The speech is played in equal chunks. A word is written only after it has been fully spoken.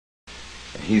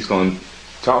And he's going to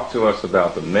talk to us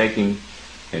about the making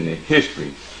and the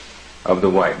history of the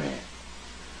white man.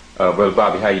 Brother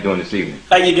Bobby, how you doing this evening?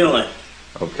 How you doing?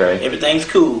 Okay. Everything's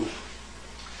cool.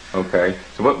 Okay.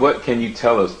 So what can you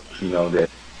tell us, that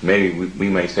maybe we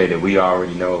may say that we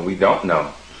already know and we don't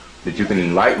know, that you can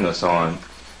enlighten us on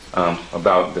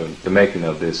about the making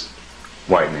of this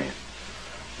white man?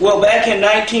 Well, back in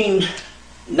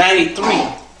 1993,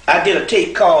 I did a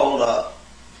tape called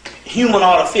Human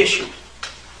Artificial.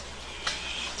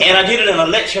 And I did it in a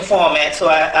lecture format, so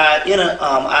I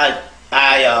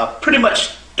pretty much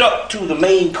stuck to the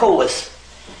main course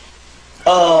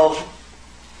of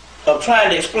trying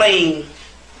to explain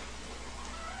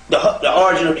the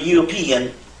origin of the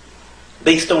European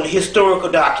based on the historical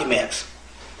documents.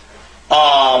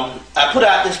 I put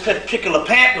out this particular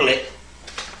pamphlet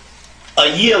a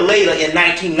year later in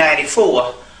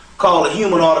 1994 called the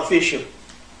Human Artificials,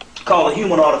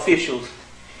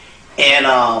 and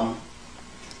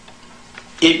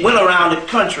it went around the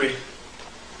country,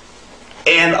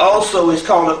 and also it's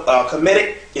called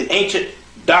Hemmitt in Ancient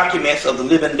Documents of the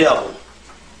Living Devil.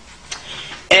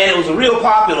 And it was a real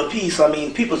popular piece. I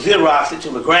mean, people Xeroxed it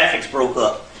till the graphics broke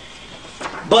up.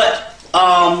 But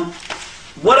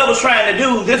what I was trying to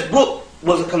do, this book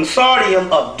was a consortium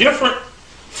of different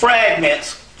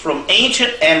fragments from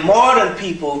ancient and modern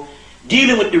people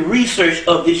dealing with the research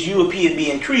of this European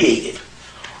being created,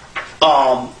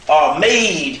 or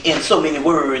made, in so many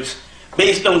words,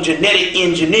 based on genetic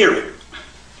engineering.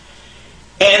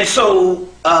 And so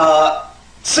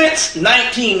since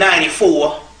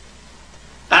 1994,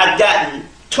 I've gotten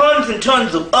tons and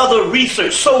tons of other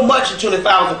research, so much until if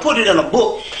I was to put it in a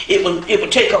book, it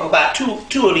would take up about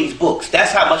two of these books.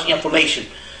 That's how much information.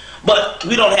 But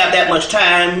we don't have that much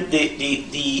time. The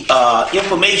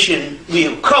information we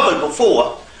have covered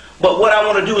before. But what I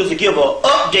want to do is to give an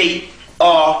update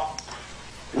or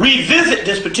revisit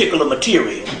this particular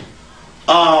material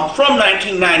from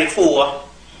 1994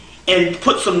 and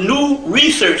put some new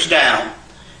research down.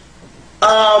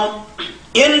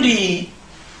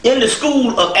 In the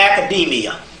school of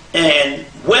academia and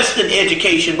Western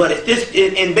education, but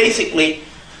and basically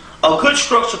a good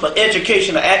structure for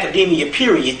education or academia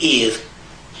period is,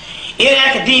 in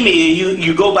academia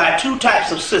you go by two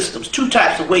types of systems, two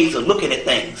types of ways of looking at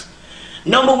things.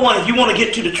 Number one, if you want to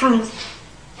get to the truth,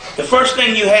 the first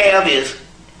thing you have is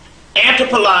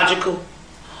anthropological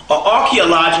or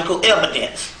archaeological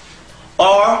evidence,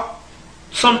 or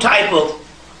some type of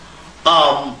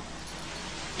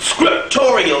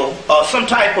scriptorial or some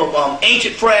type of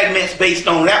ancient fragments based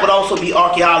on, that would also be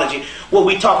archaeology, where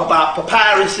we talk about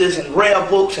papyruses and rare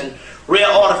books and rare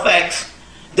artifacts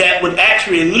that would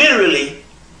actually literally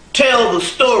tell the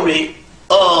story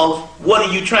of what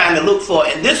are you trying to look for.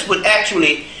 And this would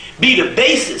actually be the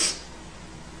basis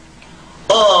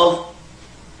of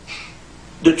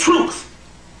the truth.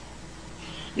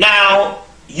 Now,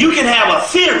 you can have a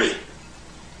theory,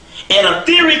 and a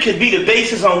theory could be the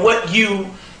basis on what you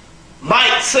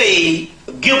might say,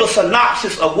 give a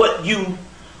synopsis of what you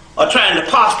are trying to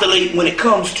postulate when it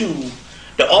comes to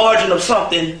the origin of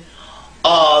something,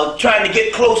 trying to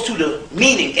get close to the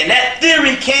meaning. And that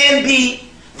theory can be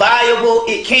viable,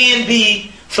 it can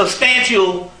be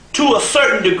substantial to a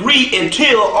certain degree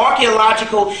until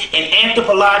archaeological and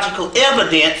anthropological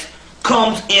evidence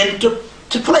comes into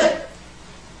play.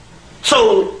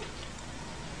 So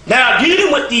now,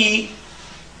 dealing with the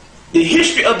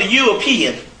history of the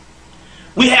European,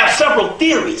 we have several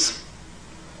theories.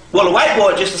 Well, the white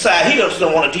boy just decided he just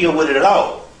don't want to deal with it at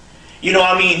all. You know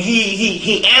what I mean?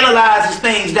 He analyzes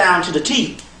things down to the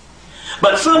T.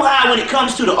 But somehow when it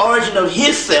comes to the origin of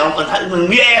his self, and when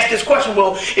we ask this question,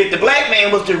 well, if the black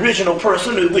man was the original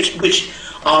person, which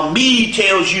Mead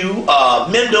tells you,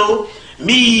 Mendel,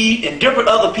 Mead, and different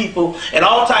other people, and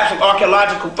all types of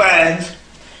archaeological finds,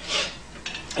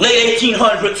 late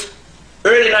 1800s,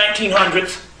 early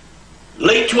 1900s,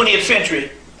 late 20th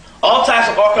century, all types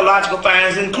of archaeological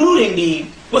finds, including the,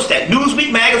 what's that,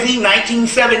 Newsweek magazine,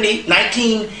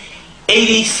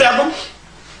 1987,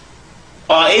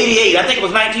 or 88, I think it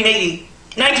was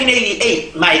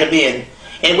 1988 might have been,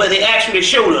 and where they actually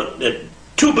showed the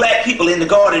two black people in the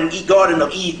Garden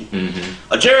of Eden.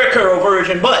 Mm-hmm. A Jerry Curl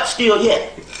version, but still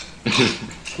yet.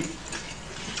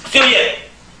 Still yet.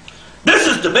 This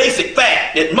is the basic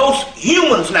fact that most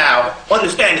humans now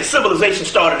understand that civilization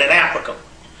started in Africa.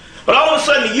 But all of a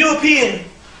sudden the European,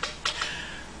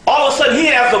 all of a sudden he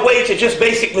has a way to just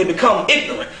basically become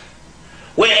ignorant.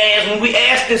 Whereas when we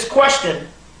ask this question,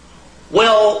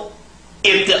 well,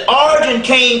 if the origin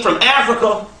came from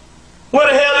Africa, where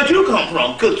the hell did you come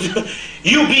from? Because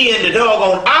you being the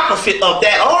doggone opposite of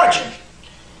that origin.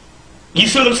 You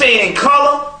see what I'm saying? In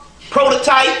color,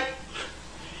 prototype,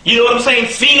 you know what I'm saying?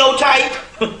 Phenotype,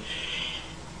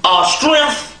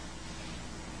 strength,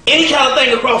 any kind of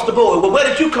thing across the board. Well, where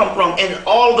did you come from? And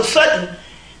all of a sudden,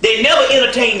 they never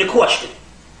entertained the question.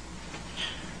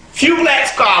 Few black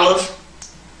scholars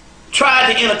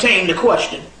tried to entertain the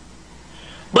question,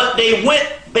 but they went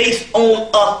based on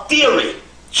a theory.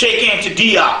 Sheikh Anta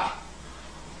Diop,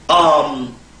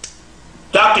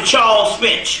 Dr. Charles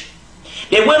Finch.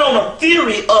 They went on a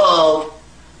theory of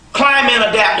climate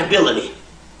adaptability.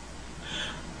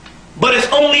 But it's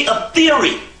only a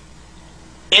theory.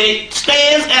 And it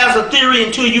stands as a theory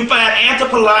until you find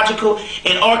anthropological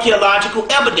and archaeological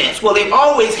evidence. Well, they've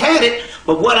always had it,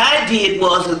 but what I did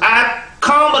was I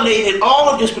combinated all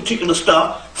of this particular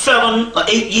stuff 7 or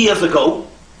 8 years ago,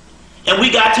 and we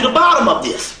got to the bottom of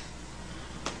this.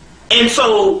 And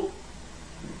so,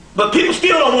 but people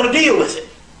still don't want to deal with it.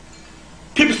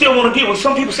 People still want to deal with it.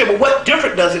 Some people say, well, what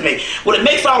difference does it make? Well, it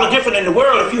makes all the difference in the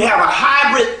world if you have a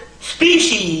hybrid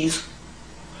species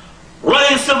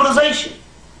running civilization.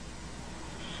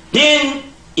 Then,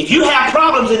 if you have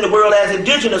problems in the world as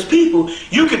indigenous people,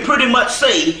 you can pretty much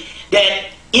say that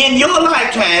in your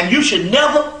lifetime, you should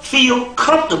never feel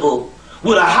comfortable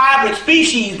with a hybrid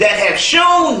species that have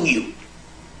shown you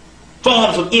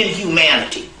forms of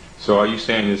inhumanity. So are you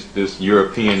saying this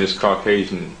European, this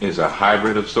Caucasian is a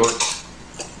hybrid of sorts?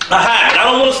 A hybrid. I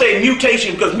don't want to say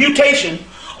mutation, because mutation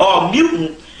or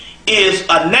mutant is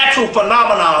a natural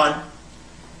phenomenon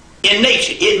in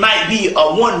nature. It might be a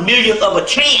 1/1,000,000th of a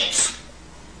chance,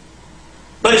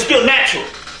 but it's still natural.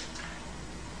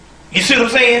 You see what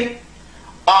I'm saying?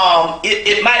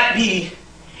 It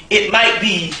might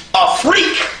be a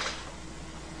freak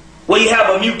where you have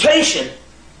a mutation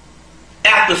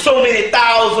after so many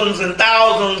thousands and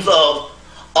thousands of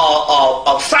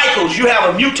cycles. You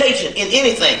have a mutation in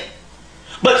anything,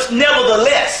 but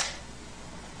nevertheless,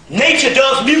 nature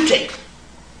does mutate.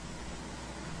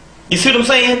 You see what I'm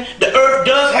saying? The earth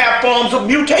does have forms of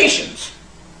mutations.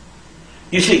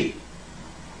 You see.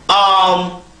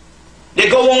 They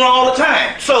go on all the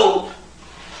time. So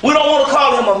we don't want to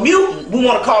call him a mutant. We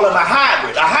want to call him a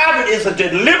hybrid. A hybrid is a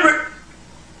deliberate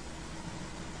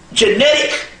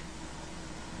genetic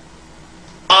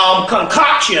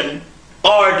concoction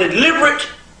or deliberate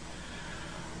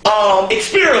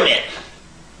experiment.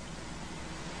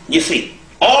 You see.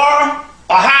 Or a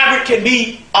hybrid can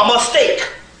be a mistake,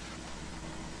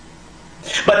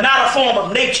 but not a form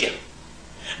of nature.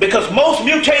 Because most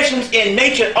mutations in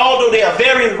nature, although they are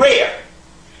very rare,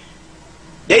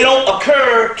 they don't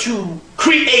occur to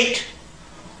create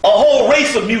a whole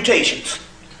race of mutations.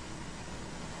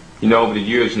 You know, over the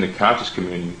years in the conscious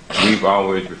community, we've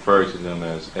always referred to them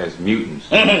as mutants.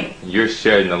 Mm-hmm. You're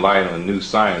shedding a light on new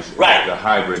science, right? The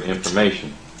hybrid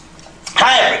information.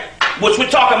 Hybrid, which we're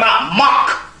talking about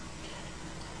mock.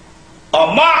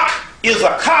 A mock is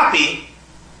a copy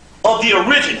of the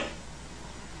original.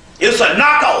 It's a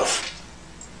knockoff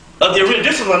of the original.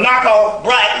 This is a knockoff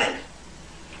Breitling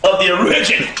of the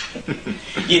original.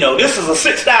 You know, this is a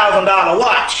 $6,000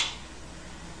 watch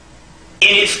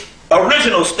in its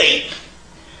original state.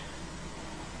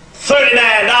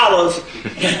 $39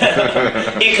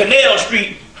 in Canal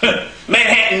Street,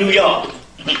 Manhattan, New York.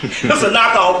 It's a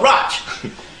knockoff watch.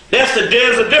 There's a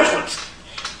difference.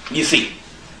 You see,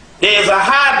 there's a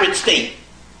hybrid state,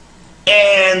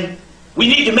 and we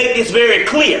need to make this very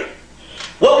clear.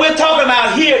 What we're talking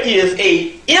about here is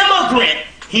a immigrant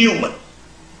human.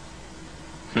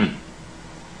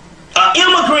 An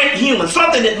immigrant human,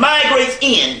 something that migrates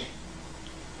in.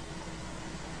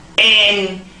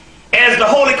 And as the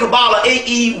Holy Kabbalah,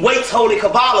 A.E. Waite's Holy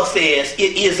Kabbalah says,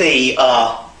 it is a,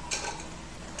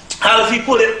 how does he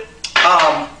put it?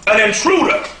 An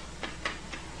intruder.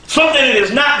 Something that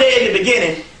is not there in the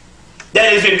beginning,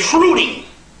 that is intruding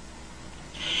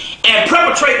and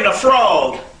perpetrating a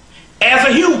fraud as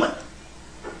a human.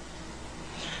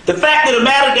 The fact of the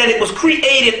matter that it was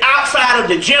created outside of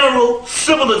the general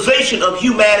civilization of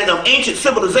humanity, of ancient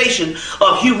civilization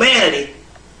of humanity,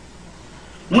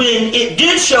 when it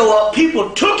did show up,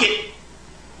 people took it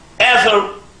as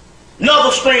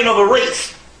another strain of a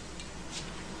race.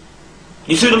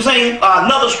 You see what I'm saying?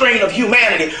 Another strain of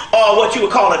humanity, or what you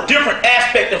would call a different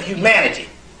aspect of humanity.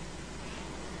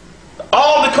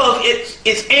 All because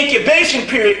its incubation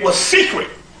period was secret.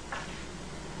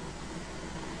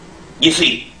 You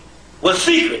see, was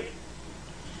secret.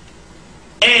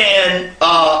 And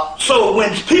so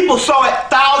when people saw it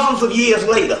thousands of years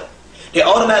later, they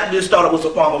automatically just thought it was a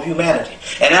form of humanity.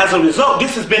 And as a result,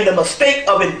 this has been the mistake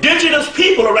of indigenous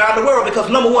people around the world, because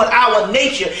number one, our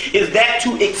nature is that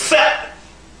to accept.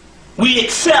 We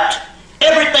accept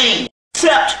everything.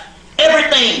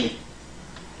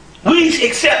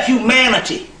 least accept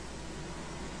humanity.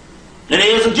 Now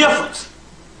there's a difference.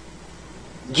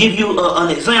 Give you an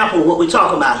example of what we're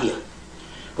talking about here.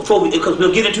 Because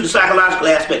we'll get into the psychological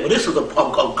aspect, but this is a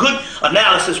good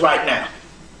analysis right now.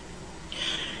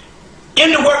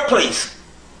 In the workplace,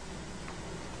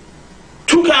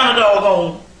 two kind of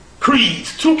doggone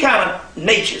creeds, two kind of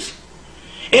natures.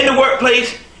 In the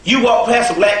workplace, you walk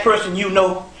past a black person you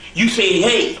know, you say,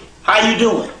 hey, how you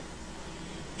doing?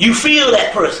 You feel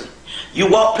that person. You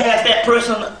walk past that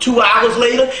person 2 hours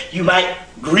later, you might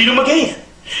greet them again.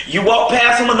 You walk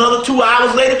past them another 2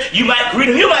 hours later, you might greet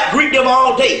them. You might greet them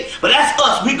all day. But that's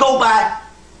us. We go by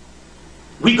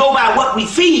what we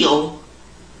feel,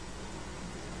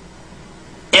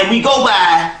 and we go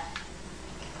by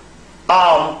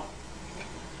how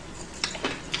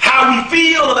we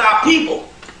feel about people.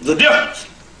 The difference.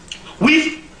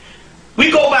 We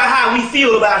go by how we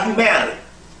feel about humanity.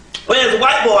 Whereas a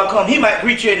white boy come, he might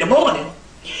greet you in the morning.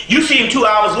 You see him 2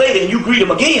 hours later and you greet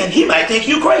him again, he might think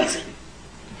you crazy.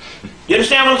 You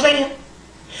understand what I'm saying?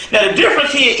 Now the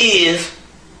difference here is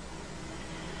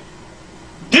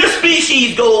this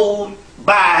species goes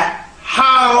by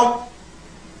how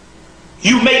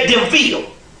you make them feel.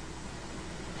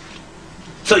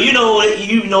 So you know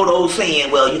the old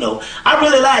saying, well, I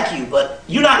really like you, but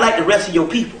you're not like the rest of your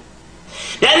people.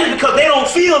 That is because they don't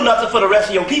feel nothing for the rest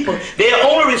of your people. They're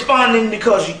only responding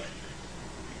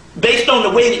based on the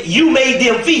way that you made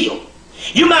them feel.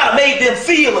 You might have made them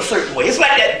feel a certain way. It's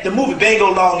like the movie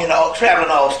Bingo Long and Traveling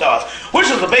All-Stars, which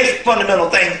is a basic fundamental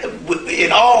thing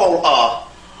in all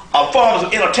forms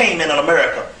of entertainment in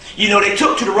America. They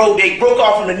took to the road, they broke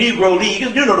off from the Negro League.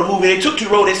 You know the movie, they took to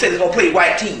the road, they said they're going to play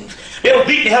white teams. They were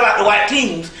beating the hell out of the white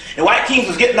teams, and white teams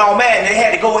was getting all mad, and they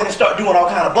had to go in and start doing all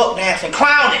kind of buck dance and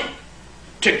clowning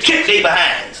to kick their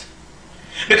behinds.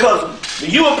 Because the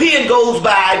European goes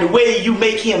by the way you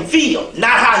make him feel,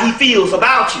 not how he feels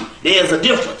about you. There's a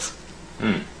difference.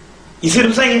 You see what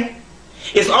I'm saying?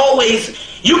 It's always,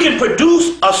 you can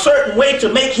produce a certain way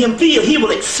to make him feel. He will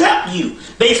accept you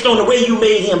based on the way you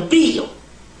made him feel.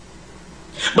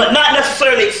 But not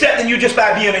necessarily accepting you just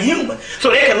by being a human.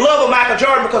 So they can love a Michael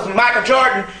Jordan because Michael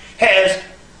Jordan has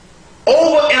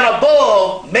over and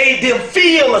above made them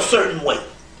feel a certain way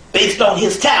based on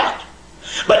his talent.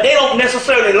 But they don't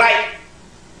necessarily like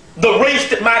the race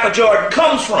that Michael Jordan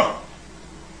comes from.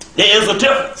 There is a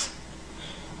difference.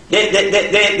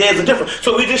 There's a difference.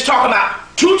 So we're just talking about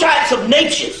two types of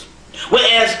natures.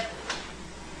 Whereas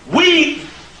we,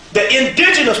 the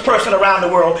indigenous person around the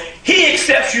world, he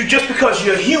accepts you just because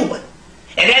you're human.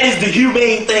 And that is the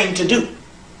humane thing to do.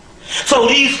 So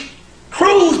these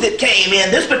crews that came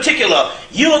in, this particular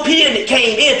European that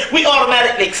came in, we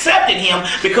automatically accepted him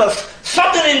because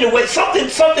something in the way, something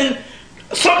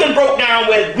broke down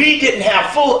where we didn't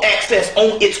have full access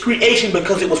on its creation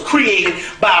because it was created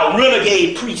by a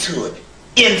renegade priesthood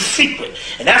in secret.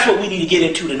 And that's what we need to get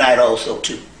into tonight also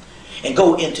too. And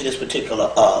go into this particular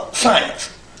science.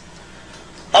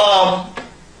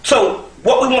 So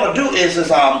what we want to do is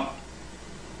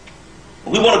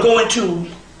we want to go into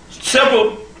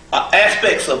several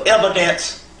aspects of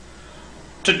evidence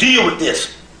to deal with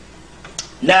this.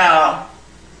 Now,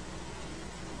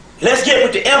 let's get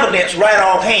with the evidence right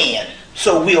offhand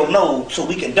so we'll know, so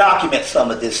we can document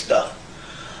some of this stuff.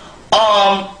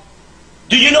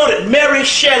 Do you know that Mary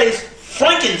Shelley's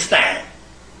Frankenstein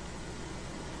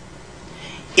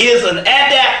is an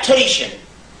adaptation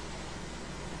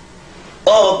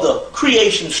of the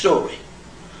creation story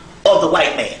of the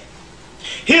white man?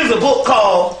 Here's a book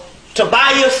called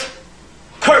Tobias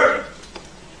Curtin,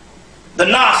 The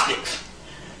Gnostics.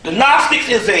 The Gnostics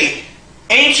is an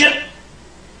ancient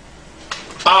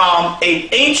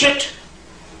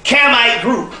Camite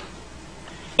group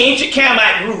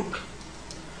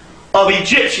of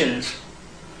Egyptians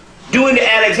during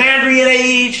the Alexandrian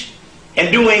age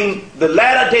and during the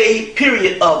latter day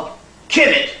period of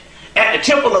Kemet at the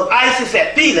temple of Isis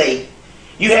at Philae.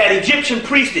 You had Egyptian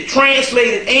priests that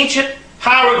translated ancient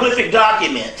hieroglyphic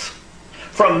documents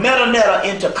from Metanetta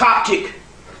into Coptic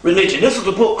religion. This is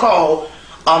a book called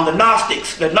The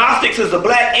Gnostics. The Gnostics is a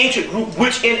black ancient group,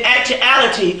 which in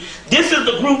actuality, this is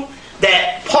the group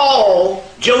that Paul,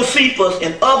 Josephus,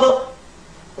 and other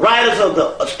writers of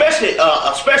the,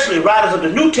 especially writers of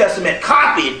the New Testament,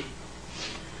 copied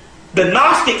the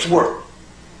Gnostics' work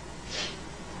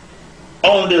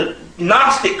on the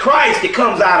Gnostic Christ that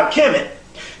comes out of Kemet,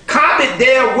 copied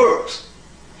their works.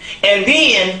 And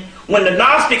then when the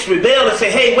Gnostics rebelled and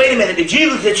said, hey, wait a minute, the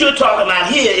Jesus that you're talking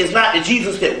about here is not the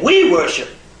Jesus that we worship,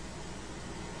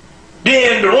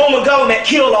 then the Roman government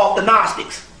killed off the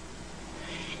Gnostics.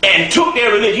 and took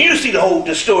their religion. You see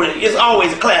the story. It's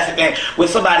always a classic thing where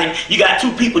somebody, you got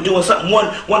two people doing something.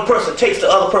 One person takes the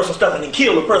other person's stuff and then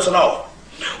kill the person off.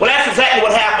 Well, that's exactly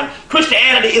what happened.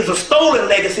 Christianity is a stolen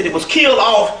legacy that was killed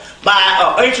off by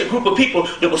an ancient group of people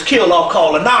that was killed off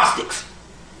called the Gnostics.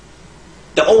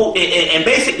 And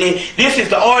basically, this is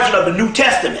the origin of the New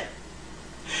Testament.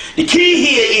 The key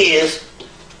here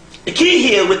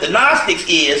with the Gnostics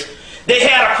is they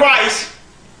had a Christ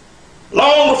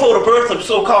long before the birth of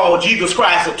so-called Jesus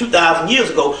Christ of 2,000 years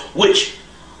ago, which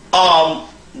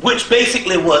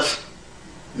basically was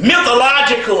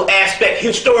mythological aspect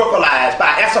historicalized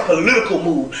as a political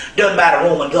move done by the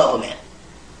Roman government.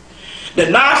 The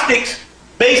Gnostics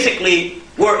basically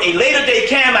were a later-day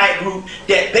Hemmitt group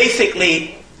that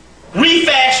basically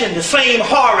refashioned the same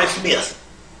Horus myth.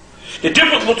 The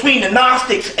difference between the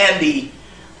Gnostics and the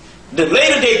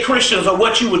later-day Christians, or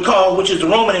what you would call, which is the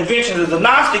Roman invention, is the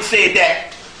Gnostics said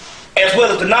that, as well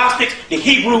as the Gnostics, the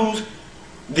Hebrews,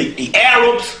 the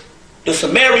Arabs, the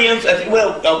Sumerians, as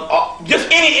well, just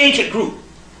any ancient group.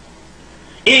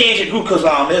 Any ancient group, because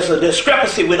there's a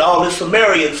discrepancy with all this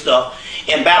Sumerian stuff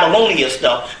and Babylonian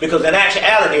stuff, because in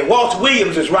actuality, Walter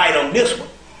Williams is right on this one.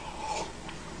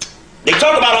 They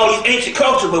talk about all these ancient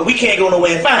cultures, but we can't go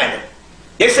nowhere and find them.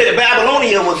 They said that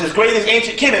Babylonia was as great as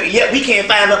ancient Kemet, yet we can't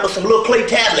find up with some little clay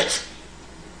tablets.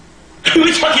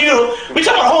 we talk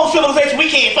about a whole civilization we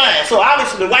can't find. So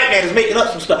obviously the white man is making up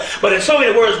some stuff. But in so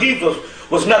many words, these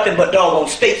was nothing but doggone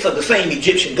states of the same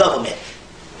Egyptian government.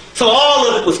 So all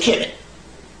of it was Kemet.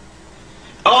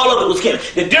 All of it was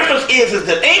Kemet. The difference is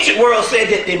the ancient world said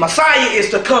that the Messiah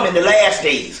is to come in the last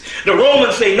days. The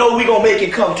Romans say, no, we're going to make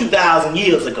it come 2,000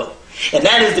 years ago. And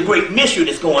that is the great mystery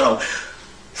that's going on.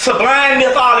 Sublime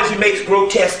mythology makes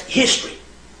grotesque history.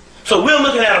 So we're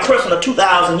looking at a person of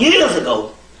 2,000 years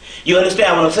ago. You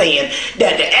understand what I'm saying?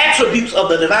 That the attributes of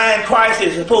the divine Christ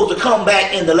is supposed to come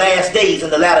back in the last days, in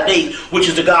the latter days, which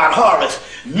is the god Horus,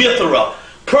 Mithra,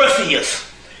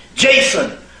 Perseus,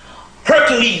 Jason,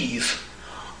 Hercules,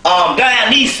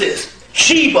 Dionysus,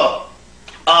 Sheba,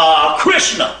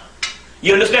 Krishna.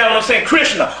 You understand what I'm saying?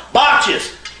 Krishna,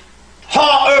 Bacchus,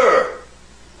 Ha-ur,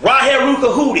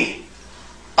 Ra-Heru-Kahudi,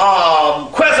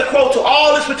 Quetzalcoatl,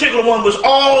 all this particular one was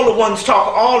all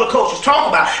the cultures talk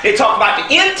about. They talk about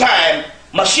the end time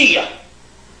Mashiach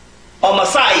or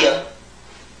Messiah.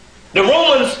 The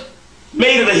Romans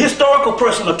made it a historical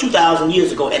person of 2,000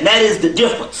 years ago, and that is the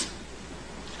difference.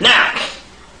 Now,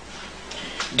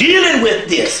 dealing with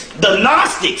this, the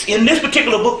Gnostics, in this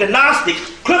particular book, the Gnostics,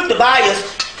 Cliff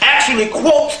Tobias actually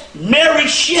quotes Mary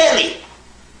Shelley.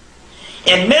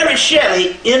 And Mary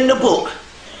Shelley, in the book,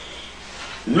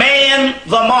 Man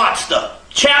the Monster,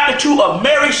 chapter 2 of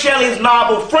Mary Shelley's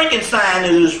novel Frankenstein,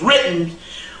 it was written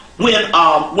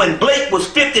when Blake was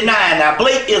 59. Now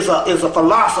Blake is a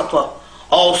philosopher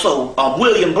also.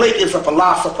 William Blake is a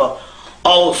philosopher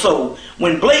also.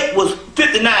 When Blake was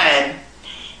 59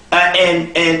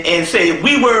 and said,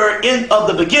 we were of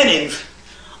the beginnings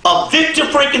of Victor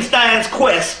Frankenstein's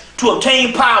quest to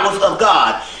obtain powers of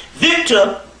God.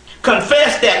 Victor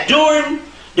confessed that during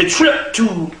the trip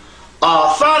to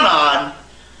Fanon,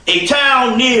 a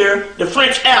town near the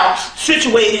French Alps,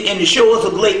 situated in the shores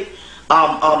of Lake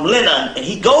Lenon, and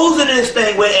he goes into this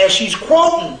thing where, as she's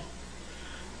quoting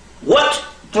what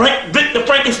Victor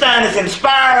Frankenstein is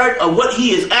inspired, or what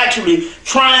he is actually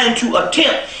trying to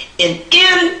attempt, and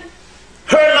in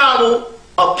her novel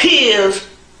appears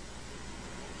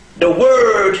the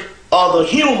word or the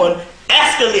human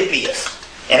Asclepius,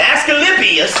 and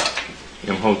Asclepius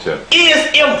Imhotep.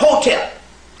 is Imhotep.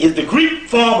 Is the Greek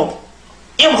form of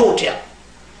Imhotep.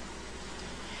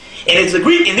 And it's the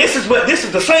Greek, and this is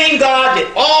the same God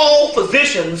that all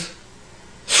physicians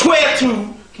swear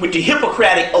to with the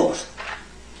Hippocratic oath.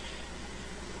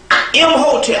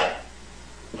 Imhotep,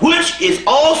 which is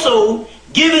also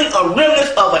giving a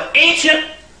remnant of an ancient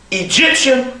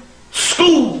Egyptian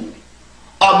school,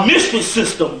 a mystery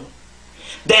system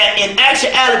that in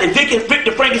actuality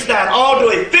Victor Frankenstein,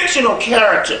 although a fictional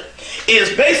character,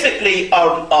 is basically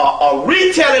a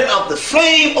retelling of the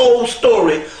same old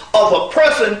story of a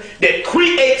person that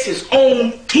creates his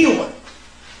own human.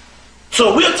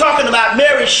 So we're talking about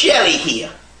Mary Shelley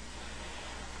here.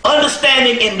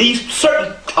 Understanding in these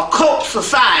certain occult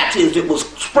societies that was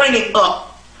springing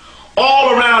up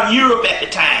all around Europe at the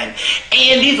time.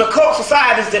 And these occult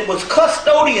societies that was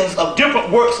custodians of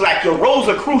different works like your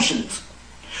Rosicrucians,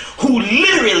 who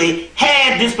literally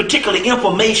had this particular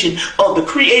information of the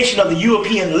creation of the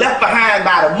European left behind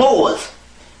by the Moors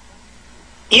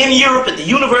in Europe at the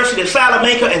University of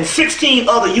Salamanca and 16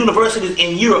 other universities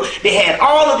in Europe. They had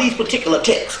all of these particular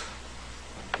texts.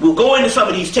 We'll go into some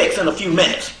of these texts in a few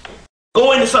minutes.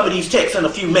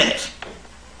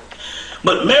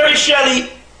 But Mary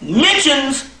Shelley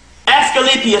mentions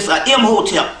Asclepius or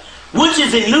Imhotep, which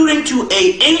is alluding to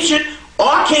an ancient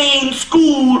arcane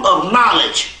school of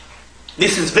knowledge.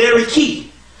 This is very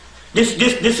key. This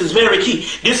is very key.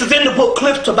 This is in the book,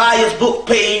 Cliff Tobias' book,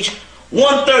 page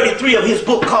 133 of his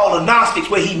book called The Gnostics,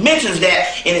 where he mentions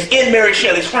that, and it's in Mary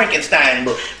Shelley's Frankenstein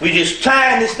book. We're just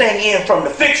tying this thing in from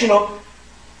the fictional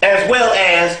as well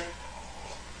as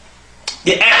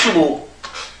the actual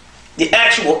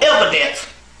evidence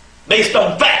based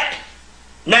on fact.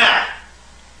 Now,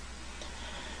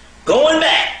 going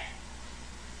back,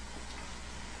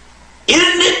 isn't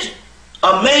it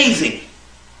amazing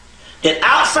that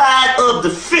outside of the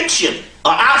fiction,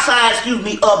 or outside,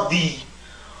 of the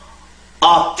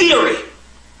theory,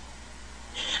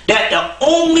 that the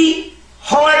only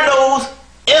hard-nosed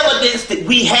evidence that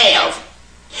we have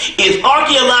is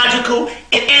archaeological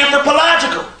and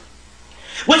anthropological?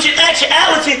 Which in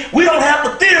actuality, we don't have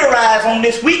to theorize on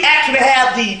this. We actually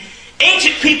have the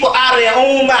ancient people out of their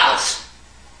own mouths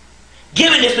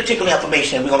giving this particular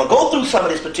information. We're going to go through some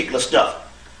of this particular stuff.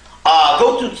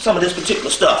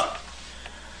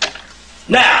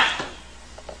 Now,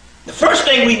 the first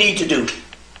thing we need to do,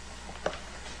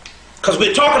 because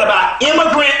we're talking about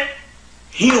immigrant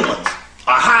humans,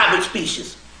 or hybrid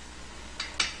species.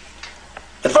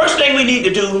 The first thing we need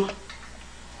to do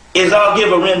is I'll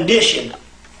give a rendition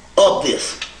of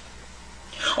this,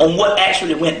 on what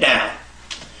actually went down.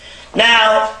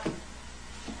 Now,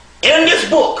 in this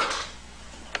book,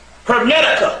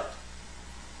 Hermetica,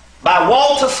 by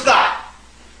Walter Scott,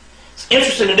 it's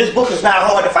interesting that this book is not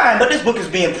hard to find, but this book is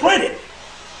being printed.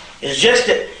 It's just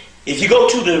that if you go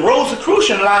to the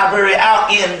Rosicrucian Library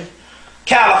out in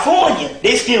California,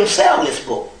 they still sell this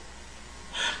book.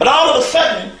 But all of a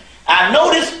sudden, I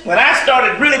noticed when I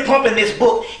started really pumping this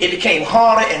book, it became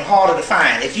harder and harder to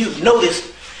find. If you've noticed,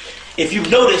 a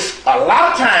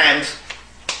lot of times,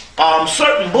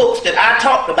 certain books that I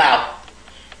talked about,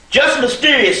 just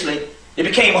mysteriously, it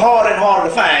became harder and harder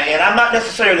to find. And I'm not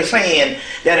necessarily saying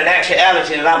that in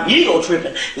actuality that I'm ego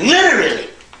tripping. Literally,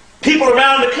 people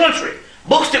around the country,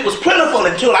 books that was plentiful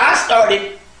until I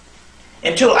started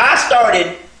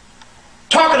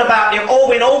talking about them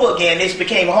over and over again, this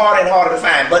became harder and harder to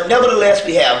find. But nevertheless,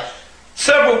 we have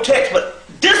several texts. But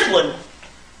this one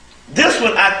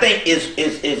I think is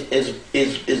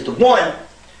the one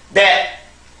that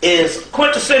is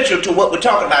quintessential to what we're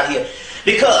talking about here.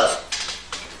 Because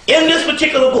in this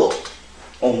particular book,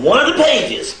 on one of the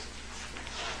pages,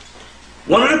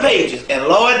 and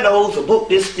Lord knows a book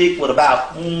this thick with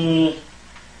about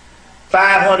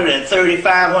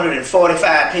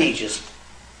 545 pages.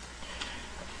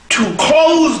 To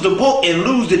close the book and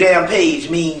lose the damn page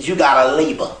means you gotta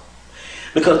labor.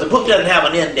 Because the book doesn't have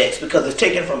an index, because it's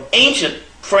taken from ancient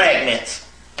fragments.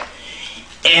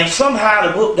 And somehow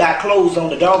the book got closed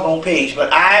on the doggone page,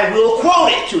 but I will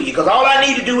quote it to you, because all I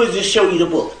need to do is just show you the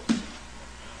book.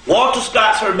 Walter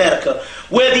Scott's Hermetica,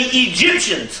 where the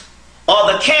Egyptians,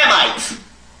 or the Kamites,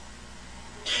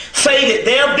 say that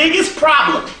their biggest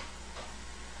problem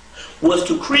was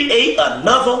to create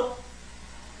another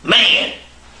man.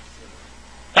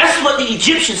 That's what the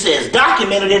Egyptian says,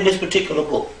 documented in this particular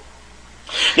book.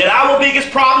 That our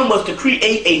biggest problem was to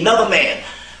create another man.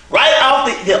 Right off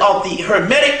the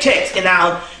Hermetic text, and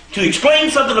now to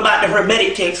explain something about the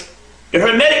Hermetic text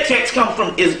comes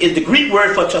from, is the Greek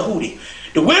word for Tahuti.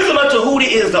 The wisdom of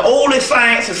Tahuti is the oldest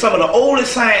science, and some of the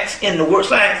oldest sciences in the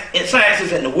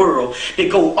world that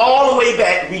go all the way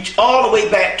back, reach all the way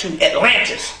back to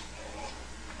Atlantis.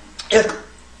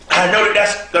 I know that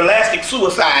that's scholastic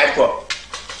suicide for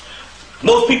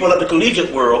most people of the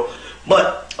collegiate world,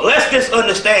 but let's just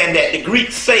understand that the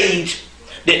Greek sage,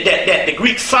 that the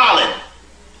Greek Solon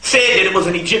said that it was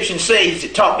an Egyptian sage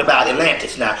that talked about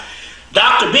Atlantis. Now,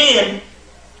 Dr. Ben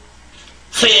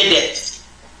said that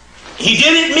he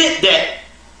did admit that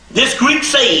this Greek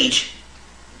sage,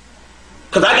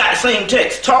 because I got the same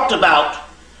text, talked about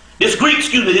this Greek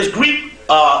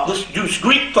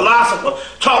philosopher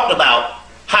talked about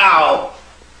how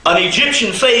an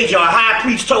Egyptian sage or a high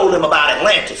priest told him about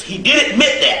Atlantis. He did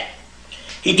admit that.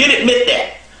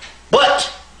 But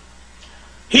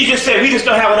he just said we just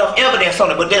don't have enough evidence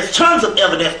on it. But there's tons of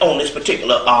evidence on this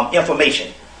particular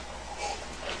information.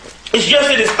 It's just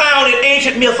that it's found in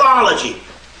ancient mythology.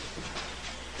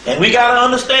 And we got to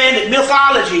understand that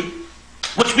mythology,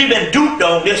 which we've been duped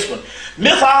on this one,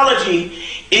 mythology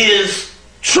is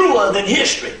truer than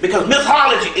history, because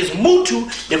mythology is mutu,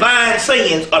 divine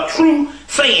sayings, or true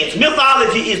sayings.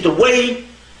 Mythology is the way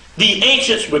the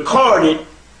ancients recorded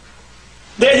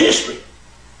their history.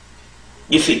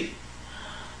 You see,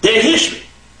 their history.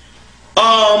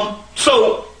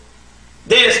 So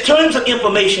there's tons of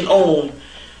information on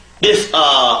this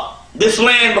this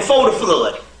land before the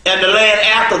flood and the land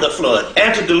after the flood,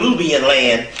 antediluvian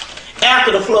land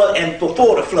after the flood and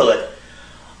before the flood.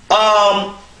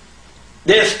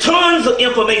 There's tons of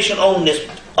information on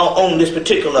this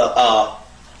particular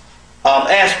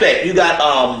aspect. You got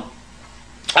all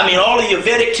of your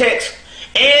Vedic texts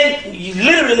and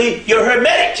literally your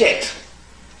Hermetic text.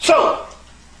 So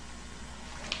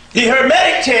the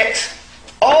Hermetic text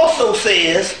also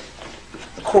says,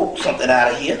 I'll quote something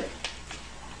out of here.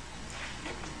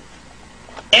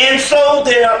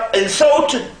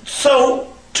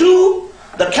 So to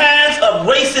the kinds of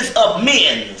races of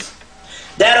men,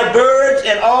 that of birds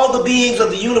and all the beings of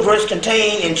the universe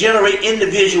contain and generate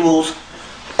individuals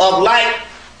of like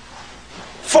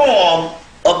form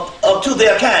of to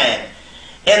their kind.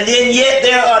 And then yet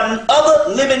there are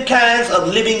other living kinds of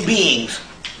living beings,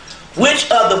 which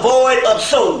are devoid of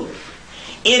soul,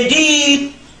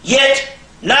 indeed, yet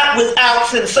not without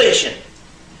sensation,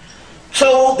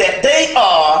 so that they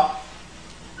are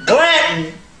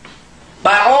gladdened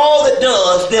by all that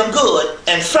does them good,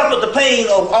 and suffer the pain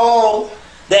of all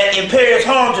that impairs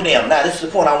harm to them. Now this is the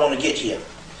point I want to get here.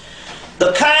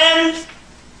 The kinds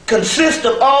consist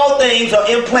of all things are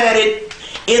implanted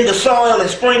in the soil and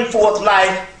spring forth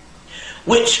life,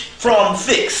 which from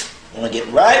fix. I'm going to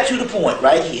get right to the point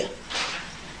right here.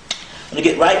 I'm going to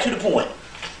get right to the point.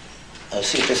 Let's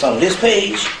see if it's on this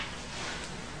page,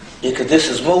 because this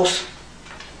is most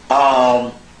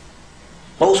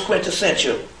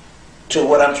quintessential to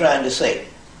what I'm trying to say.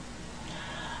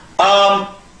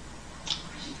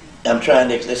 I'm trying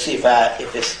to, let's see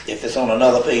if it's on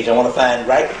another page. I want to find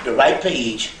the right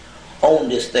page on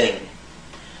this thing,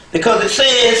 because it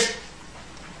says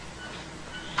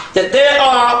that there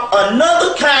are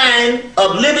another kind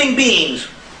of living beings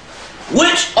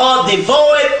which are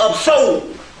devoid of soul.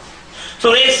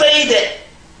 So they say that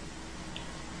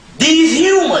these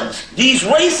humans, these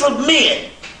race of men,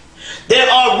 there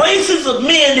are races of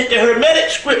men that the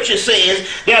Hermetic scripture says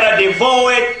that are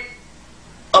devoid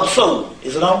of soul.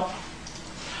 Is it on?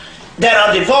 That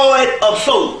are devoid of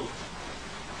soul.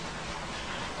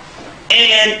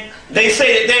 And they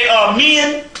say that they are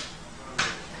men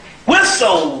with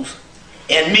souls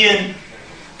and men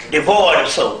devoid of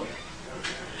soul.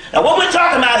 Now what we're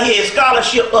talking about here is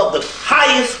scholarship of the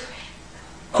highest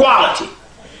quality,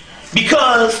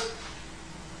 because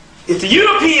if the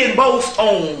European boasts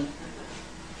on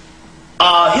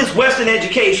his Western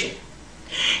education,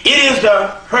 it is the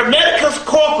Hermeticus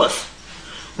corpus,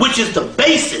 which is the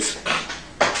basis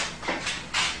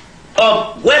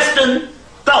of Western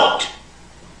thought.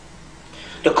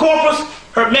 The corpus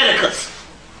Hermeticus,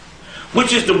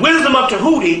 which is the wisdom of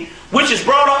Tahuti, which is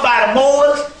brought up by the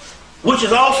Moors, which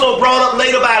is also brought up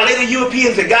later by later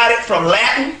Europeans that got it from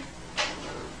Latin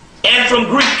and from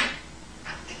Greek.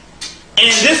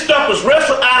 And this stuff was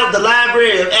wrestled out of the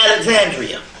Library of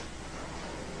Alexandria.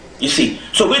 You see,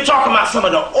 so we're talking about some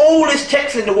of the oldest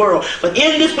texts in the world. But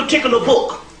in this particular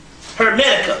book,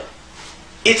 Hermetica,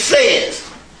 it says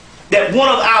that one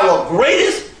of our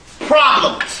greatest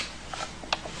problems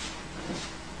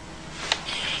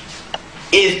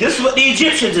is, this is what the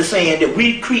Egyptians are saying, that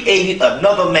we created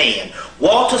another man.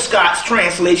 Walter Scott's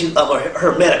translation of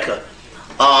Hermetica.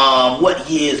 What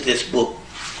year is this book?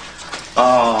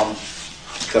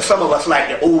 Because some of us like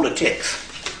the older text.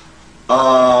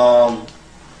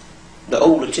 The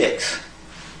older text.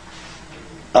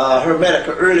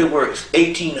 Hermetica, early works,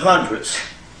 1800s.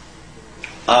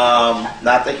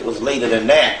 I think it was later than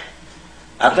that.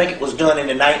 I think it was done in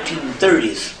the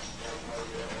 1930s.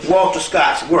 Walter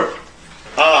Scott's work.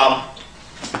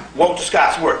 Walter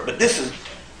Scott's work. But this is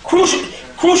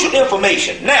crucial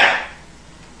information. Now,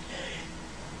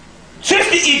 since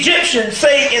the Egyptians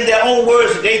say in their own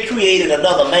words that they created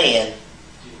another man,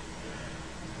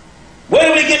 where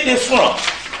do we get this from?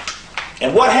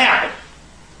 And what happened?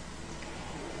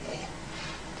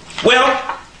 Well,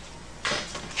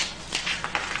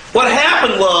 what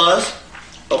happened was,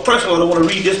 well, first of all, I want to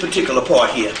read this particular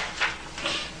part here.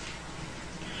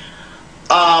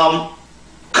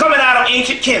 Coming out of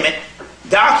ancient Hemmitt,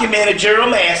 documented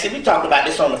geromancy. We talked about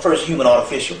this on the first Human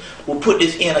Artificial. We'll put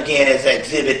this in again as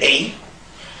Exhibit A,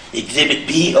 Exhibit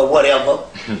B, or whatever.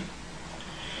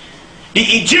 The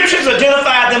Egyptians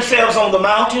identified themselves on the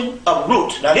mountain of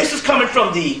Rut. Now this is coming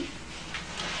from the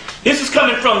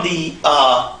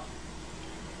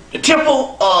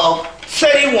temple of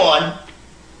Seti I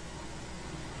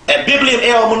at Biblium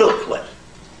El Muluk. What?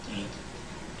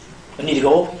 I need to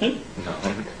go over? No.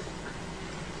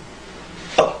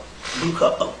 Oh, blue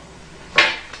cup. Oh.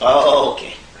 Oh,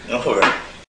 okay. Don't worry.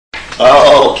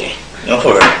 Oh, okay. Don't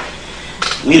worry.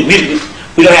 We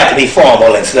don't have to be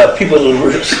formal and stuff. People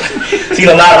see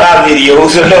a lot of our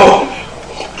videos, you know.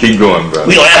 Keep going, brother.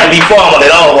 We don't have to be formal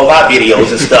at all of our videos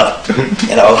and stuff.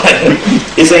 You know,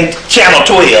 this ain't Channel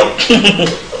 12.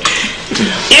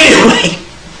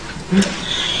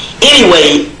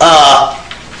 Anyway,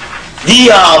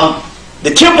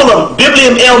 the temple of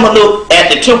Biblium El Maluk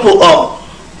at the temple of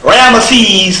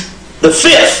Ramesses the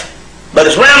Fifth, but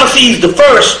it's Ramesses the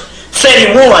First,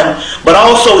 Seti I, but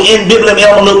also in Biblium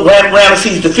El Maluk,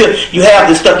 Ramesses the Fifth, you have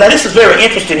this stuff. Now this is very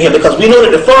interesting here because we know that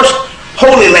the first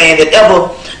Holy Land that ever,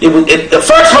 the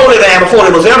first Holy Land before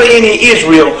there was ever any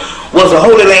Israel was a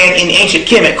Holy Land in ancient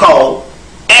Kemet called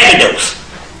Abydos.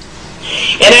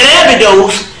 And in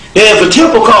Abydos, there's a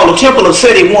temple called the Temple of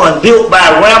Seti I, built by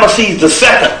Ramesses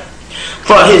II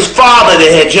for his father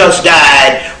that had just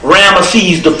died,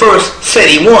 Ramesses I,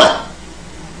 Seti I.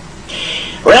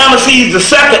 Ramesses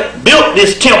II built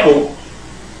this temple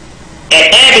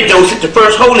at Abydos at the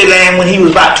first Holy Land when he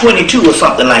was about 22 or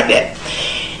something like that.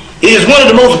 It is one of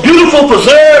the most beautiful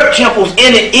preserved temples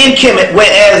in Kemet,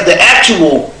 whereas the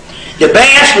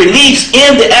bas reliefs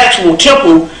in the actual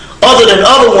temple, other than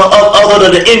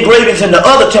the engravings in the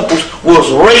other temples,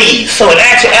 was raised. So in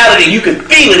actuality, you could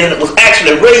feel it, and it was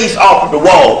actually raised off of the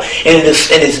wall. And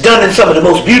it's done in some of the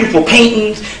most beautiful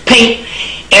paint,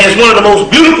 and it's one of the most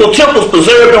beautiful temples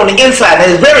preserved on the inside. And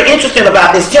it's very interesting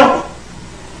about this temple.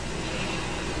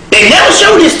 They never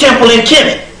show this temple in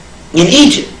Kemet, in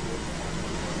Egypt.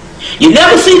 You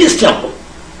never see this temple.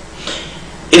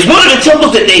 It's one of the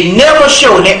temples that they never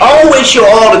show, and they always show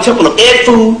all the temple of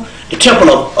Edfu, the temple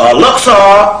of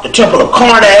Luxor, the temple of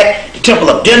Karnak, the temple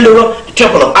of Dendera, the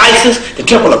temple of Isis, the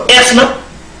temple of Esna.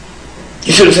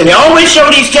 You see what I'm saying? They always show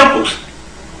these temples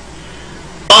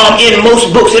in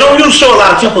most books. They don't usually show a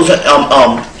lot of temples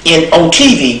on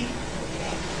TV,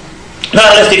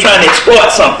 not unless they're trying to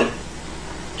exploit something.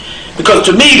 Because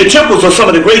to me, the temples are some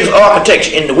of the greatest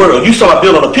architecture in the world. You saw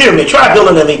building a pyramid. Try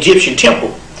building an Egyptian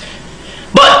temple.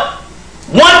 But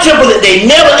one temple that they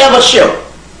never ever show,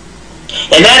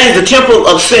 and that is the temple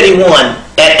of Seti I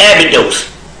at Abydos.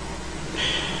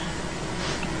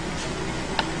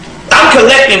 I'm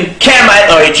collecting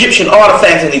Kamite or Egyptian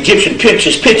artifacts and Egyptian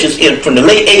pictures from the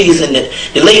late 80s and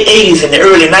the late 80s and the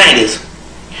early 90s.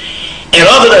 And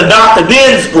other than Dr.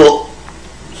 Ben's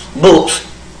books,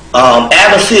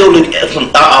 Abasimbel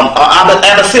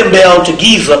to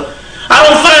Giza, I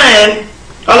don't find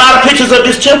a lot of pictures of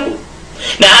this temple.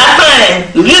 Now I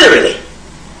find literally,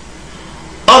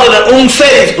 other than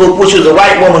Seti's book, which is a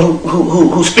white woman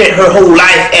who spent her whole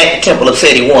life at the temple of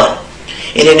Seti I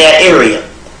and in that area.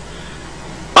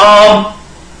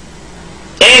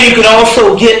 And you can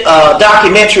also get a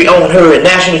documentary on her, and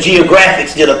National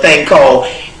Geographic did a thing called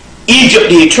Egypt,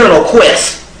 the Eternal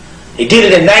Quest. They did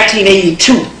it in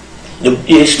 1982.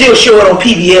 You still show it on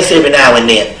PBS every now and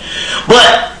then.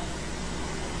 But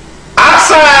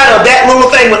outside of that little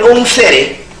thing with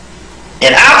Seti,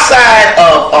 and outside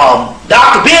of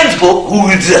Dr. Ben's book, who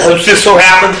just so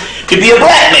happens to be a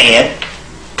black man,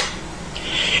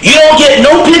 you don't get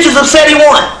no pictures of Seti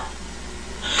I.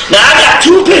 Now I got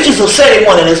two pictures of Seti I,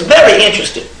 and it's very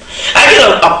interesting. I get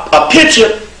a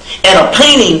picture and a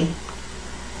painting,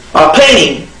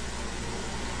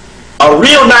 a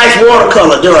real nice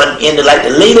watercolor done in the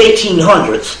late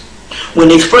 1800s, when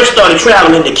they first started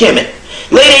traveling to Kemet.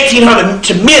 Late 1800s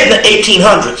to mid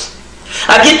 1800s.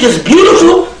 I get this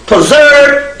beautiful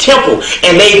preserved temple,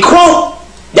 and they quote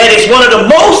that it's one of the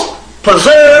most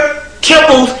preserved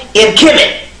temples in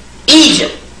Kemet,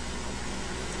 Egypt.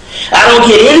 I don't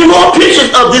get any more pictures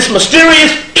of this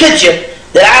mysterious picture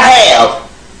that I have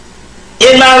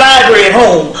in my library at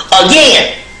home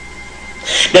again.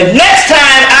 The next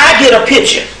time I get a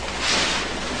picture,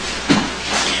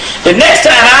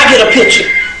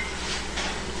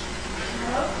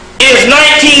 is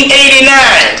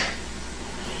 1989,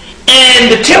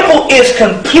 and the temple is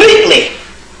completely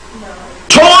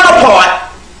torn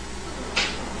apart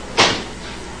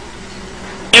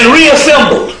and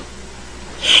reassembled,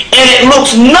 and it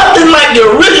looks nothing like the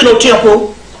original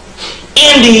temple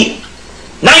in the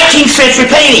 19th century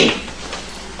painting.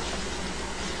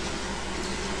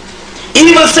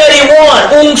 Even Seti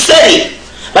I, Seti,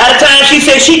 by the time she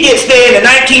said she gets there in the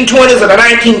 1920s or the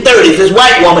 1930s, this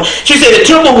white woman, she said the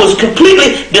temple was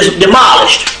completely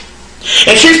demolished.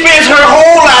 And she spends her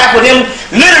whole life with him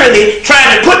literally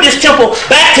trying to put this temple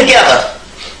back together.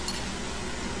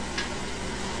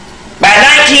 By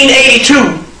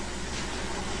 1982,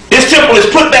 this temple is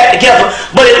put back together,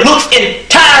 but it looks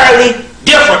entirely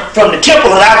different from the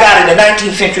temple that I got in the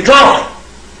 19th century drawing.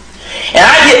 and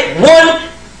I get one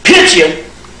picture,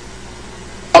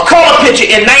 a color picture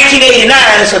in 1989.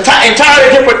 It's an entirely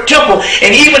different temple,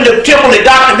 and even the temple that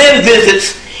Dr. Ben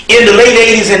visits in the late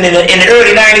 80s and in the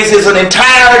early 90s is an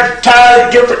entirely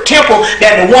different temple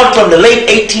than the one from the late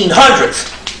 1800s,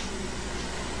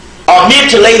 or mid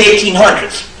to late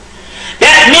 1800s.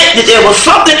 That meant that there was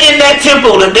something in that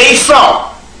temple that they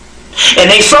saw.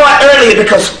 And they saw it earlier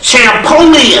because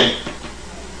Champollion,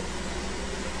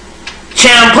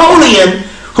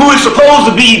 who is supposed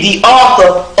to be the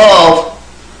author of,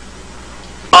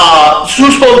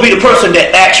 who's supposed to be the person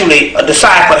that actually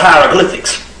deciphered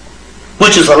hieroglyphics,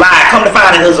 which is a lie. Come to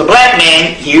find it, there was a black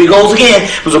man, here he goes again,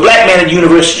 there was a black man at the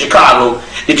University of Chicago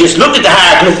that just looked at the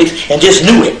hieroglyphics and just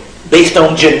knew it based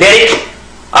on genetic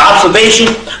observation,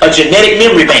 a genetic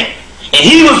memory bank. And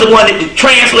he was the one that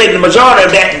translated the majority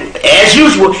of that. As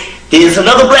usual, there's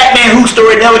another black man whose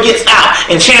story never gets out,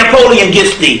 and Champollion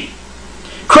gets the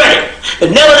credit.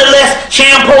 But nevertheless,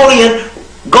 Champollion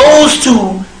goes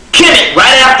to Hemmitt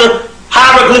right after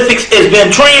hieroglyphics has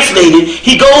been translated.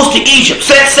 He goes to Egypt,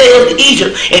 sets sail to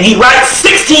Egypt, and he writes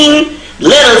 16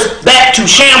 letters back to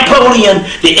Champollion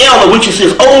the Elder, which is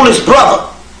his oldest brother.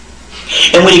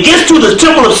 And when he gets to the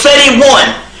temple of Seti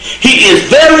I, he is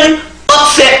very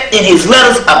upset in his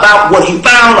letters about what he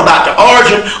found about the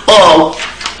origin of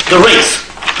the race,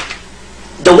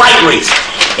 the white race.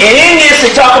 And in this,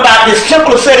 they talk about this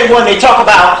temple of Seti I, they talk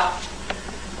about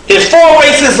there's 4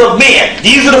 races of men.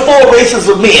 These are the 4 races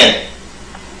of men.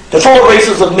 The 4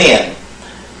 races of men.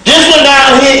 This one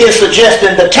down here is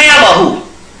suggesting the Tama-Hu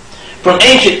from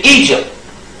ancient Egypt.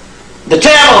 The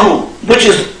Tama-Hu, which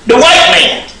is the white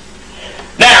man.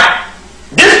 Now,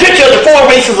 this picture of the 4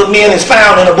 races of men is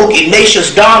found in a book,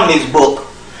 Ignatius Donnelly's book,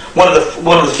 one of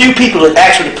the few people that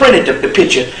actually printed the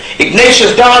picture.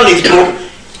 Ignatius Donnelly's book,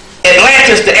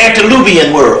 Atlantis, the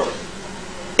Antediluvian World.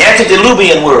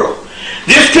 Antediluvian World.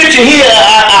 This picture here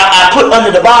I put under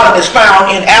the bottom is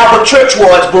found in Albert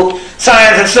Churchward's book,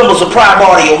 Signs and Symbols of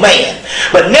Primordial Man.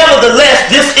 But nevertheless,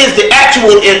 this is the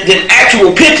actual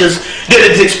pictures that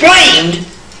is explained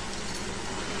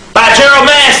by Gerald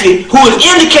Massey, who is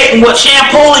indicating what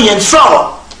Champollion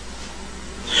saw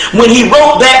when he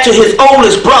wrote back to his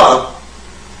oldest brother,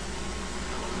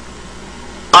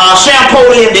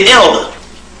 Champollion the Elder.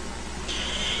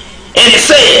 And it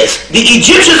says, the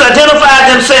Egyptians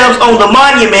identified themselves on the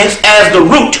monuments as the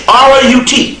Root,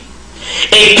 R-O-U-T.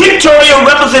 A pictorial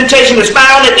representation is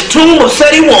found at the tomb of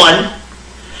Seti I,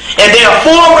 and there are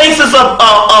 4 races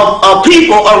of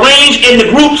people arranged in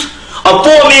the groups of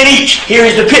 4 men each. Here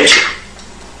is the picture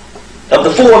of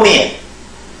the 4 men.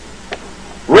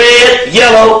 Red,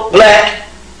 yellow, black,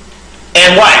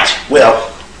 and white.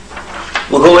 Well,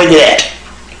 we'll go into that.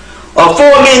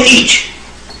 4 men each.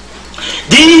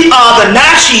 These are the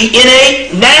Nashi,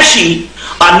 Nashi,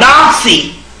 or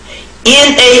Nasi,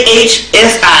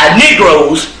 N-A-H-S-I,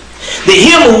 Negroes. The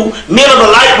Hemmitt, men of a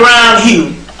light brown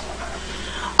hue,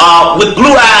 with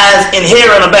blue eyes and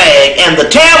hair in a bag. And the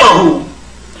Tama-Hu,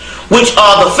 which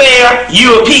are the fair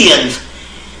Europeans.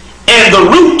 And the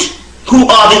Root, who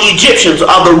are the Egyptians,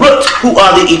 or the Root, who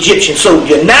are the Egyptians. So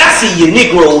your Nasi, your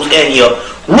Negroes, and your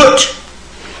Root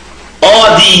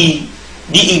are the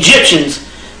Egyptians.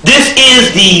 This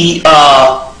is the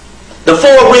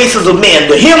 4 races of men: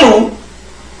 the Hemmitt,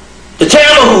 the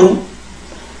Tama-Hu,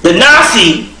 the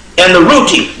Nasi, and the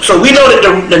Ruti. So we know that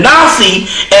the Nasi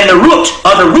and the Root,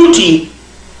 or the Ruti,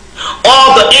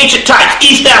 are the ancient types: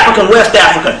 East African, West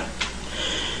African.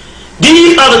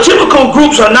 These are the typical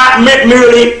groups, are not meant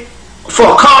merely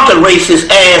for conquered races,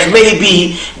 as may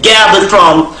be gathered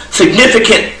from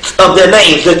significance of their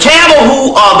names. The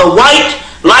Tama-Hu are the white,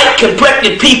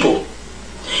 light-complected people.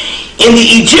 In the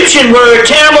Egyptian word,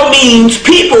 Tama means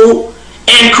people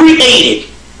and created,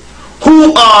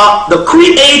 who are the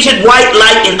created white,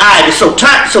 light, and ivy. So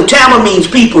Tama means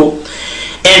people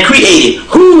and created.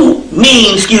 Who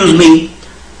means,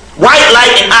 white,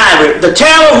 light, and ivory. The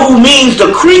Tama-Hu means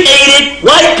the created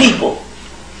white people.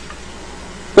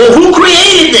 Well, who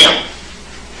created them?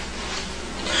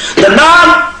 The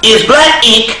Nam is black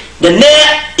ink. The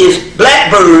Net is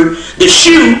blackbird. The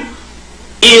Shu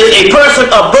is a person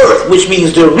of birth, which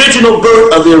means the original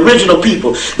birth of the original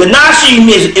people. The Nashi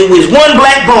it was one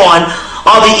black born,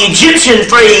 or the Egyptian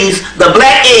phrase, the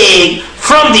black egg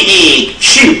from the egg,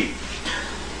 Shu.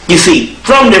 You see,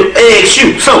 from the egg,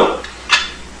 Shu. So,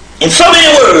 in so many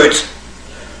words,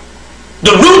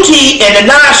 the Ruti and the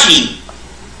Nashi,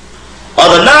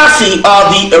 or the Nasi,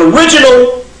 are the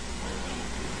original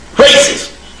races.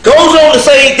 Goes on to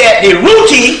say that the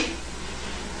Ruti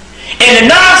and the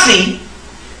Nasi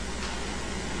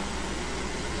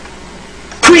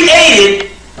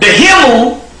created the Hemmitt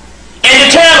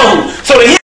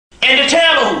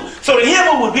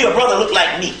be a brother look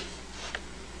like me.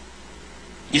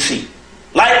 You see,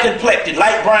 light complected,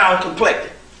 light brown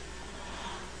complected.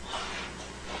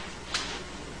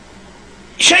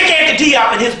 Sheikh Anta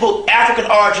Diop in his book,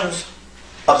 African Origins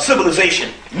of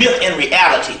Civilization, Myth and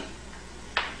Reality,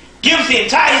 gives the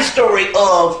entire story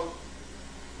of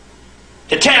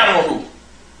the Tama-Hu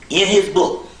in his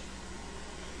book.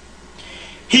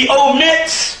 He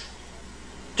omits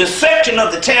the section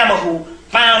of the Tama-Hu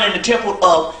found in the temple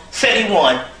of Seti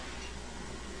I,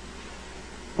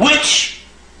 which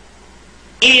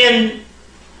in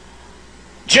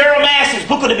Jeremiah's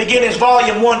Book of the Beginnings,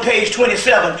 Volume 1, page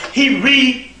 27,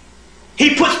 he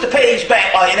puts the page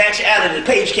back, or in actuality the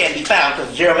page can't be found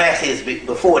because Jeremiah is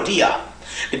before Diop.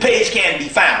 The page can be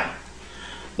found.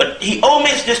 But he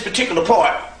omits this particular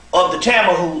part of the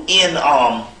Tama-Hu in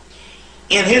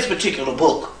his particular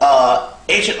book,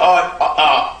 African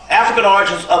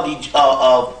Origins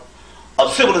of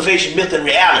Civilization, Myth and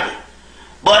Reality.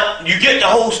 But you get the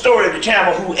whole story of the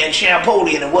Tama-Hu and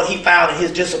Champollion and what he found in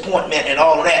his disappointment and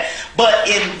all of that. But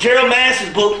in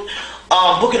Jeremiah's book,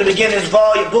 Book of the Beginnings,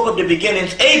 Book of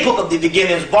the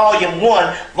Beginnings, Volume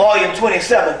 1, Volume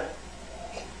 27,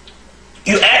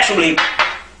 you actually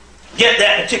get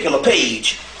that particular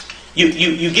page.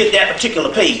 You get that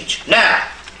particular page. Now,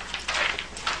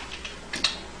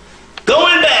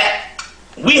 going back,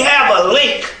 we have a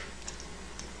link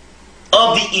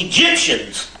of the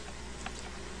Egyptians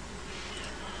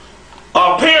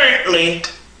apparently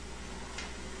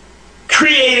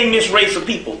creating this race of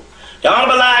people. The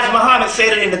Honorable Elijah Muhammad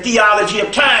said it in the Theology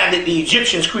of Time that the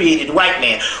Egyptians created the white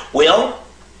man. Well,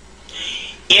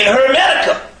 in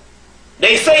Hermetica,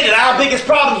 they say that our biggest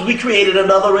problem is we created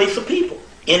another race of people.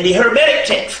 In the Hermetic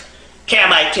text,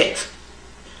 Kamite text.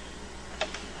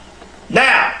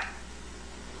 Now,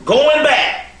 going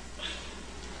back,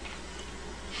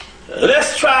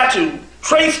 let's try to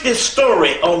trace this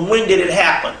story on when did it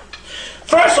happen.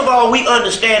 First of all, we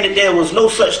understand that there was no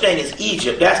such thing as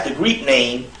Egypt. That's the Greek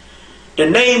name. The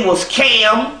name was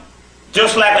Cam,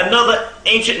 just like another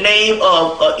ancient name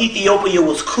of Ethiopia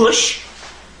was Cush,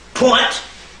 Punt.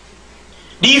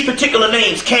 These particular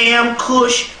names, Cam,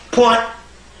 Cush, Punt,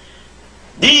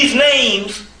 these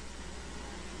names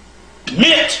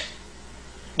meant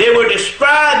they were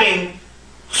describing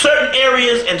certain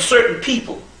areas and certain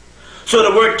people. So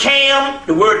the word Cam,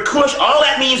 the word Cush, all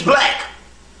that means black.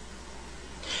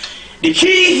 The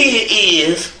key here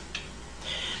is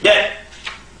that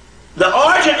the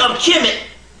origin of Hemmitt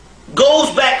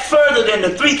goes back further than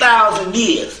the 3,000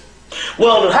 years.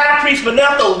 Well, the high priest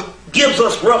Manetho gives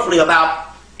us roughly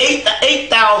about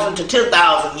 8,000 to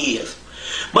 10,000 years.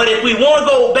 But if we want to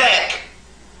go back,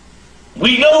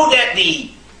 we know that the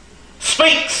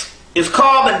Sphinx is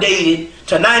carbon dated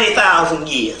to 90,000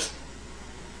 years.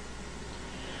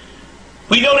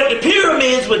 We know that the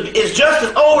pyramids is just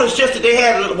as old, it's just that they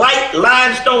had white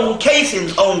limestone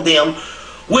casings on them,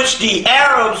 which the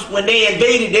Arabs, when they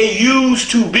invaded, they used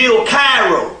to build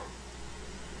Cairo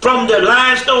from the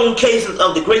limestone casings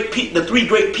of the three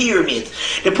great pyramids.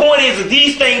 The point is that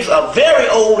these things are very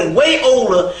old and way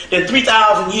older than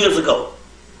 3,000 years ago.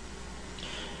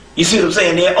 You see what I'm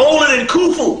saying? They're older than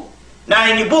Khufu. Now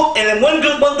in your book, and then one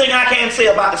thing I can say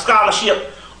about the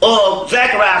scholarship of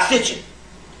Zachariah Sitchin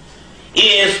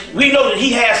is we know that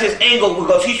he has his angle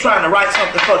because he's trying to write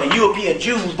something for the European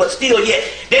Jews, but still yet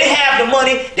they have the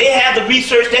money, they have the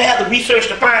research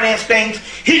to finance things.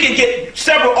 He can get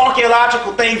several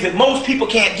archaeological things that most people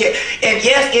can't get. And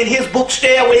yes, in his book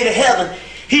Stairway to Heaven,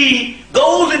 he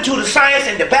goes into the science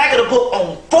in the back of the book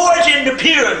on forging the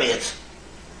pyramids,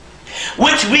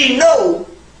 which we know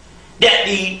that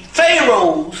the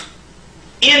pharaohs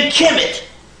in Kemet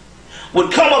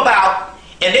would come about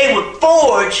and they would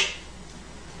forge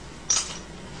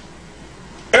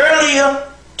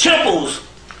earlier temples,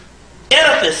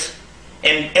 edifices,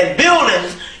 and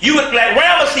buildings. You would, like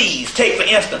Ramesses, take for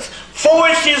instance,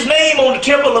 forged his name on the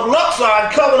temple of Luxor and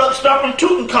covered up stuff from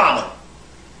Tutankhamun.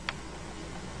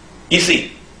 You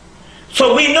see.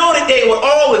 So we know that they would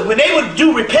always, when they would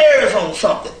do repairs on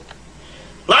something,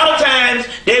 a lot of times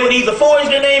they would either forge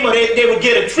their name or they would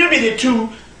get attributed to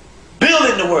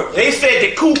building the work. They said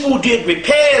that Khufu did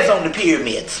repairs on the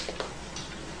pyramids.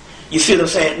 You see what I'm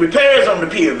saying? Repairs on the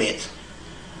pyramids.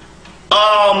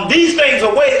 These things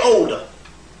are way older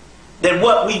than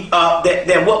what we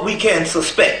can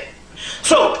suspect.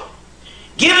 So,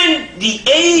 given the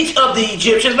age of the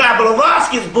Egyptians, now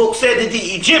Blavatsky's book said that the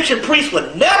Egyptian priests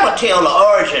would never tell the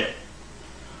origin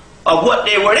of what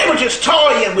they were. They were just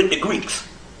toying with the Greeks.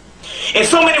 In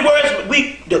so many words,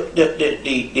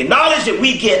 the knowledge that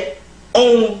we get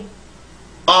on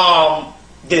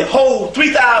the whole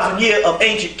 3,000 years of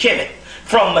ancient Kemet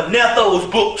from Manetho's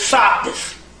book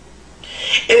Socrates.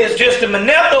 It's just that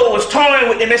Manetho was toying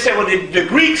with, and they said, well, the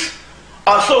Greeks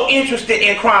are so interested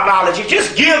in chronology,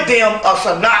 just give them a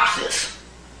synopsis.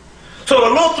 So the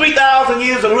little 3,000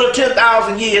 years, a little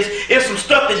 10,000 years is some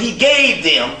stuff that he gave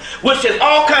them, which is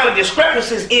all kind of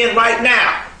discrepancies in right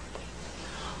now.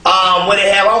 Where they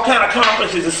have all kind of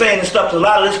conferences and saying and stuff, a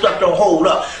lot of this stuff don't hold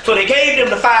up. So they gave them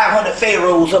the 500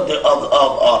 pharaohs of the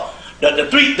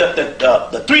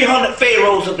 300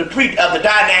 pharaohs of the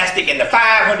dynastic and the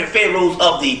 500 pharaohs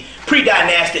of the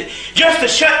pre-dynastic, just to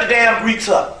shut the damn Greeks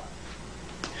up.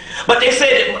 But they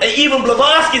said that even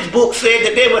Blavatsky's book said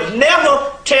that they would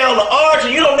never tell the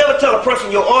origin. You don't never tell a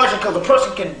person your origin, because a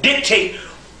person can dictate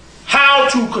how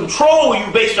to control you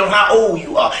based on how old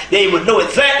you are. They would know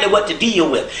exactly what to deal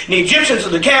with. And the Egyptians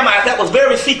and the Canaanites, that was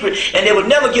very secret, and they would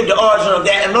never give the origin of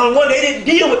that. And number one, they didn't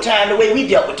deal with time the way we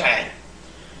dealt with time.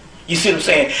 You see what I'm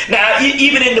saying? Now,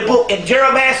 even in the book, in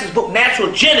Jeremiah's book,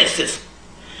 Natural Genesis,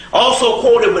 also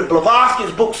quoted with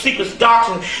Blavatsky's book, Secrets of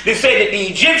Doctrine, they say that the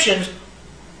Egyptians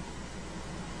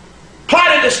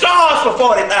plotted the stars for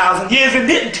 40,000 years and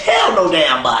didn't tell no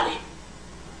damn body.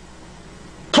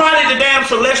 Plotted the damn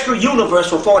celestial universe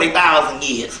for 40,000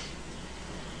 years.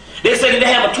 They say that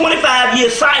they have a 25-year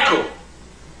cycle.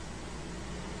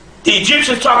 The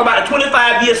Egyptians talk about a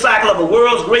 25-year cycle of a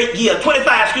world's great year.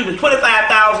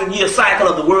 25,000 year cycle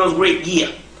of the world's great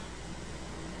year.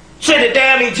 Said the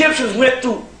damn Egyptians went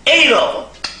through 8 of them.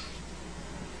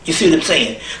 You see what I'm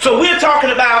saying? So we're talking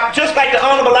about, just like the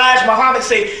Honorable Elijah Muhammad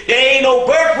said, there ain't no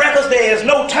birth records, there is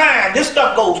no time. This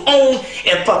stuff goes on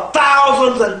and for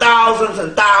thousands and thousands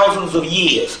and thousands of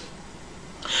years.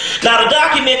 Now the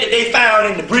document that they found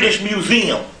in the British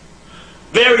Museum,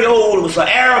 very old, it was an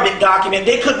Arabic document.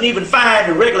 They couldn't even find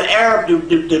the regular Arab,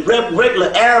 the regular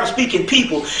Arab-speaking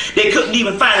people. They couldn't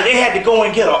even find it. They had to go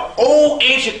and get an old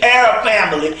ancient Arab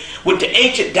family with the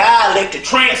ancient dialect to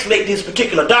translate these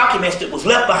particular documents that was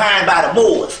left behind by the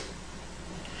Moors.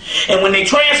 And when they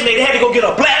translated, they had to go get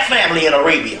a black family in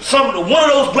Arabia. One of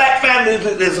those black families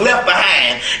is left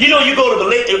behind. You know, you go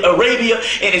to Arabia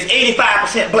and it's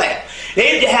 85% black.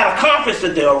 They had a conference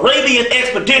at the Arabian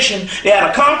expedition. They had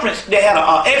a conference, they had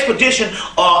an expedition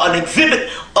or an exhibit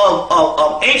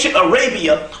of ancient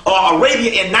Arabia or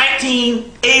Arabia in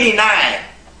 1989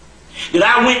 that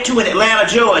I went to in Atlanta,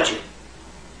 Georgia.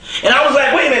 And I was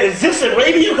like, wait a minute, is this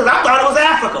Arabia? Because I thought it was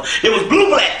Africa. It was blue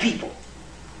black people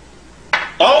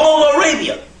all over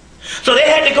Arabia. So they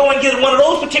had to go and get one of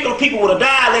those particular people with a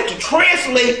dialect to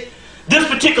translate this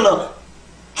particular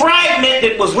fragment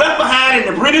that was left behind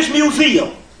in the British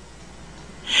Museum.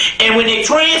 And when they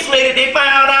translated, they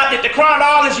found out that the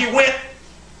chronology went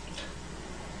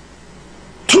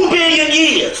 2 billion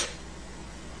years.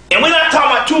 And we're not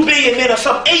talking about 2 billion men or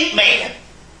some 8 man.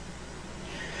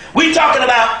 We're talking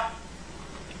about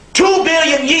 2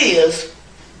 billion years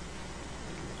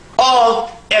of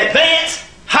advanced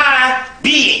high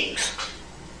beings.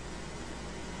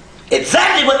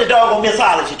 Exactly what the doggone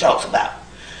mythology talks about.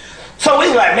 So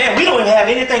we like, man, we don't even have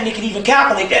anything that can even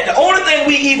calculate that. The only thing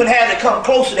we even had to come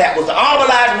close to that was the Honorable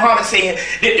Elijah Muhammad saying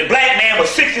that the black man was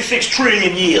 66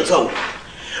 trillion years old,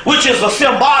 which is a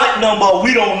symbolic number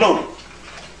we don't know.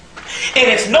 And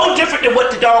it's no different than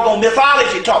what the doggone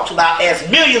mythology talks about as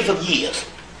millions of years.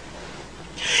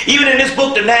 Even in this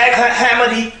book, the Nag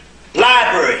Hammadi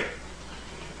Library,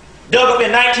 dug up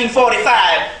in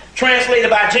 1945, translated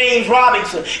by James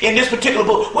Robinson, in this particular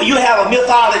book, where you have a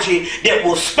mythology that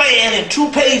will span in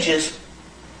 2 pages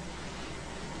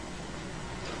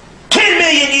 10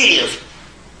 million years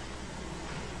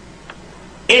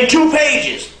in 2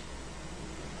 pages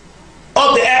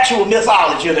of the actual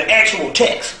mythology or the actual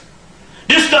text.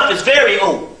 This stuff is very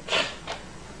old.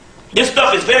 This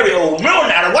stuff is very old. Remember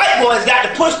now, the white boys got to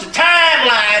push the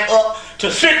timeline up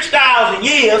to 6,000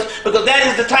 years because that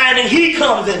is the time that he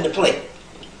comes into play.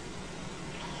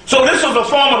 So this is a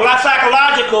form of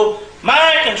psychological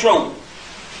mind control.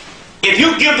 If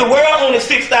you give the world only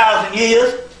 6,000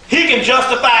 years, he can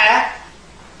justify,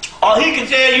 or he can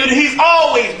tell you that he's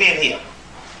always been here.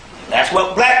 That's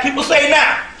what black people say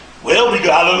now. Well, we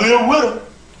gotta live with them.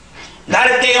 Not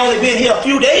if they only been here a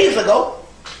few days ago.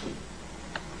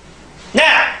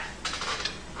 Now,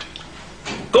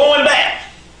 going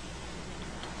back,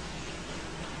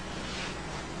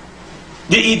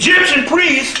 the Egyptian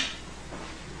priests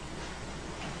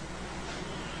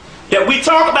that we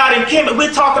talk about in Kemet,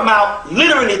 we're talking about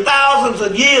literally thousands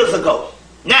of years ago.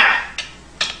 Now,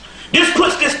 this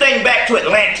puts this thing back to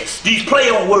Atlantis, these play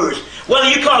on words. Whether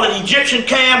you call it Egyptian,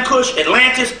 Cam, Cush,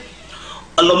 Atlantis,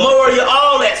 Lemuria,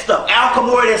 all that stuff,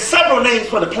 Alchemora, there's several names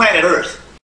for the planet Earth.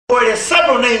 there's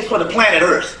several names for the planet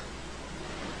Earth.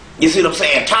 You see what I'm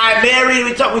saying? Time Mary,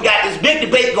 we got this big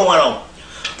debate going on.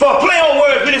 For a play on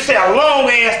words, we just say a long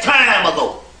ass time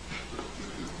ago.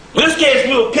 In this case,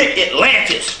 we'll pick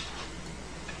Atlantis.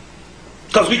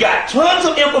 Because we got tons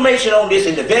of information on this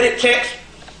in the Vedic text,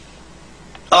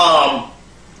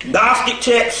 Gnostic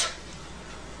texts,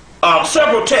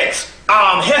 several texts.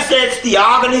 Hesed's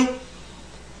Theogony,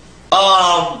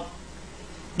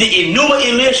 the Enuma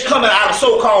Elish coming out of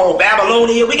so-called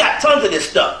Babylonia. We got tons of this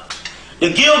stuff.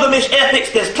 The Gilgamesh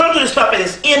epics, there's tons of this stuff and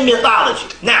it's in mythology.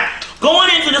 Now, going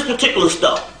into this particular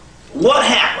stuff, what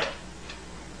happened?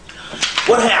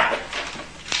 What happened?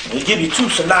 Let me give you two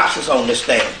synopses on this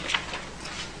thing.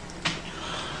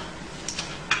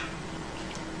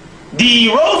 The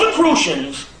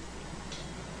Rosicrucians,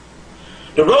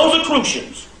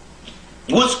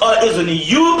 which is a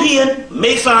European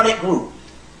Masonic group,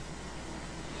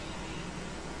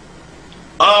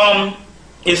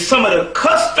 is some of the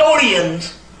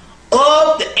custodians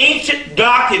of the ancient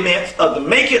documents of the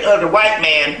making of the white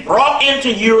man brought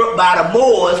into Europe by the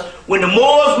Moors when the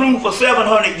Moors ruled for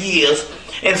 700 years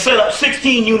and set up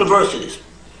 16 universities.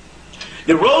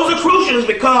 The Rosicrucians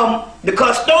become the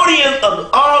custodians of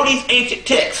all these ancient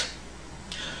texts,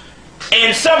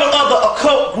 and several other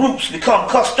occult groups become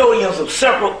custodians of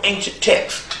several ancient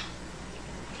texts.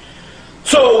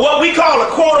 So what we call a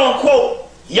quote-unquote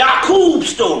Yakub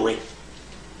story,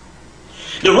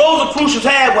 the Rosicrucians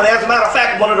had one. As a matter of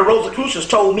fact, one of the Rosicrucians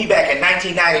told me back in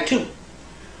 1992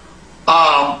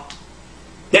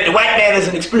 that the white man is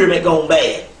an experiment gone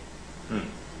bad.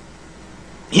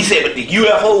 He said, but the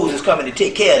UFOs is coming to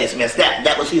take care of this mess.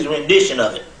 That was his rendition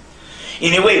of it.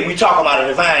 Anyway, we talk about a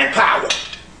divine power.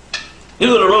 This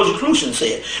is what the Rosicrucians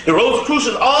said. The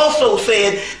Rosicrucians also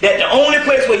said that the only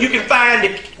place where you can find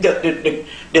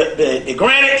the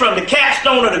granite from the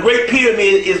capstone of the Great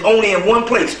Pyramid is only in one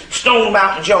place, Stone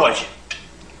Mountain, Georgia.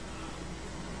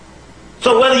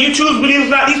 So whether you choose to believe it or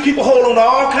not, these people hold on to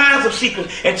all kinds of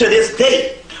secrets. And to this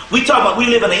day, we talk about we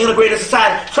live in an integrated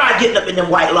society. Try getting up in them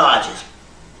white lodges.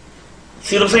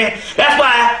 See what I'm saying? That's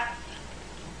why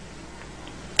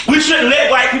we shouldn't let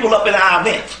white people up in our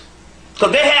events.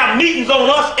 Because they have meetings on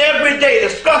us every day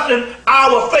discussing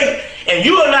our faith, and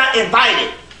you are not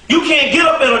invited. You can't get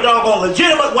up in a doggone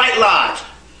legitimate white lodge.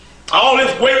 All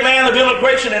this great land of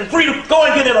immigration and freedom, go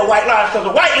and get in a white lodge, because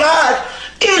the white lodge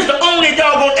is the only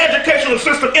doggone educational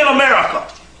system in America.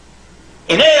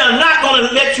 And they are not going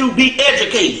to let you be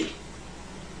educated.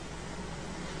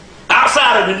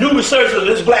 Outside of the new research of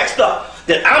this black stuff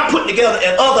that I'm putting together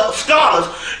and other scholars,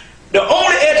 the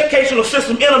only educational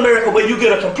system in America where you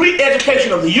get a complete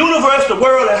education of the universe, the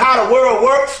world, and how the world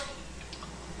works,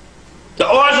 the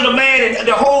origin of man and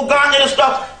the whole gauntlet of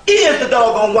stuff, is the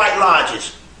doggone white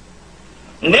lodges.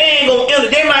 And they ain't gonna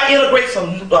they might integrate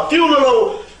a few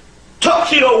little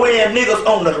tuxedo wearing niggas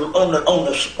on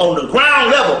the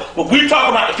ground level, but we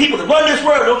talking about the people that run this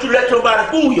world. Don't you let nobody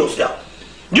fool yourself.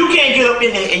 You can't get up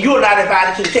in there and you're not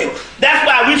invited to the table. That's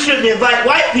why we shouldn't invite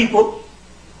white people,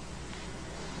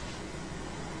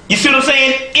 you see what I'm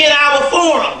saying, in our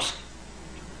forums.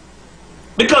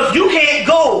 Because you can't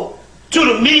go to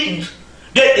the meetings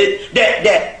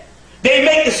that they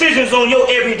make decisions on your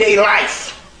everyday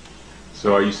life.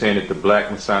 So are you saying that the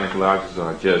black Masonic lodges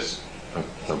are just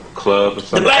a club or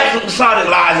something? The black Masonic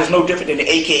lodge is no different than the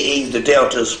AKAs, the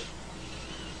Deltas.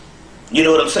 You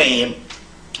know what I'm saying?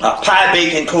 Pi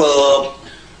Bacon Club,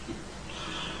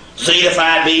 Zeta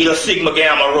Phi Beta, Sigma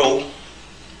Gamma Rho.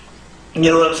 You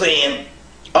know what I'm saying?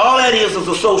 All that is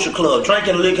a social club,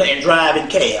 drinking liquor and driving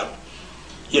cab.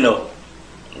 You know,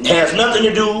 it has nothing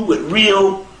to do with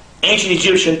real ancient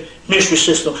Egyptian mystery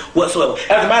system whatsoever.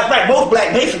 As a matter of fact, most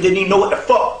black Masons didn't even know what the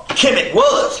fuck Hemmitt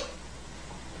was.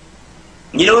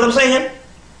 You know what I'm saying?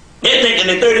 They're thinking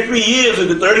that 33 years is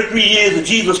the 33 years of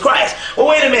Jesus Christ. Well,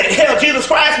 wait a minute. Hell, Jesus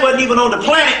Christ wasn't even on the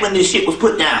planet when this shit was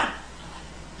put down.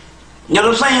 You know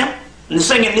what I'm saying? And they're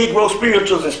singing Negro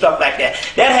spirituals and stuff like that.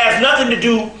 That has nothing to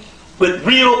do with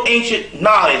real ancient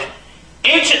knowledge.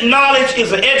 Ancient knowledge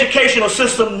is an educational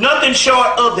system, nothing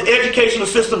short of the educational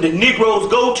system that Negroes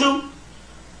go to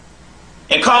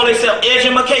and call themselves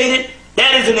educated.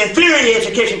 That is an inferior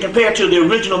education compared to the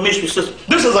original mystery system.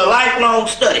 This is a lifelong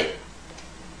study.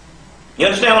 You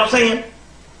understand what I'm saying?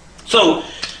 So,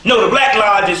 no, the Black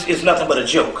Lodge is nothing but a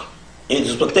joke.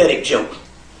 It's a pathetic joke.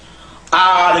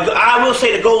 I will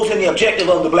say the goals and the objective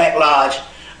of the Black Lodge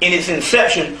in its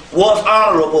inception was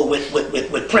honorable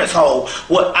with Prince Hall,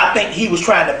 what I think he was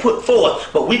trying to put forth.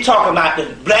 But we talking about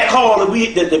the Black Hall,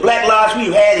 the Black Lodge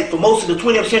we've had for most of the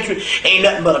 20th century ain't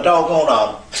nothing but a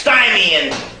doggone stymie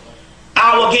and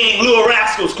our gang, Little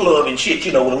Rascals Club and shit,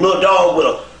 you know, with a little dog with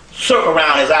a circle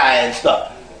around his eye and stuff.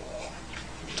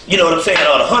 You know what I'm saying?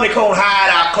 Or the Honeycomb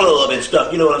Hideout Club and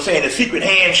stuff. You know what I'm saying? The Secret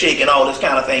Handshake and all this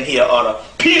kind of thing here. Or the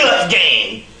Peanuts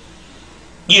Gang.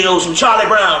 You know, some Charlie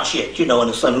Brown shit. You know,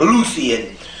 and some Lucy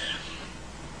and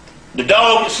the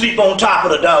dog that sleep on top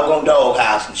of the doggone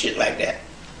doghouse and shit like that.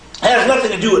 It has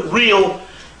nothing to do with real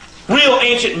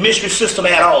ancient mystery system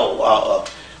at all.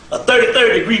 A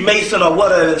 33rd degree Mason or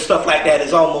whatever and stuff like that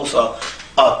is almost a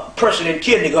person in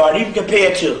kindergarten, even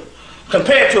compared to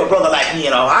a brother like me. You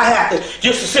know, I have to,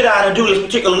 just to sit down and do this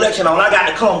particular lecture on, I got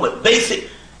to come with basic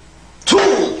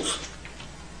tools.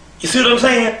 You see what I'm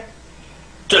saying?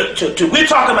 We're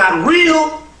talking about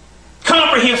real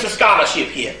comprehensive scholarship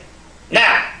here.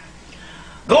 Now,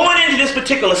 going into this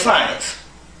particular science,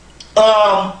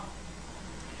 the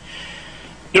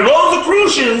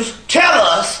Rosicrucians tell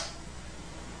us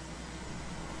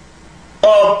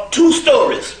of two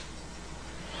stories.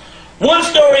 One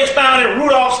story is found in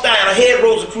Rudolf Steiner, head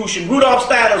Rosicrucian, Rudolf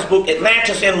Steiner's book,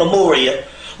 Atlantis in Memoria,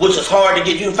 which is hard to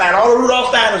get. You can find all of Rudolf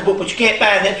Steiner's book, but you can't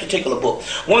find this particular book.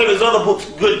 One of his other books,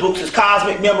 good books, is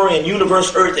Cosmic Memory and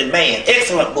Universe, Earth, and Man.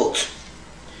 Excellent books.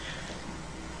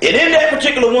 And in that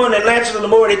particular one, Atlantis in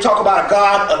Memoria, they talk about a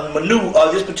god of Manu,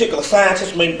 or this particular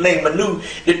scientist named Manu,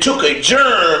 that took a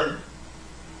germ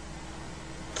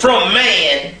from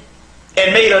man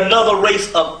and made another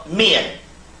race of men.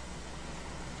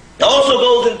 It also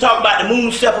goes and talk about the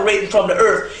moon separating from the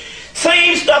earth.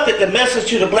 Same stuff that the Message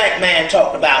to the Black Man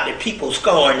talked about, that people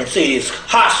scorn and say is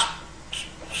hosh,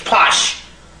 posh,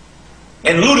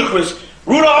 and ludicrous.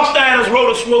 Rudolf Steiner's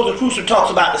Rosicrucian talks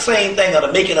about the same thing of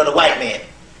the making of the white man.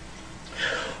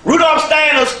 Rudolf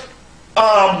Steiner's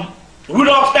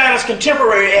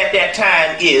contemporary at that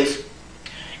time is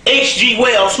H.G.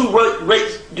 Wells, who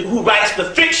writes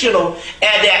the fictional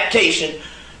adaptation,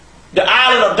 The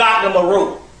Island of Dr.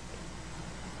 Moreau.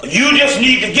 You just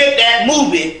need to get that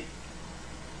movie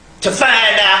to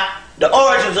find out the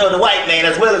origins of the white man,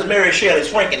 as well as Mary Shelley's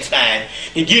Frankenstein,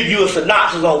 to give you a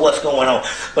synopsis on what's going on.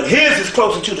 But his is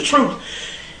closer to the truth.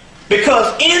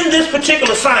 Because in this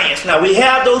particular science, now we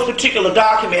have those particular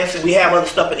documents and we have other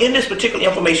stuff, but in this particular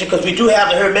information, because we do have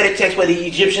the Hermetic text where the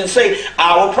Egyptians say,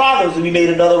 our problems, and we made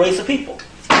another race of people.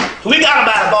 So we got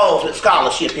about the balls with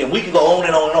scholarship here. We can go on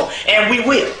and on and on, and we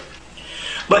will.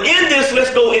 But in this,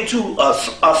 let's go into a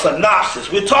synopsis.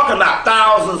 We're talking about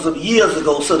thousands of years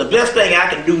ago, so the best thing I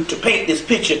can do to paint this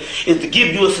picture is to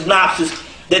give you a synopsis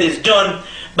that is done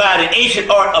by the ancient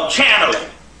art of channeling.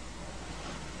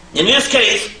 In this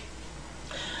case,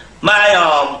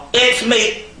 my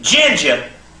ex-mate Ginger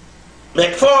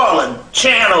McFarland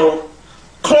channeled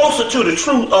closer to the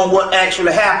truth on what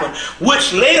actually happened,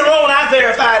 which later on I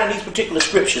verified in these particular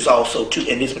scriptures also too,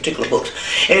 in these particular books.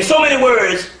 And in so many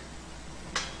words,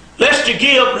 let's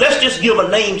just give a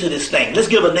name to this thing. Let's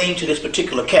give a name to this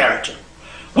particular character.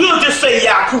 We'll just say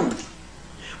Yaqub.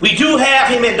 We do have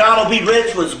him in Donald B.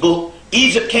 Redford's book,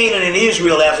 Egypt, Canaan, and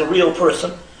Israel, as a real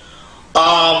person.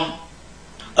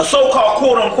 A so-called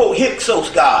quote-unquote Hyksos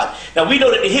god. Now we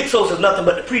know that the Hyksos is nothing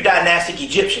but the pre-dynastic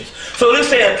Egyptians. So let's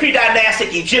say a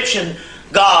pre-dynastic Egyptian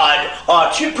god,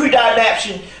 or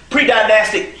pre-dynastic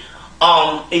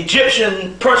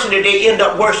Egyptian person that they end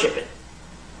up worshiping.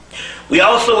 We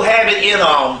also have it in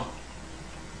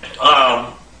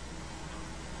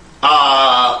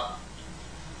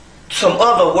some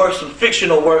other works, some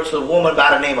fictional works of a woman by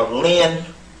the name of Lynn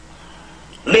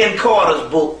Carter's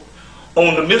book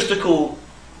on the mystical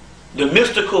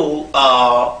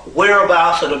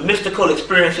whereabouts or the mystical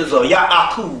experiences of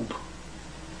Yaqub,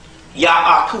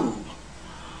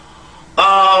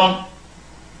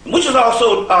 which is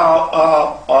also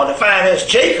defined as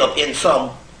Jacob in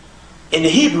the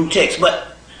Hebrew text.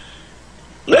 But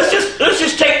let's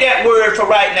just take that word for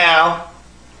right now,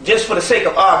 just for the sake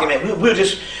of argument. We'll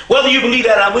just, whether you believe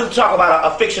that or not, we'll talk about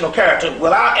a fictional character.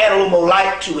 Well, I'll add a little more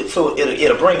light to it, so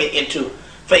it'll bring it into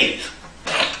phase.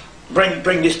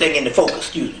 Bring this thing into focus,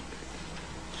 excuse me.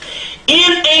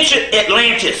 In ancient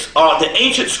Atlantis, or the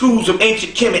ancient schools of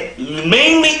ancient Kemet,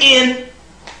 mainly in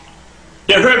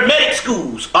the Hermetic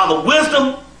schools, are the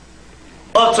wisdom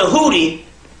of Tahuti,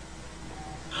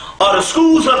 or the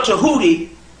schools of Tahuti,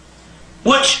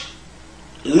 which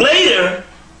later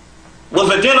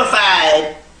was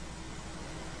identified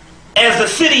as the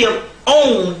city of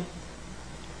On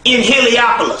in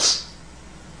Heliopolis,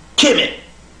 Kemet,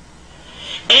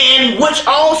 and which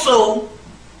also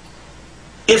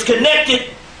is connected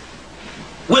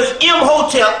with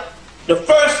Imhotep, the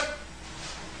first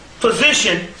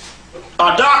physician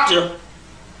or doctor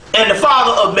and the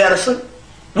father of medicine,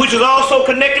 which is also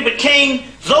connected with King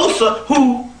Zoser,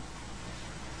 who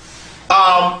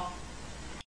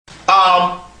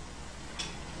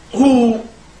who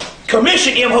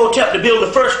commissioned Imhotep to build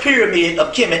the first pyramid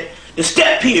of Kemet, the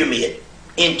Step Pyramid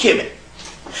in Kemet.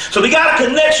 So we got a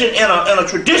connection and a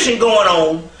tradition going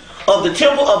on of the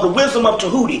Temple of the Wisdom of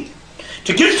Tahuti.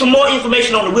 To get some more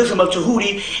information on the Wisdom of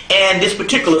Tahuti and this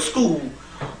particular school,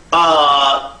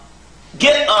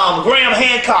 get Graham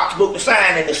Hancock's book, The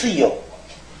Sign and the Seal.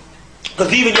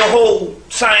 Because even your whole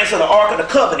science of the Ark of the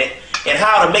Covenant and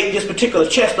how to make this particular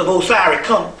chest of Osiris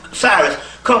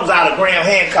comes out of Graham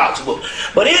Hancock's book.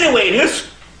 But anyway,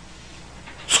 this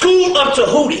School of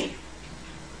Tahuti,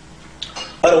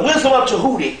 or the Wisdom of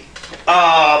Tahuti,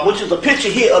 which is a picture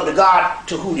here of the god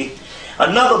Tahuti.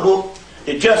 Another book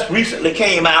that just recently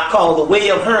came out called The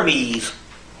Way of Hermes.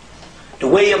 The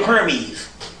Way of Hermes.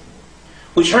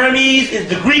 Which Hermes is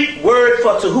the Greek word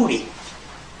for Tahuti.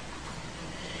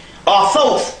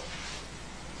 Thoth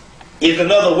is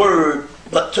another word,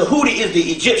 but Tahuti is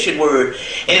the Egyptian word.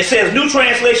 And it says new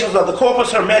translations of the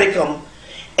Corpus Hermeticum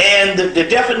and the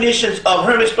definitions of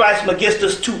Hermes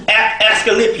Trismegistus to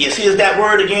Asclepius. Here's that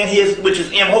word again, which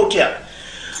is Imhotep.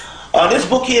 This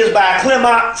book here is by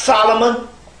Clement Solomon,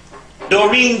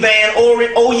 Doreen Van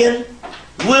Oyen,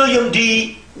 William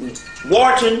D.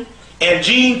 Wharton, and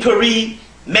Jean Pierre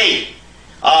May.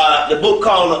 The book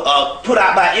called, put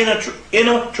out by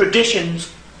Inner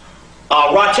Traditions,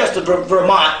 Rochester,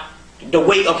 Vermont, The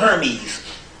Way of Hermes,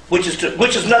 which is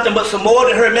nothing but some more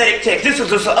than Hermetic text. This is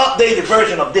just an updated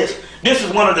version of this. This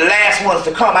is one of the last ones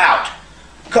to come out.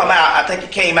 I think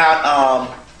it came out.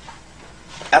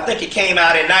 In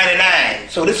 '99.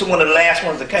 So this is one of the last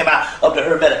ones that came out of the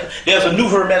Hermetica. There's a new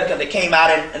Hermetica that came out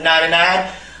in '99.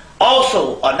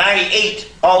 Also,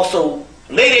 '98. Also,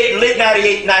 late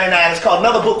 '98, '99. It's called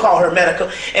another book called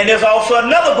Hermetica. And there's also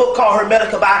another book called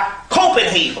Hermetica by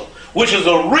Copenhagen, which is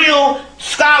a real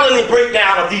scholarly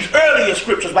breakdown of these earlier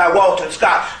scriptures by Walter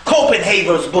Scott.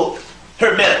 Copenhagen's book,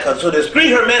 Hermetica. So there's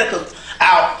 3 Hermeticas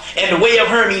out, and The Way of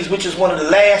Hermes, which is one of the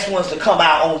last ones to come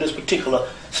out on this particular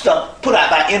stuff, put out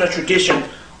by Inner Tradition,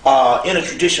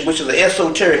 which is an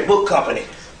esoteric book company.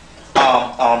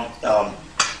 Now,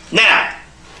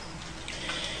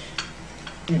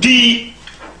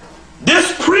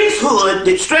 this priesthood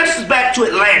that stretches back to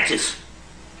Atlantis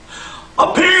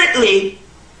apparently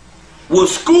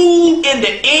was schooled in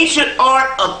the ancient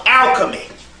art of alchemy.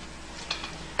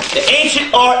 The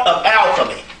ancient art of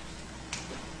alchemy.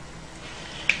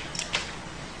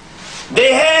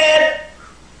 They had,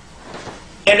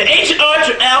 and the ancient art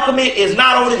of alchemy is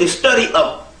not only the study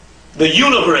of the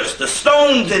universe, the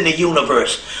stones in the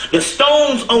universe, the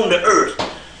stones on the earth,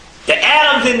 the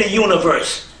atoms in the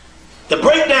universe, the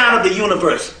breakdown of the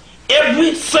universe,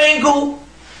 every single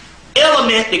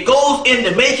element that goes in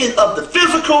the making of the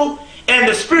physical and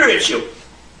the spiritual.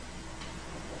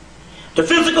 The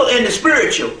physical and the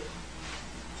spiritual.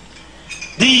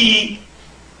 The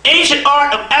ancient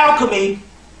art of alchemy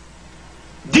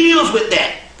deals with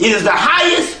that. It is the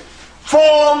highest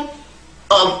form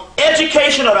of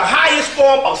education, or the highest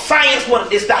form of science.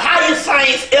 It's the highest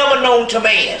science ever known to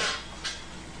man.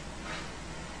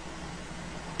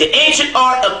 The ancient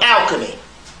art of alchemy.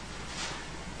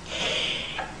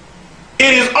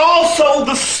 It is also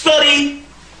the study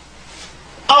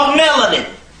of melanin.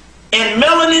 And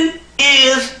melanin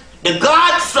is the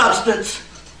God substance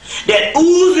that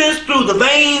oozes through the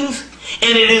veins,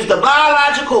 and it is the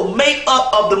biological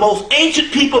makeup of the most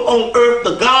ancient people on earth,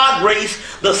 the God race,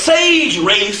 the sage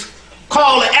race,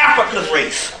 called the African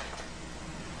race.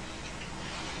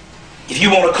 If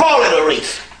you want to call it a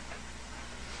race.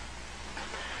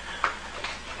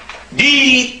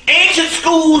 The ancient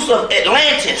schools of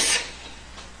Atlantis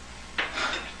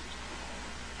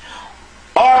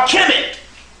are Kemet.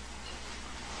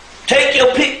 Take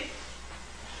your pick.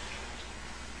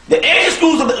 The ancient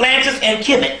schools of Atlantis and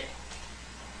Kemet.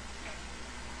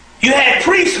 You had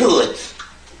priesthoods.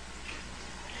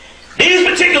 These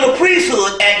particular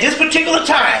priesthoods at this particular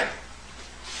time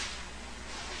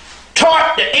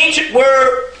taught the ancient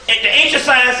word, the ancient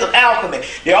science of alchemy.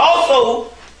 They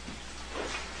also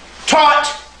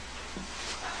taught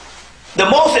the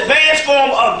most advanced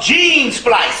form of gene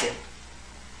splicing.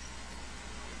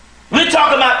 We're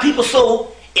talking about people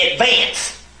so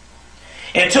advanced.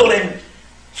 Until in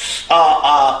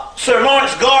Sir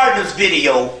Lawrence Gardner's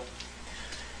video,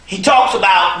 he talks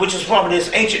about, which is from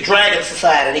this ancient dragon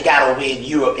society they got over in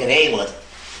Europe and England.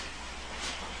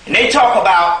 And they talk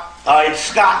about, in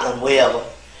Scotland, wherever,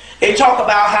 they talk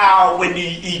about how when the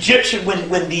Egyptian, when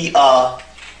the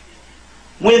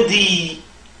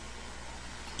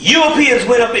Europeans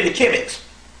went up into Kemet,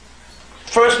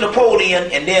 first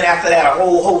Napoleon, and then after that a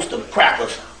whole host of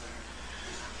crackers,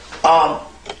 a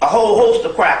whole host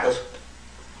of crackers,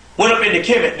 went up into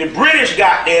Kemet. The British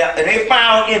got there and they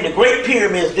found in the Great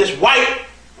Pyramids this white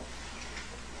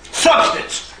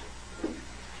substance.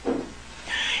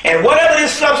 And whatever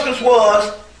this substance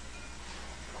was,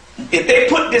 if they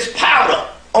put this powder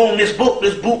on this book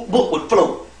would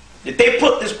float. If they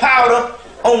put this powder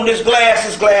on this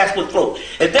glass would float.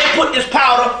 If they put this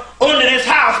powder under this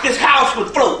house would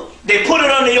float. They put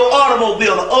it under your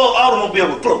automobile, the automobile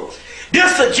would float.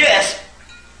 This suggests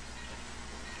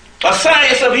a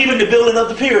science of even the building of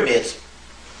the pyramids.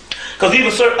 Because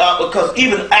even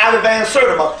Alvin Van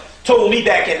Sertima told me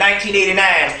back in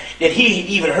 1989 that he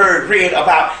even read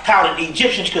about how the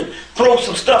Egyptians could throw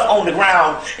some stuff on the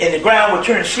ground and the ground would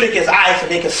turn slick as ice and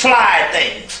they could slide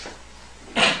things.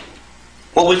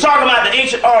 Well, we're talking about the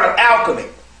ancient art of alchemy.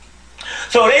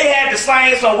 So they had the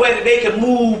science on whether they could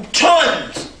move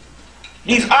tons,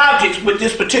 these objects, with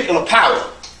this particular powder.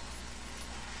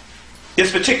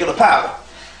 This particular powder.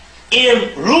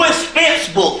 In Louis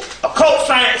Spence's book, Occult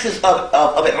Sciences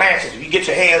of Atlantis, if you get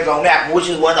your hands on that, which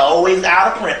is one always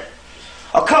out of print.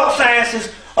 Occult Sciences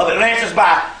of Atlantis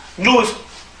by Louis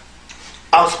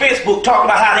Spence's book, talking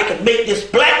about how they could make this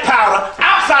black powder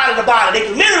outside of the body. They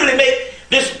could literally make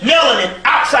this melanin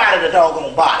outside of the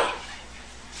doggone body.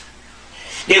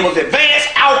 There was advanced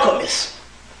alchemists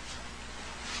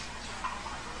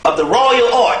of the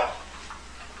royal art.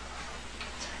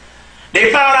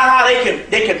 They found out how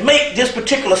they could make this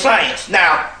particular science.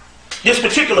 Now, this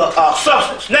particular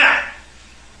substance. Now,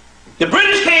 the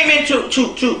British came into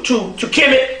to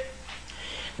Kemet.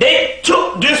 They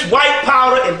took this white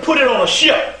powder and put it on a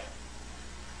ship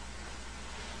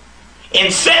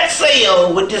and set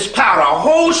sail with this powder, a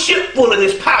whole ship full of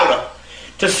this powder,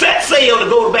 to set sail to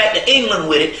go back to England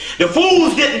with it. The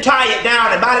fools didn't tie it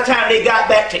down, and by the time they got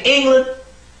back to England,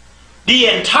 the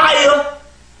entire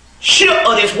ship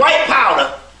of this white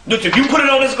powder, which if you put it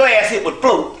on this glass, it would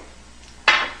float,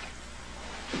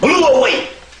 blew away,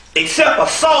 except a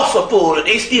saucer full that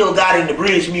they still got in the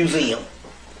British Museum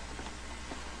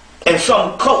and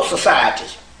some occult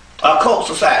societies.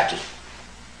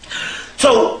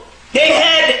 So they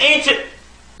had the ancient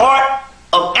art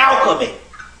of alchemy,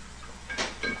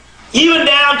 even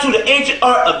down to the ancient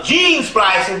art of gene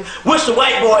splicing, which the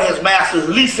white boy has mastered at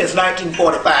least since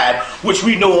 1945, which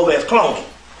we know of as cloning.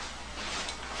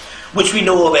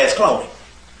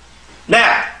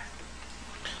 Now,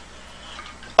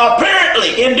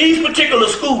 apparently in these particular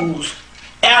schools,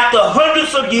 after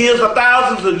hundreds of years or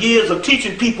thousands of years of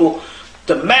teaching people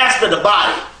to master the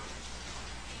body,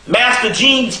 master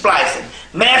gene splicing,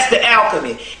 master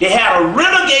alchemy, they had a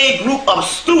renegade group of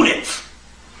students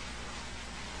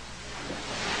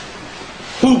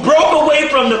who broke away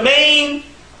from the main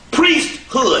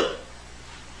priesthood.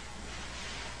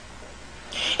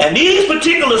 And these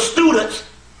particular students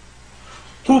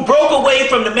who broke away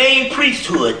from the main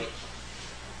priesthood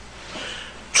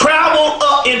traveled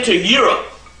up into Europe,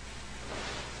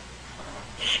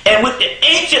 and with the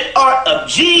ancient art of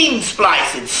gene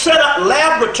splicing set up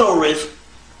laboratories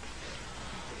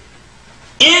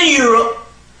in Europe,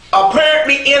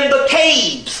 apparently in the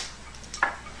caves.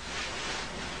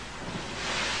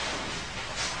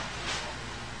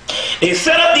 They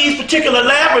set up these particular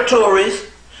laboratories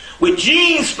with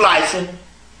gene splicing,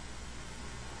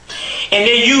 and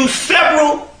they use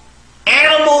several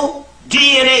animal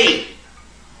DNA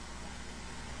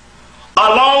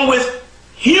along with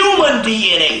human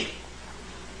DNA.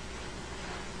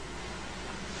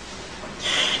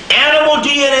 Animal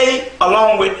DNA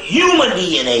along with human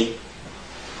DNA,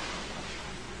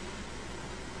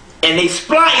 and they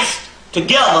spliced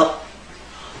together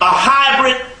a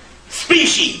hybrid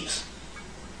species.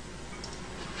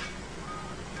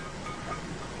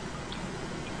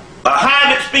 A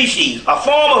hybrid species, a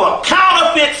form of a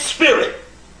counterfeit spirit,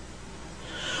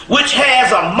 which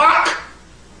has a mock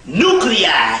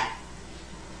nuclei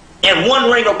and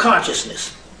one ring of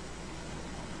consciousness,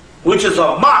 which is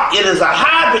a mock, it is a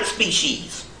hybrid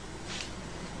species.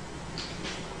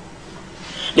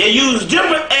 They use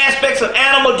different aspects of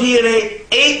animal DNA,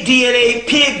 ape DNA,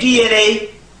 pig DNA,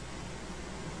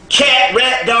 cat,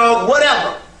 rat, dog,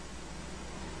 whatever,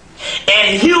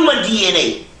 and human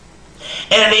DNA.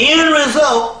 And the end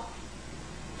result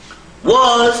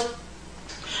was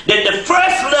that the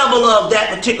first level of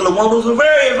that particular one was a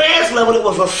very advanced level. It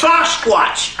was a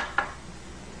Sasquatch.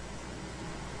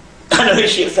 I know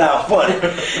this shit sounds funny.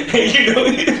 You know,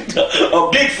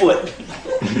 a Bigfoot.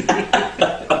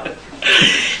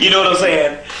 You know what I'm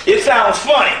saying? It sounds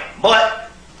funny, but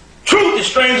truth is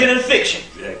stranger than fiction.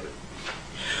 Exactly.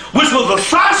 which was a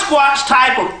Sasquatch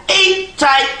type of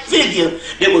ape-type figure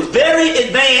that was very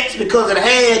advanced because it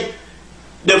had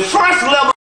the first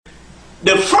levels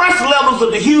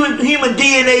of the human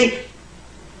DNA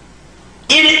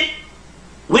in it,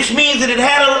 which means that it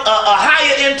had a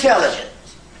higher intelligence.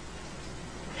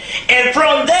 And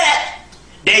from that,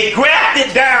 they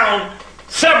grafted down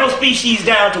several species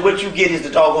down to what you get is the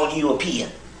doggone European,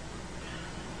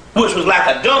 which was like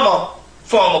a dumber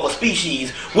form of a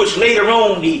species, which later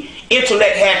on the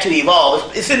intellect had to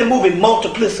evolve. It's in the movie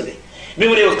Multiplicity.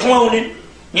 Remember they was cloning?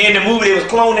 In the movie they was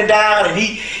cloning down, and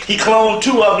he cloned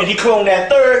two of them, and he cloned that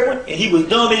third one, and he was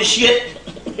dumb as shit.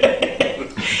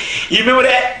 You remember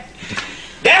that?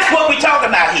 That's what we talking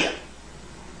about here.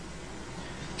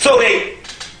 So they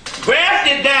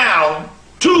grafted down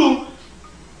to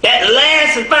that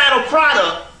last and final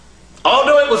product.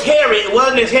 Although it was hairy, it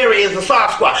wasn't as hairy as the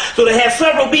Sasquatch. So they had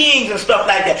several beings and stuff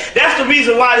like that. That's the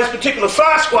reason why this particular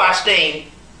Sasquatch thing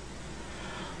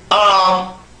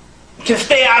can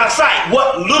stay out of sight.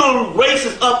 What little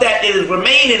races of that is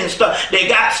remaining and stuff, they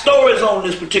got stories on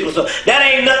this particular stuff. That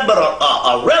ain't nothing but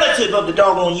a relative of the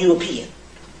doggone European.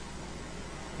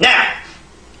 Now,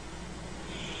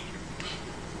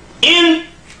 in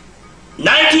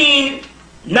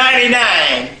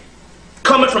 1999,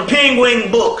 coming from Penguin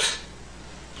Books,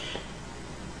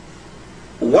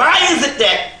 why is it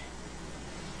that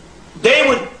they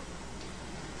would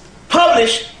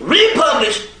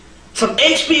republish some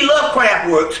H.P. Lovecraft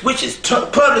works, which is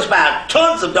published by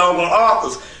tons of doggone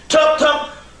authors,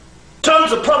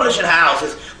 tons of publishing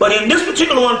houses, but in this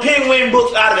particular one, Penguin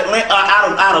Books out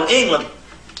of England,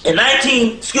 in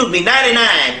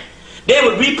 99, they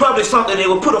would republish something. They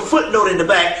would put a footnote in the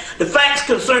back, the facts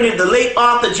concerning the late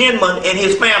Arthur Genman and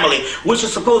his family, which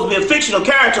is supposed to be a fictional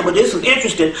character, but this is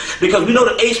interesting because we know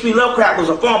that H.P. Lovecraft was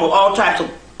a form of all types of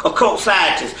occult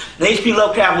scientists. And H.P.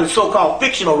 Lovecraft was a so-called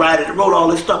fictional writer that wrote all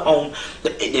this stuff on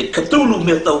the Cthulhu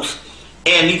mythos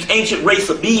and these ancient race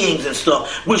of beings and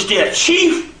stuff, which their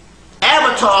chief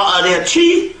avatar, or their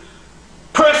chief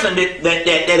person that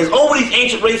is over these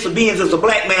ancient race of beings is a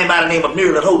black man by the name of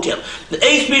Nyarlathotep. The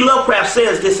H.P. Lovecraft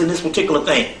says this in this particular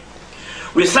thing.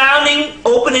 Resounding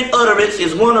opening utterance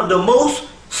is one of the most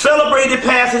celebrated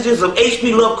passages of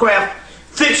H.P. Lovecraft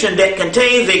fiction that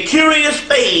contains a curious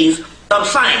phase of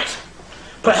science,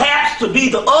 perhaps to be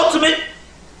the ultimate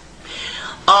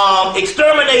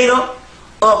exterminator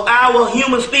of our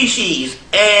human species,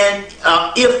 and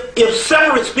if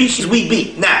separate species we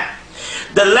be. Now,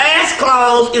 the last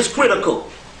clause is critical.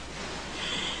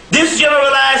 This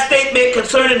generalized statement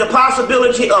concerning the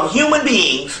possibility of human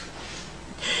beings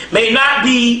may not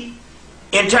be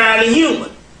entirely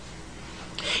human.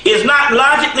 Is not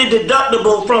logically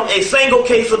deductible from a single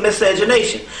case of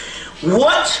miscegenation.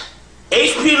 What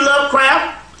H.P.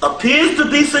 Lovecraft appears to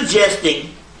be suggesting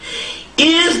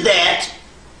is that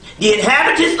the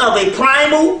inhabitants of a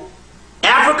primal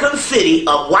African city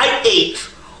of white apes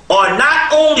are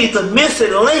not only the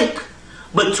missing link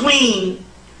between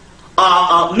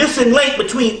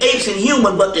apes and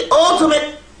human, but the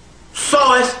ultimate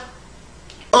source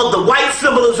of the white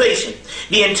civilization.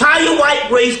 The entire white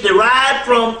race derived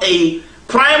from a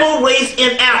primal race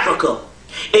in Africa,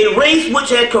 a race which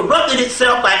had corrupted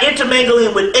itself by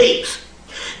intermingling with apes.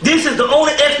 This is the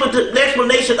only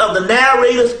explanation of the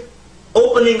narrator's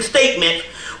opening statement,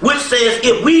 which says,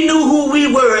 if we knew who we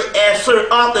were as Sir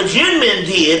Arthur Genman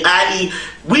did, i.e.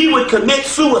 we would commit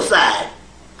suicide.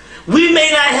 We may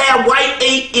not have white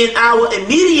ape in our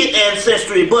immediate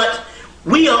ancestry, but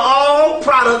we are all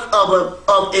products of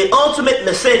an ultimate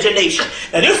miscegenation.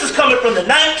 Now this is coming from the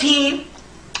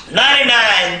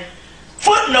 1999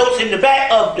 footnotes in the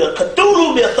back of the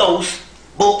Cthulhu Mythos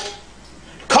book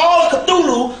called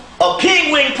Cthulhu of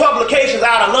Penguin Publications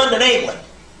out of London, England.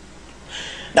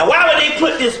 Now why would they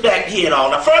put this back here and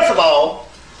all? Now first of all,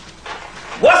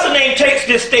 what's the name takes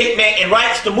this statement and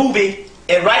writes the movie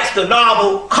and writes the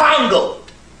novel Congo.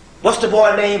 What's the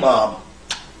boy name?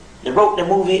 They wrote the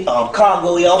movie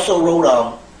Congo. He also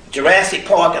wrote Jurassic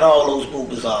Park and all those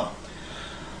movies.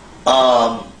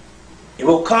 He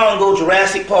wrote Congo,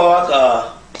 Jurassic Park,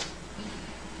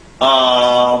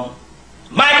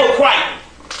 Michael Crichton.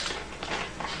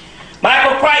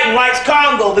 Michael Crichton writes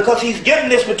Congo because he's getting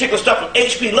this particular stuff from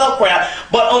H.P. Lovecraft.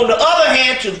 But on the other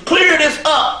hand, to clear this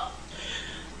up,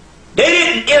 they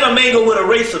didn't intermingle with a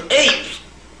race of apes.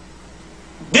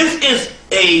 This is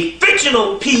a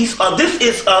fictional piece, or this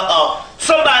is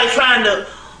somebody trying to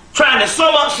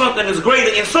sum up something that's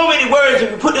greater. In so many words, if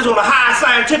you put this on a high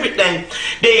scientific thing,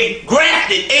 they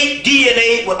grafted ape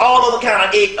DNA with all other kind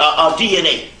of ape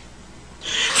DNA.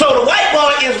 So the white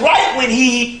boy is right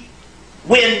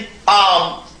when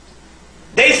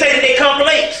They say that they come from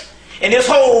apes. And this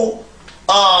whole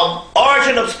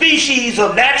origin of species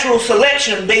of natural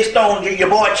selection based on your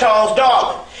boy Charles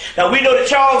Darwin. Now we know that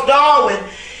Charles Darwin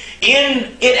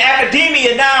in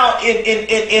academia now,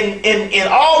 in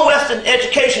all Western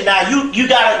education now, you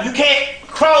can't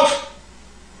cross,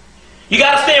 you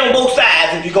gotta stay on both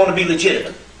sides if you're gonna be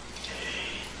legitimate.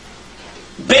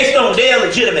 Based on their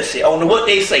legitimacy, on what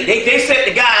they say. They set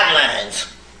the guidelines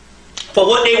for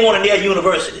what they want in their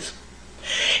universities.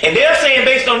 And they're saying,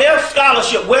 based on their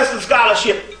scholarship, Western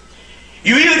scholarship,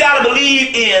 you either got to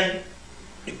believe in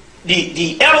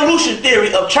the evolution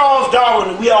theory of Charles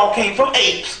Darwin, that we all came from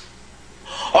apes,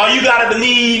 or you got to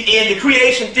believe in the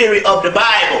creation theory of the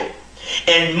Bible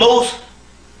and most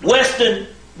Western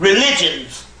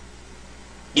religions.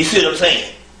 You see what I'm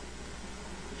saying?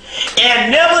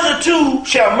 And never the two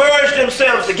shall merge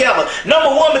themselves together. Number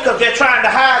one, because they're trying to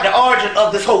hide the origin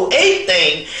of this whole ape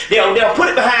thing. They'll put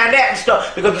it behind that and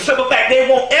stuff, because the simple fact, they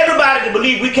want everybody to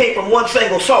believe we came from one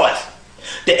single source,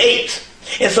 the apes.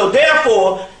 And so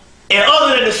therefore, and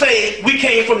other than to say we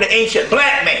came from the ancient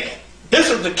black man, this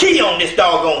is the key on this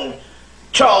doggone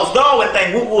Charles Darwin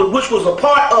thing, which was a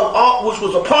part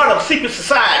of secret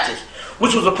societies,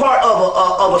 which was a part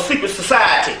of a secret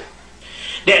society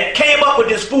that came up with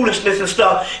this foolishness and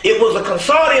stuff. It was a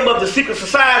consortium of the secret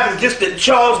societies, just that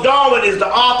Charles Darwin is the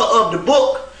author of the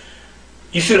book.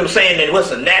 You see what I'm saying? That what's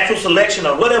a natural selection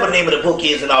or whatever the name of the book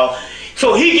is and all.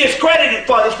 So he gets credited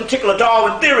for this particular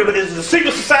Darwin theory, but it's the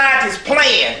secret society's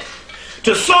plan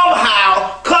to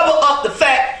somehow cover up the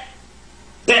fact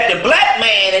that the black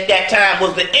man at that time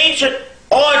was the ancient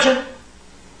origin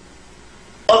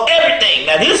of everything.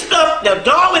 Now this stuff, the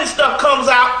Darwin stuff comes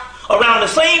out around the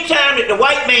same time that the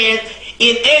white man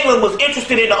in England was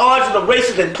interested in the origin of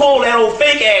races and pulled that old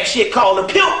fake ass shit called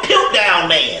the Piltdown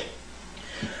man,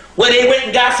 where they went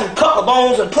and got some couple of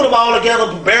bones and put them all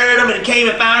together, buried them, and came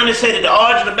and found them and said that the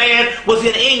origin of man was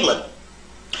in England.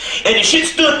 And the shit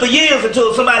stood for years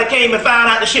until somebody came and found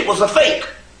out the shit was a fake.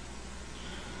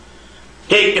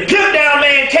 The Piltdown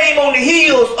man came on the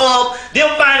heels of them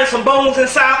finding some bones in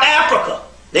South Africa.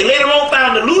 They later on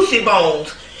found the Lucy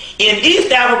bones in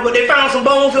East Africa, but they found some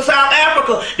bones in South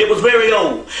Africa that was very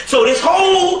old. So this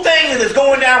whole thing that is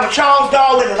going down with Charles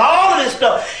Darwin and all of this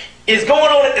stuff is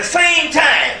going on at the same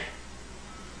time,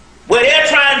 where they're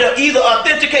trying to either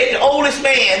authenticate the oldest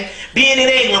man being in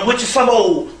England, which is some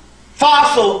old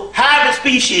fossil hybrid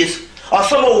species, or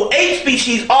some old ape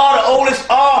species, or the oldest,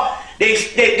 or they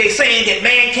saying that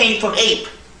man came from ape.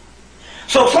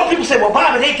 So some people say, well,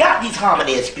 Bobby, they got these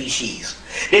hominid species.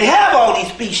 They have all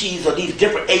these species of these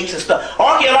different apes and stuff.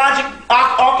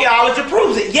 Archaeology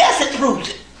proves it. Yes, it proves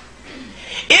it.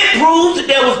 It proves that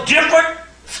there was different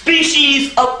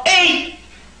species of ape,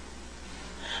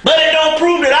 but it don't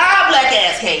prove that our black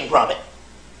ass came from it.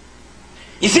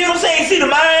 You see what I'm saying? See the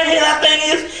mind here that thing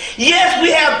is? Yes,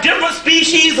 we have different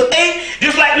species of ape,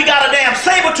 just like we got a damn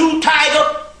saber-toothed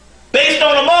tiger based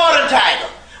on a modern tiger.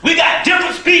 We got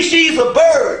different species of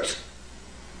birds.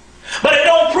 But it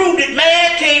don't prove that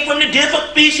man came from the different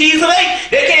species of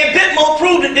ape. They can't bit more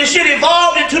prove that this shit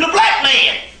evolved into the black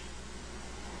man.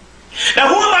 Now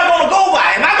who am I going to go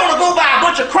by? Am I going to go by a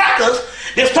bunch of crackers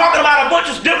that's talking about a bunch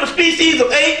of different species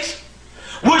of apes,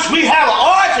 which we have an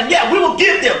origin? Yeah, we will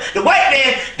give them. The white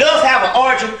man does have an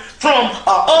origin from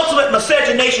ultimate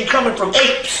miscegenation coming from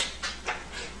apes.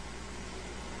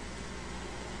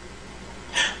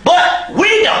 But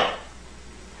we don't.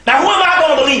 Now who am I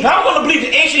going to believe? I'm going to believe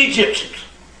the ancient Egyptians,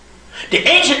 the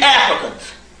ancient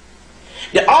Africans,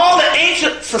 all the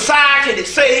ancient society that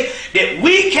say that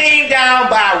we came down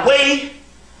by way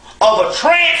of a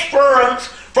transference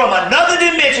from another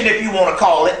dimension, if you want to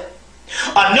call it,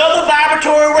 another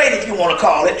vibratory rate, if you want to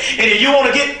call it, and if you want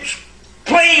to get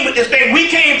plain with this thing, we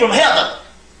came from heaven.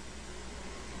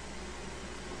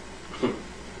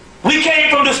 We came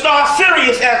from the star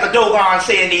Sirius, as the Dogon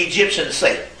say and the Egyptians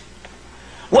say.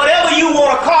 Whatever you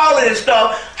want to call it and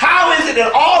stuff, how is it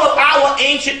that all of our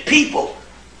ancient people,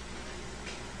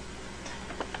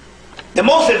 the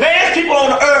most advanced people on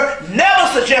the earth, never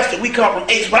suggested we come from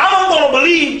apes? But I'm going to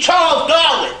believe Charles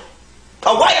Darwin,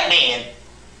 a white man.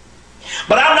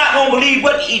 But I'm not going to believe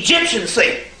what the Egyptians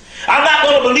say. I'm not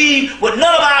going to believe what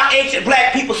none of our ancient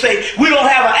black people say. We don't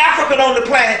have an African on the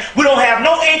planet. We don't have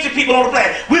no ancient people on the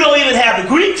planet. We don't even have the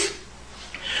Greeks.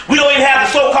 We don't even have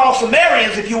the so-called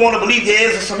Sumerians, if you want to believe there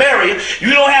is a Sumerian. You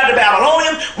don't have the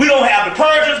Babylonians. We don't have the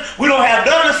Persians. We don't have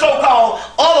none of the so-called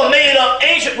other made-up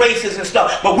ancient races and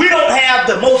stuff. But we don't have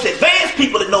the most advanced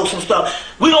people that know some stuff.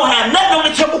 We don't have nothing on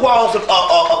the temple walls of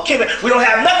Kemet. We don't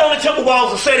have nothing on the temple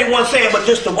walls of Seti 1 saying, but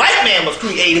just the white man was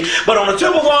created. But on the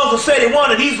temple walls of Seti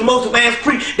 1, and these are the most advanced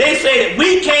they say that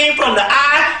we came from the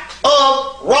eye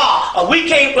of Ra. Or we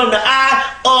came from the eye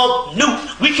of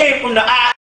Nut. We came from the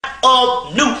eye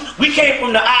of Nut. We came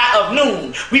from the eye of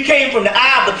Noon. We came from the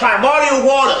eye of the primordial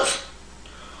waters,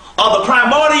 of the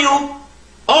primordial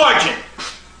origin.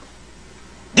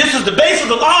 This is the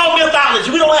basis of all mythology.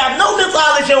 We don't have no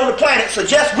mythology on the planet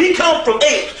suggests we come from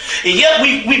apes. And yet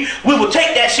we will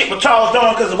take that shit with Charles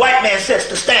Darwin because the white man sets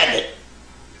the standard.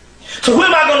 So who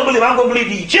am I going to believe? I'm going to believe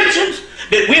the Egyptians.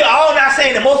 That we are all not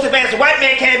saying the most advanced. The white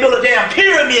man can't build a damn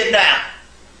pyramid now.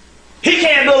 He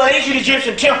can't build an ancient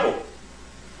Egyptian temple.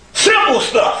 Simple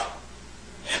stuff.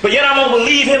 But yet I'm going to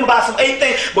believe him about some ape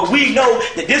things. But we know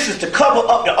that this is to cover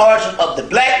up the origin of the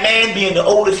black man being the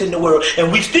oldest in the world.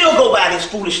 And we still go by this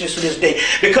foolishness to this day.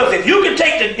 Because if you can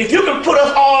if you can put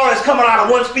us all as coming out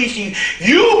of one species,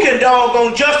 you can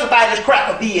doggone justify this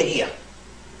crap of being here.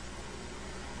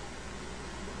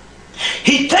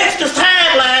 He takes this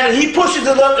timeline and he pushes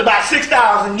it up to about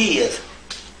 6,000 years.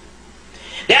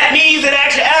 That means in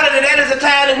actuality that is a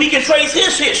time that we can trace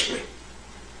his history.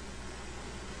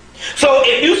 So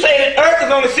if you say that Earth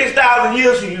is only 6,000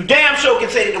 years, you damn sure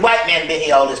can say that the white man been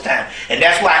here all this time. And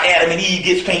that's why Adam and Eve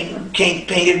gets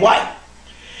painted white.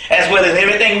 As well as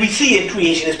everything we see in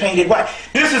creation is painted white.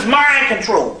 This is mind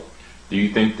control. Do you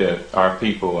think that our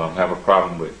people have a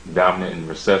problem with dominant and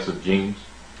recessive genes?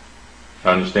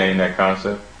 Understanding that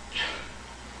concept?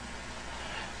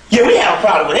 Yeah, we have a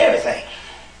problem with everything.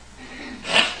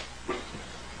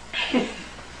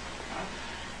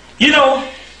 You know,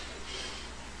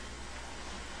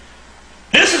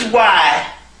 this is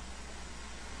why,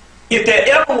 if there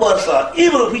ever was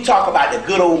even if we talk about the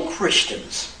good old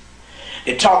Christians,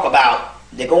 they talk about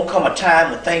there's going to come a time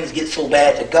when things get so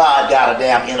bad that God got to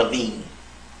damn intervene.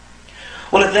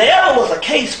 Well, if there ever was a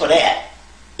case for that,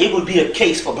 it would be a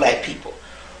case for black people.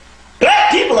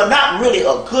 Black people are not really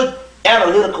a good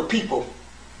analytical people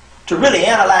to really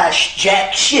analyze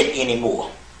jack shit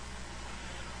anymore.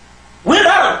 We're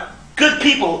not a good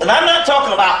people, and I'm not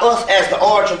talking about us as the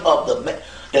origin of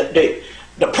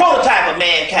the prototype of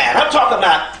mankind. I'm talking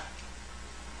about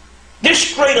this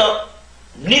straight up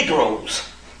Negroes.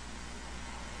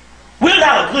 We're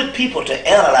not a good people to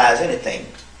analyze anything.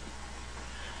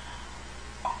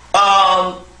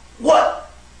 What?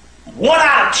 1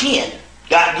 out of 10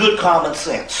 got good common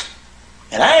sense.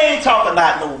 And I ain't talking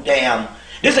about no damn,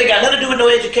 this ain't got nothing to do with no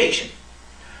education.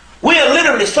 We are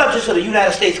literally subjects of the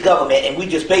United States government, and we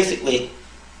just basically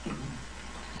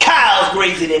cows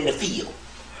grazing in the field.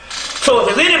 So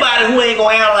if there's anybody who ain't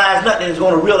going to analyze nothing and is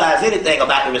going to realize anything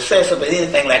about the recessive or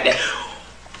anything like that,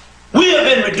 we have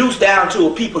been reduced down to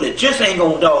a people that just ain't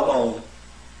going to doggone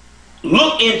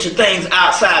look into things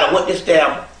outside of what this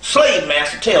damn slave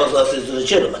master tells us is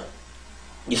legitimate.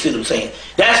 You see what I'm saying?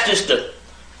 That's just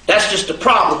the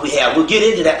problem we have. We'll get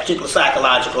into that particular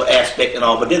psychological aspect and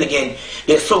all, but then again,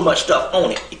 there's so much stuff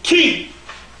on it. The key,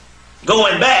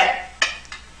 going back,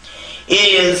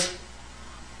 is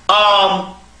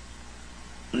another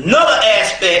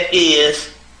aspect is,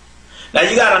 now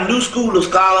you got a new school of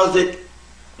scholars that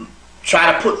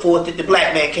try to put forth that the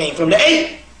black man came from the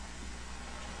ape.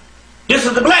 This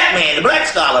is the black man, the black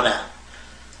scholar now.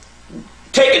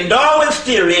 Taking Darwin's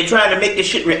theory and trying to make this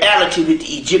shit reality with the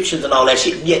Egyptians and all that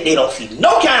shit, and yet they don't see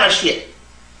no kind of shit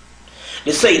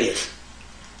to say this.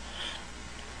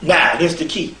 Now, here's the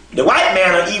key. The white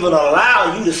man will even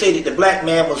allow you to say that the black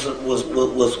man was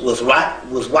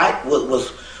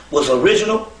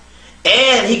original,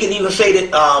 and he can even say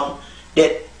that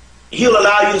that he'll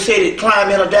allow you to say that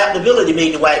climate and adaptability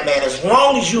made the white man, as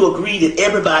long as you agree that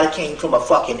everybody came from a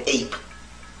fucking ape.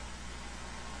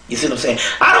 You see what I'm saying?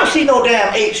 I don't see no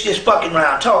damn apes just fucking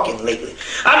around talking lately.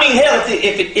 I mean, hell,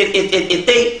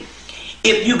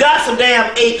 if you got some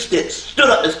damn apes that stood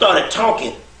up and started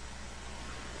talking,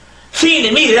 seeing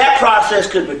to me that process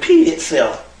could repeat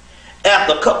itself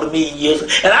after a couple of million years.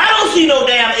 And I don't see no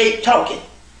damn ape talking.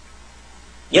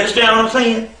 You understand what I'm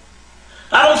saying?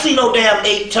 I don't see no damn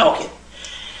ape talking.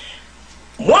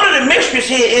 One of the mysteries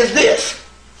here is this.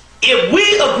 If we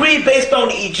agree based on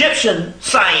the Egyptian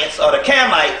science or the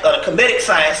Kamite or the Kemetic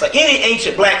science or any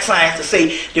ancient black science to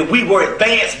say that we were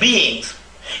advanced beings,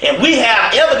 and we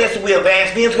have evidence that we're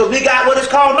advanced beings because we got what is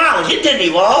called knowledge. It didn't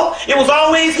evolve. It was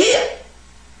always here.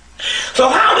 So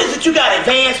how is it you got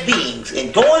advanced beings,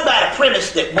 and going by the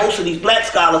premise that most of these black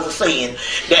scholars are saying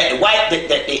that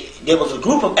there was a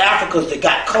group of Africans that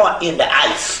got caught in the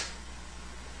ice,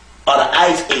 or the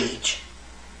ice age.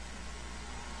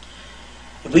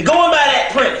 If we're going by that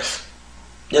premise,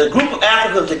 there's a group of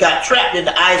Africans that got trapped in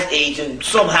the ice age and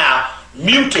somehow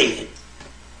mutated.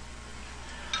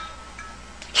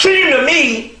 Seems to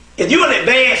me, if you're an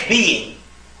advanced being,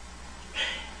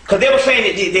 because they were saying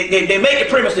that they make the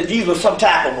premise that these were some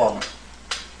type of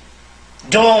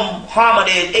dumb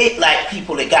hominid ape-like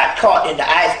people that got caught in the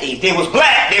ice age. They was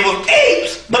black, they was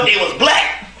apes, but they was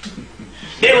black.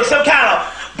 They was some kind of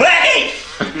black ape.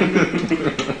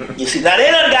 You see, now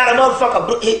they done got a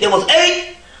motherfucker, there was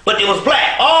ape, but they was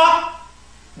black. Or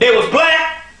they was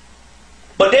black,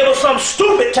 but they was some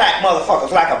stupid type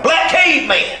motherfuckers, like a black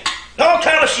caveman. All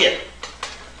kind of shit.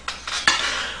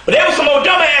 But there was some old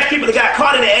dumbass people that got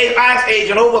caught in the ice age,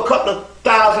 and over a couple of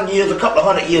thousand years, a couple of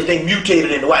hundred years, they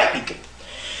mutated into white people.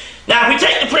 Now, if we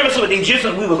take the premise of the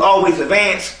Egyptians, we was always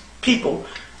advanced people.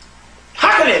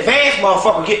 How can an advanced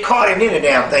motherfucker get caught in any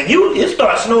damn thing? It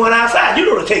starts snowing outside. You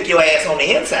know to take your ass on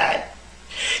the inside.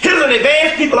 Here's an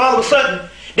advanced people, all of a sudden,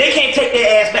 they can't take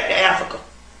their ass back to Africa.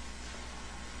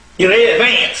 You know, they're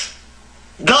advanced.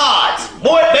 Gods,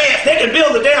 more advanced, they can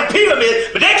build a damn pyramid,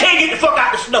 but they can't get the fuck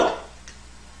out the snow.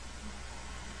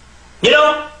 You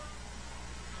know?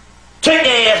 Take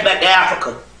their ass back to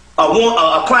Africa,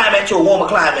 a climate to a warmer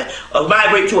climate, or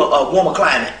migrate to a warmer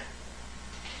climate.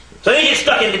 So they get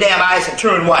stuck in the damn ice and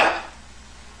turn white.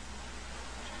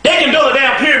 They can build a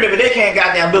damn pyramid, but they can't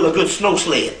goddamn build a good snow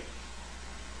sled.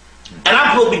 And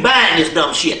I'm supposed to be buying this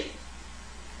dumb shit.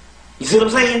 You see what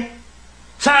I'm saying?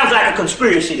 Sounds like a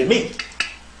conspiracy to me.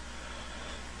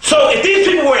 So if these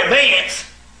people were advanced,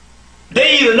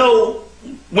 they either know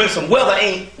when some weather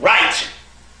ain't right.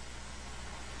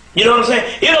 You know what I'm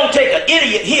saying? It don't take an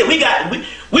idiot here. We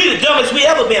the dumbest we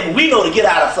ever been, but we know to get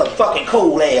out of some fucking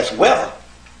cold ass weather.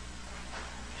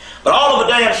 But all of a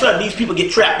damn sudden, these people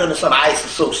get trapped under some ice or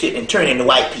so shit and turn into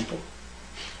white people.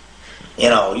 You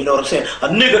know what I'm saying? A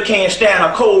nigga can't stand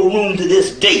a cold room to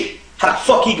this day. How the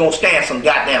fuck he gonna stand some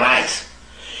goddamn ice?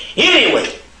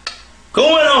 Anyway,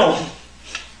 going on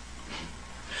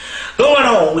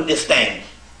with this thing.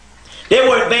 They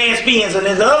were advanced beings, and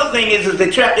then the other thing is they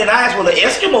trapped in ice. Well, the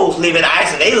Eskimos live in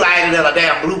ice, and they lighter than a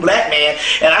damn blue black man.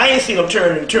 And I ain't seen them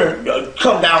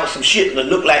come down with some shit that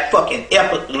look like fucking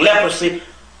leprosy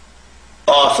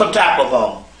or some type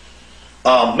of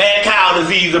mad cow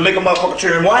disease that make a motherfucker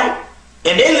turn white.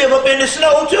 And they live up in the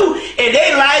snow too, and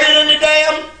they lighter than the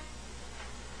damn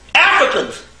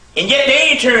Africans, and yet they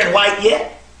ain't turned white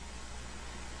yet.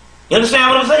 You understand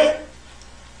what I'm saying?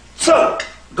 So,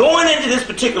 going into this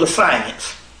particular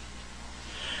science,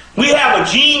 we have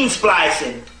a gene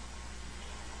splicing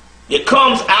that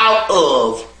comes out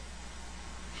of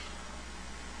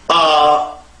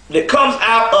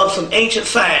some ancient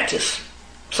scientists.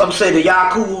 Some say the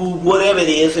Yaku, whatever it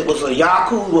is. It was a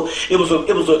Yaku. It was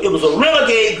a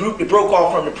renegade group that broke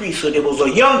off from the priesthood. It was a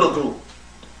younger group.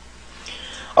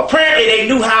 Apparently, they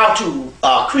knew how to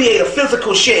create a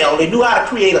physical shell. They knew how to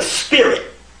create a spirit.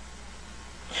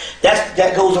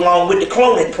 That goes along with the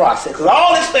cloning process. Because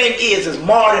all this thing is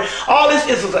modern. All this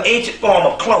is an ancient form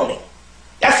of cloning.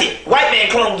 That's it. White man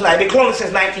clones, like, been cloning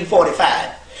since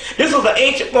 1945. This is an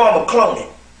ancient form of cloning.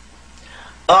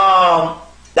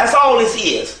 That's all this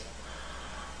is.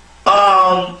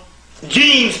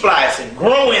 Gene splicing,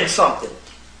 growing something,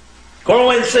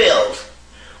 growing cells.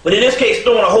 But in this case,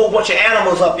 throwing a whole bunch of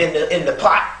animals up in the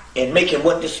pot and making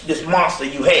what this monster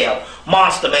you have,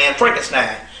 Monster Man,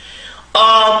 Frankenstein.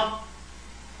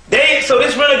 So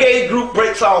this renegade group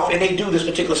breaks off and they do this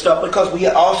particular stuff because we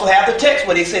also have the text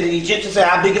where they say the Egyptians said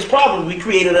our biggest problem, we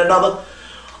created another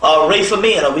race of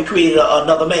men, or we created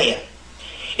another man.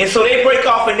 And so they break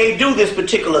off and they do this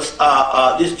particular,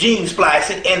 this gene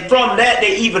splicing, and from that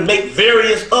they even make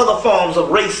various other forms of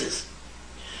races,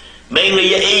 mainly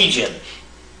your Asian,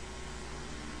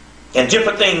 and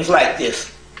different things like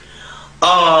this.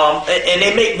 And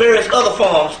they make various other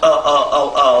forms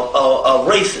of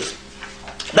races.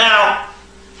 Now,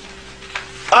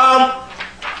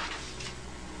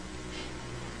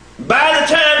 by the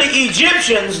time the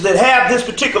Egyptians that have this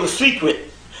particular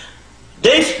secret,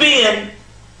 they spend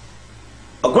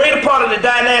a greater part of the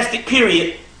dynastic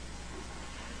period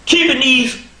keeping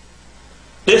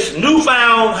this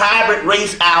newfound hybrid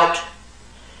race out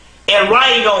and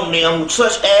writing on them,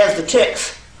 such as the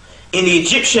text in the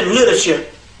Egyptian literature,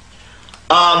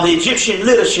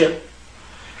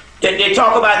 that they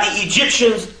talk about the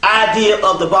Egyptians' idea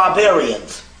of the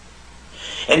barbarians.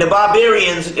 And the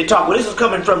barbarians, they talk, well, this is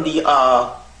coming from the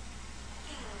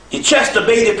the Chester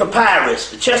Beatty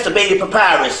Papyrus. The Chester Beatty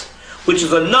Papyrus, which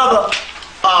is another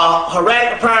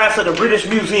hieratic papyrus of the British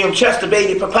Museum, Chester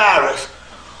Beatty Papyrus,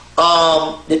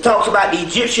 that talks about the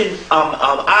Egyptian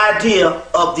idea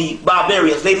of the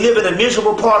barbarians. They live in a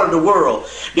miserable part of the world.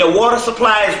 Their water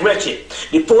supply is wretched.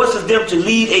 It forces them to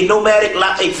lead a nomadic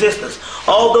existence.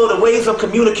 Although the ways of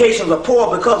communications are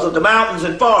poor because of the mountains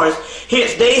and forests,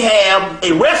 hence they have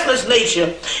a restless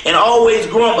nature and always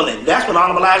grumbling. That's what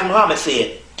Honorable Elijah Muhammad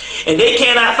said. And they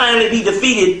cannot finally be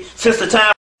defeated since the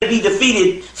time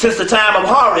of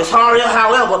Horus.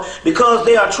 However, because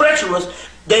they are treacherous,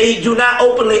 they do not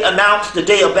openly announce the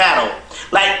day of battle.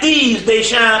 Like thieves, they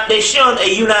shun a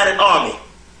united army.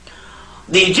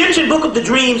 The Egyptian Book of the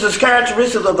Dreams is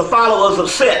characteristics of the followers of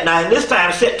Set. Now, in this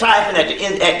time, Set Typhon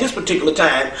at this particular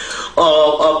time,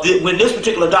 when this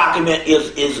particular document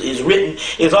is written,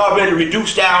 is already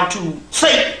reduced down to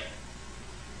Satan.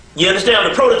 You understand?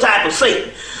 The prototype of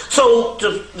Satan. So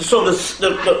the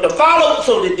followers,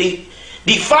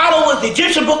 the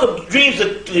Egyptian Book of Dreams,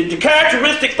 the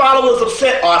characteristic followers of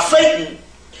Set are Satan.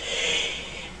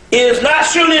 It is not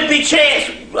surely by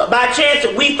chance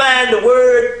that we find the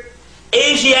word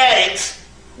Asiatics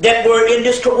that were in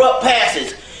this corrupt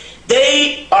passage.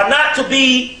 They are not to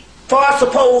be far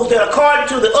supposed that according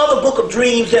to the other Book of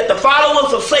Dreams that the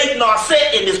followers of Satan are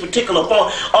Set in this particular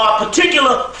form, are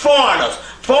particular foreigners.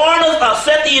 Foreigners are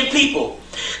Sethian people.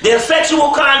 Their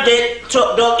sexual conduct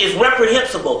is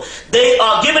reprehensible. They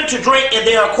are given to drink and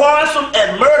they are quarrelsome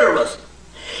and murderous.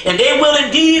 And they will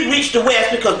indeed reach the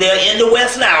west because they're in the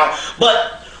west now,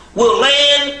 but will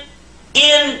land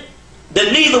in the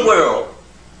neither world.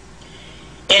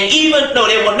 And even though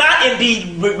they will not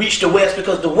indeed reach the west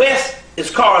because the west is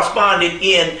corresponded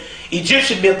in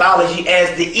Egyptian mythology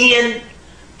as the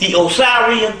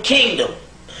Osirian kingdom.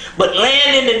 But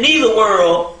land in the neither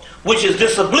world, which is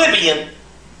this oblivion,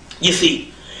 you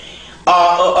see,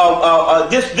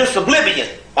 this oblivion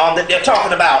that they're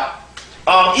talking about.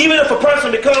 Even if a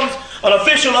person becomes an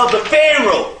official of the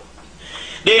Pharaoh,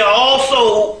 they are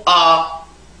also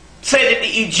said that the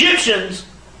Egyptians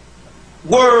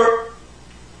were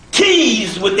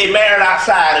teased with their married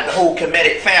outside of the whole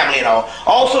Kemetic family and all.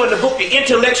 Also in the book, The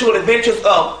Intellectual Adventures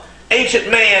of Ancient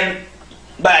Man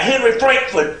by Henry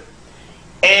Frankfurt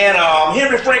and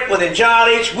John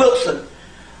H. Wilson,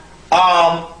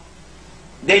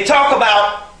 they talk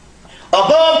about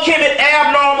above Kemet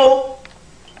abnormal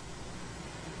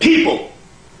people.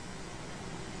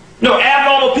 No,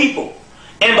 abnormal people.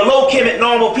 And below Kemet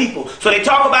normal people. So they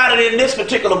talk about it in this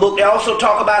particular book. They also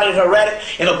talk about it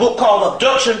in a book called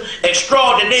Abduction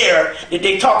Extraordinaire, that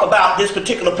they talk about this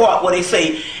particular part where they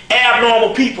say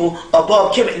abnormal people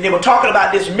above Kemet. And they were talking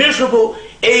about this miserable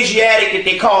Asiatic that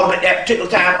they called them at that particular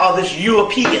time, or this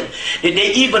European. That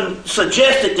they even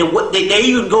suggested that they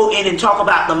even go in and talk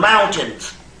about the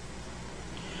mountains.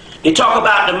 They talk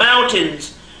about the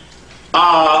mountains.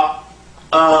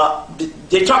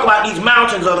 They talk about these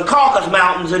mountains, or the Caucasus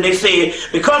Mountains, and they say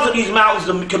because of these mountains,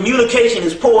 the communication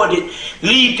is poor. That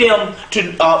lead them to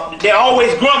they're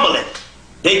always grumbling.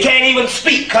 They can't even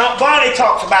speak. Count Barney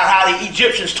talks about how the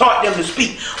Egyptians taught them to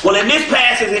speak. Well, in this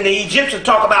passage, the Egyptians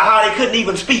talk about how they couldn't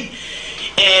even speak.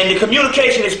 And the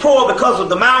communication is poor because of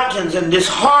the mountains and this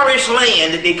harish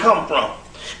land that they come from.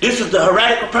 This is the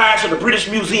hieratic papyrus of the British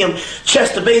Museum,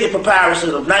 Chester Beatty Papyrus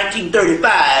of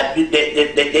 1935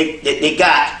 that they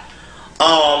got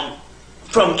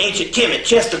from ancient Kemet.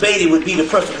 Chester Beatty would be the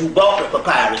person who bought the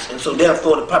papyrus, and so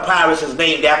therefore the papyrus is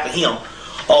named after him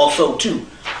also too.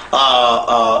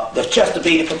 The Chester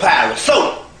Beatty Papyrus.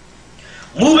 So,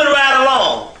 moving right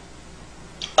along.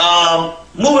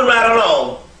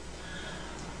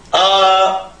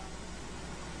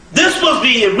 This was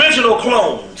the original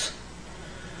clones.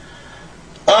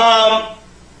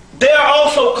 They are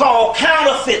also called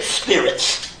counterfeit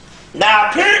spirits. Now,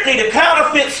 apparently the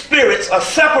counterfeit spirits are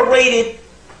separated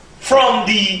from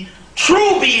the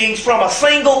true beings from a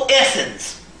single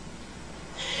essence.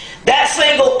 That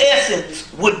single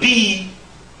essence would be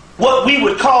what we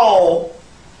would call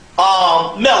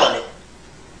melanin,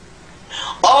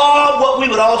 or what we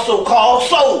would also call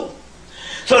soul.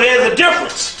 So there's a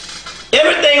difference.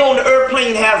 Everything on the earth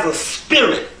plane has a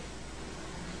spirit.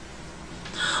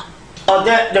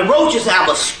 The roaches have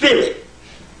a spirit.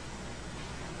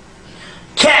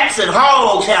 Cats and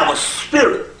hogs have a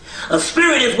spirit. A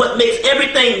spirit is what makes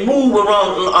everything move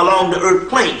along the earth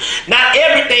plane. Not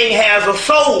everything has a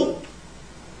soul.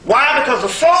 Why? Because the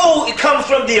soul, it comes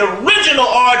from the original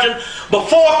origin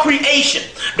before creation.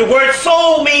 The word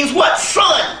soul means what?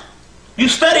 Sun. You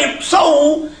study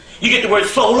soul, you get the word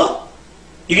solar,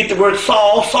 you get the word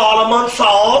Saul, Solomon,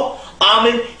 Saul,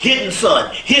 Amen, hidden sun,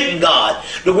 hidden God.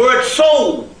 The word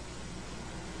soul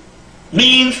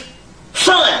means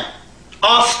sun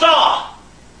or star.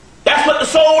 That's what the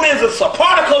soul is. It's a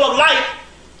particle of light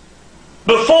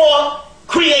before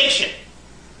creation.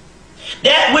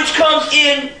 That which comes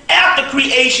in after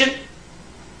creation,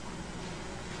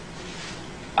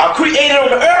 created on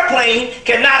the earth plane,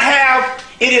 cannot have,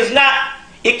 it is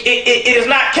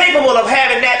not capable of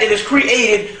having that is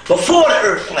created before the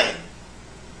earth plane.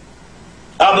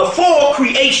 Before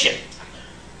creation.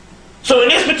 So in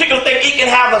this particular thing, it can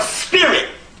have a spirit.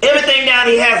 Everything down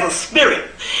here has a spirit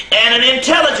and an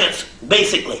intelligence,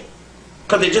 basically.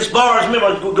 Because it just borrows,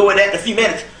 remember, we'll go into that in a few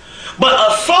minutes. But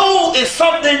a soul is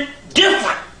something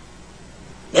different.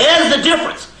 There's the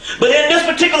difference. But in this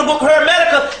particular book,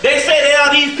 Hermetica, they say there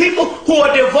are these people who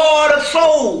are devoid of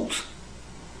souls.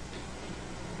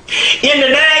 In the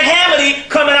Nag Hammadi,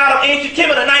 coming out of ancient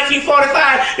Kemet in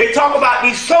 1945, they talk about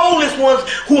these soulless ones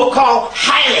who are called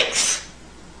Hylics.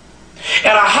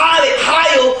 And a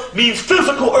Hyl means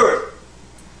physical earth.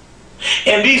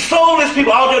 And these soulless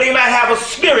people, although they might have a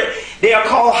spirit, they are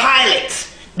called Hylics.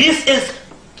 This is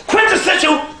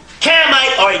quintessential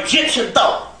Camite or Egyptian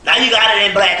thought. Now you got it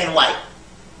in black and white.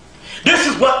 This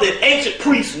is what the ancient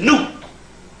priests knew.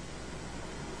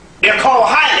 They're called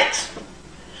Hylics.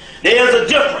 There's a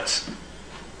difference.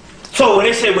 So when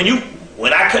they say,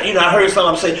 when I cut you, I heard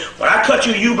someone say, when I cut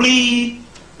you, you bleed.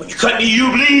 When you cut me,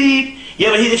 you bleed. You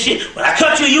ever hear this shit? When I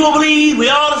cut you, you will bleed. We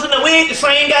all listen to, we ain't the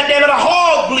same, goddamn it, a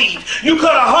hog bleeds. You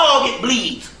cut a hog, it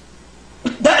bleeds.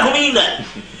 That don't mean nothing.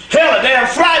 Hell, a damn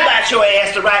fly bites your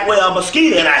ass the right way, a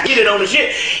mosquito, and I hit it on the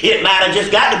shit. It might have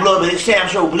just got the blood, but it damn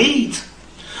sure bleeds.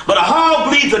 But a hog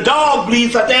bleeds, a dog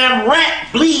bleeds, a damn rat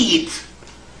bleeds.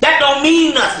 That don't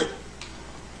mean nothing.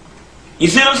 You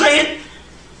see what I'm saying?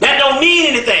 That don't mean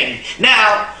anything.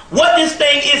 Now, what this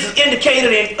thing is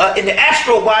indicated in the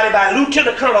Astro Body by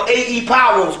Lieutenant Colonel A.E.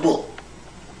 Powell's book.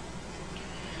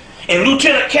 And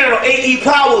Lieutenant Colonel A.E.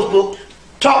 Powell's book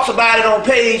talks about it on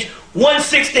page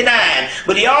 169.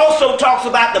 But he also talks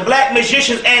about the black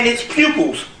magicians and its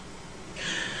pupils.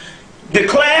 The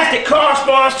class that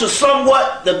corresponds to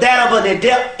somewhat that of an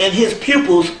adept and his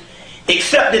pupils,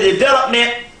 except the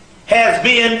development has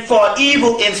been for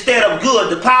evil instead of good.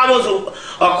 The powers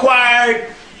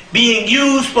acquired being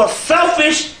used for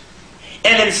selfish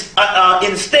and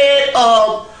instead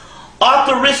of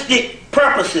altruistic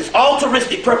purposes,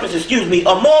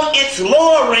 among its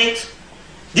lower ranks,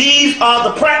 these are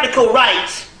the practical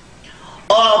rights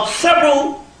of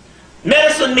several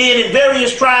medicine men in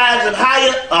various tribes and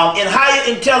higher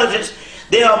intelligence.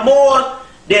 They are more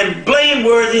than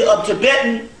blameworthy of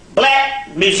Tibetan black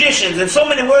magicians. And so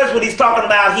many words what he's talking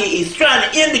about here, he's trying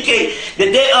to indicate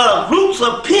that there are groups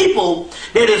of people,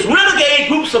 that is renegade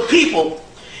groups of people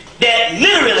that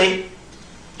literally,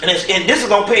 and this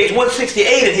is on page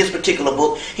 168 of his particular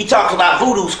book, he talks about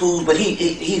voodoo schools, but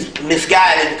he's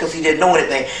misguided because he didn't know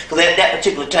anything, because at that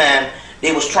particular time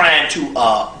they was trying to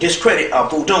discredit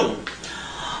voodoo.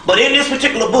 But in this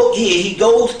particular book here, he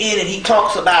goes in and he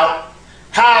talks about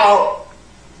how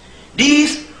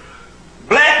these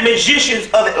black magicians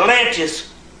of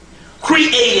Atlantis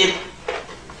created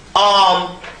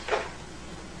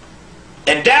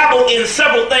and dabbled in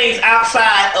several things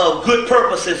outside of good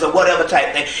purposes or whatever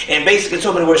type thing. And basically, in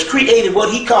so many words, created what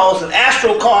he calls an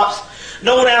astral corpse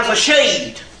known as a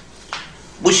shade,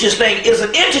 which this thing is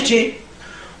an entity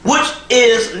which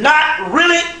is not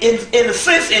really, in a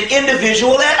sense, an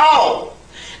individual at all.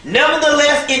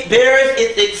 Nevertheless, it bears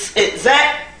its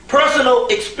exact personal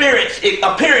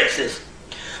appearances,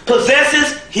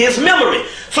 possesses his memory.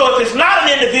 So if it's not an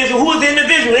individual, who is the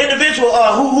individual? The individual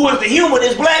who is the human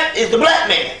is the black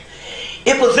man.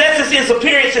 It possesses his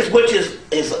appearances, which is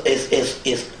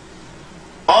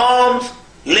arms,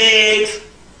 legs,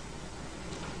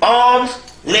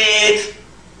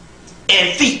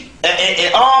 and feet.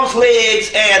 And arms,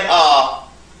 legs, and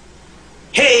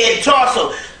head,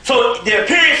 torso. So the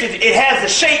appearance, it has the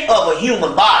shape of a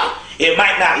human body. It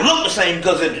might not look the same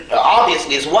because it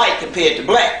obviously is white compared to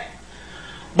black.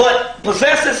 But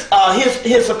possesses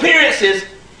his appearances,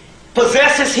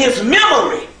 possesses his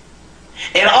memory,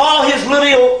 and all his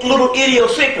little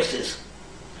idiosyncrasies.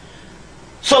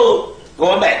 So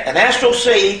going back, an astral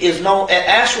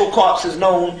astral corpse is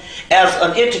known as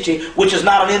an entity which is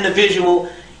not an individual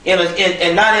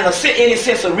and not in any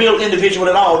sense a real individual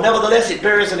at all. Nevertheless, it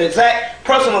bears an exact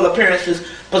personal appearances,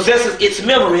 possesses its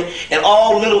memory, and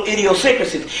all little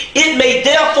idiosyncrasies. It may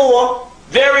therefore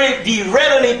very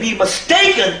readily be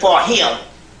mistaken for him,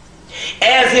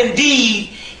 as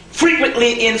indeed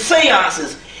frequently in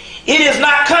seances. It is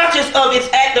not conscious of its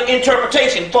act of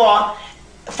interpretation, for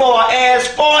far as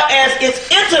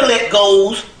its intellect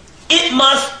goes, it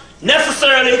must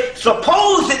necessarily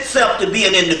suppose itself to be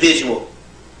an individual.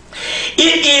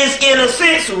 It is, in a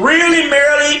sense, really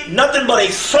merely nothing but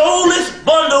a soulless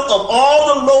bundle of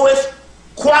all the lowest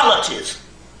qualities.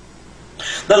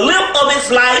 The length of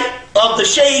its life of the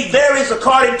shade varies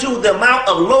according to the amount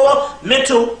of lower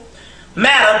mental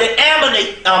matter that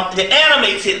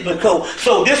animates it.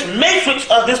 So this matrix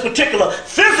of this particular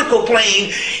physical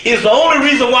plane is the only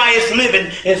reason why it's living,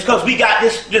 is because we got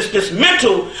this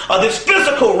mental or this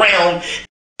physical realm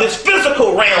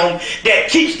that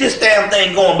keeps this damn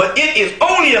thing going. But it is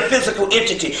only a physical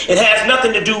entity. It has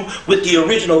nothing to do with the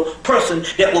original person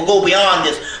that will go beyond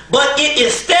this. But it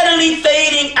is steadily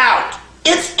fading out.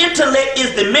 Its intellect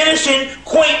is diminishing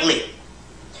quaintly.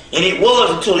 And it was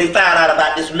until they found out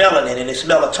about this melanin and this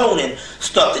melatonin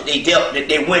stuff that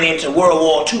they went into World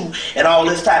War II and all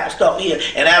this type of stuff here.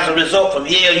 And as a result, from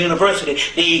Yale University,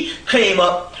 they came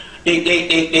up,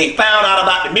 they found out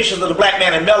about the missions of the black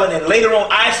man and melanin, later on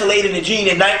isolating the gene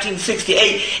in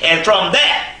 1968. And from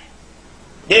that,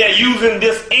 they're using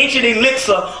this ancient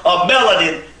elixir of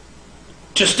melanin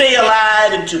to stay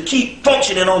alive and to keep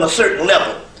functioning on a certain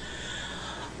level.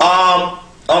 On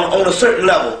a certain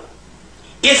level.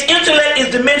 Its intellect is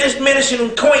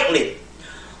diminishing quaintly,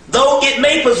 though it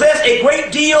may possess a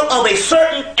great deal of a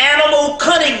certain animal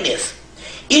cunningness.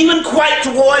 Even quite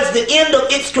towards the end of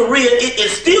its career, it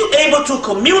is still able to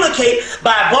communicate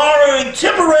by borrowing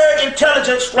temporary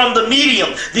intelligence from the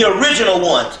medium, the original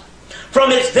ones.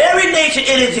 From its very nature,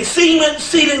 it is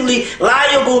exceedingly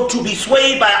liable to be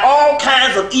swayed by all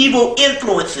kinds of evil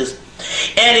influences.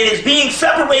 And it is being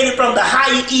separated from the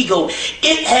higher ego.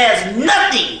 It has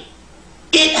nothing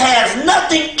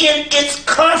in its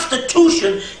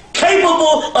constitution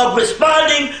capable of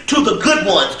responding to the good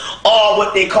ones, or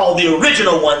what they call the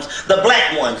original ones, the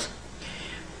black ones.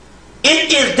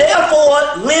 It is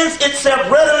therefore lends itself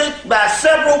readily by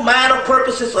several minor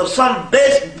purposes of some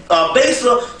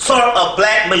baser sort of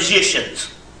black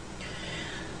magicians.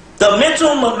 The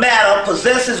mental matter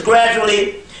possesses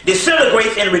gradually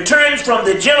disintegrates and returns from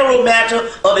the general matter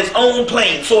of its own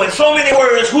plane. So in so many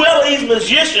words, whoever these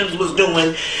magicians was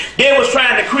doing, they was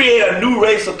trying to create a new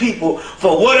race of people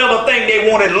for whatever thing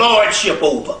they wanted lordship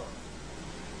over.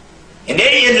 And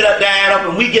they ended up dying up,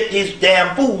 and we get these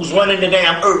damn fools running the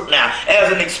damn earth now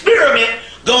as an experiment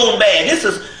gone bad. This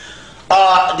is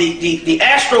the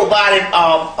astro body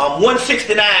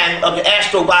 169 of the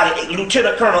astro body,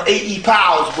 Lieutenant Colonel A.E.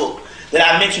 Powell's book that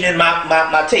I mentioned in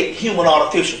my tape, Human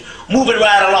Artificial. Moving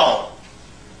right along.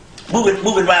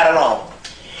 Moving right along.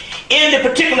 In the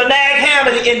particular Nag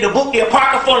Hammett, in the book, The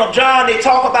Apocryphon of John, they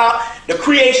talk about the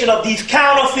creation of these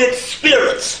counterfeit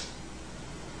spirits.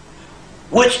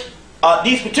 Which are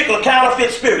these particular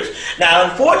counterfeit spirits. Now,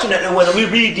 unfortunately, when we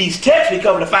read these texts, we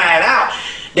come to find out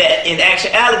that in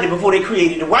actuality, before they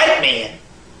created the white man,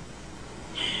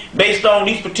 based on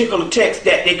these particular texts,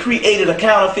 that they created a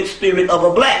counterfeit spirit of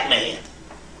a black man.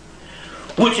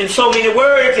 Which in so many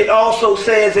words, it also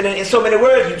says, and in so many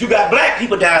words, that you got black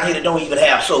people down here that don't even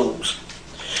have souls.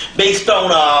 Based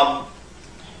on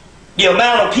the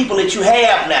amount of people that you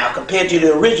have now compared to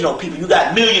the original people. You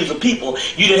got millions of people.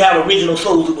 You didn't have original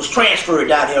souls. It was transferred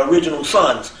down here, original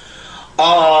sons.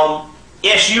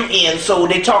 S-U-N, so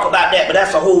they talk about that, but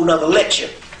that's a whole nother lecture.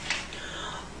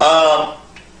 But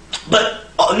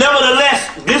nevertheless,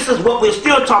 this is what we're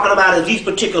still talking about, is these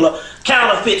particular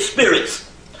counterfeit spirits.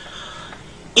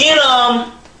 In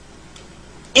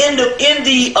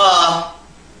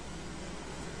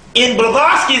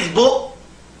Blavatsky's book,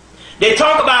 they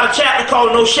talk about a chapter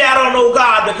called No Shadow, No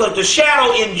God, because the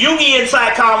shadow in Jungian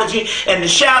psychology, and the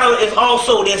shadow is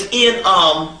also that's in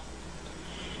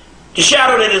the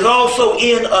shadow that is also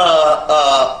in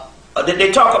that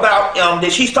they talk about,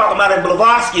 that she's talking about in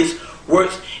Blavatsky's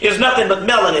works, is nothing but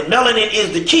melanin. Melanin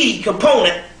is the key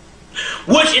component,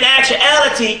 which in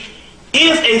actuality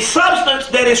is a substance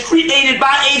that is created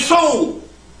by a soul.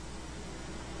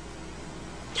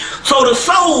 So the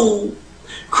soul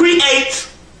creates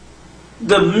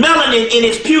the melanin in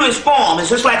its purest form. It's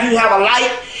just like you have a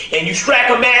light and you strike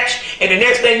a match, and the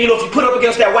next thing you know, if you put up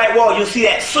against that white wall, you'll see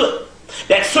that soot.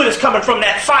 That soot is coming from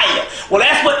that fire. Well,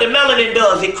 that's what the melanin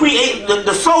does. It creates,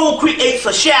 the soul creates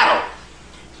a shadow.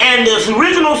 And this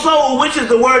original soul, which is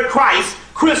the word Christ,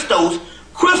 Christos,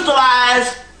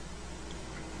 crystallized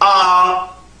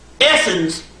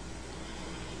essence,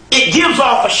 it gives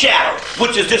off a shadow,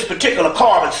 which is this particular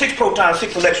carbon, 6 protons,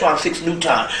 6 electrons, 6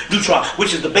 neutron,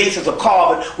 which is the basis of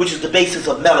carbon, which is the basis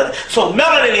of melanin. So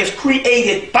melanin is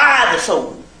created by the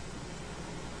soul.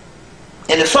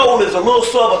 And the soul is a little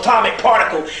subatomic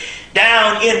particle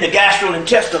down in the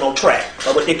gastrointestinal tract,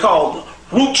 or what they call the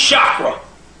root chakra.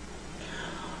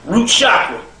 Root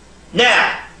chakra.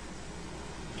 Now,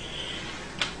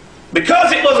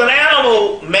 because it was an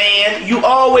animal, man, you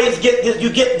always get this, you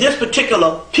get this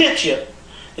particular picture,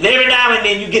 and every now and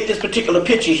then you get this particular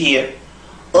picture here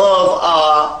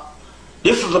of,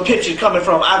 this is a picture coming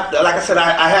from, like I said,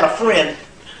 I had a friend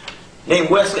named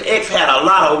Wesley X, had a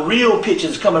lot of real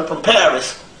pictures coming from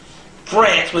Paris,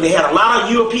 France, where they had a lot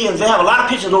of Europeans. They have a lot of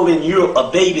pictures over in Europe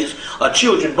of babies or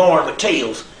children born with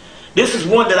tails. This is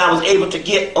one that I was able to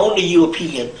get on the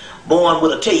European, born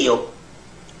with a tail.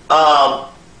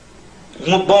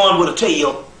 Born with a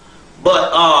tail,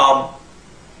 but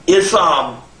it's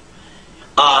I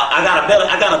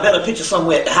got a better picture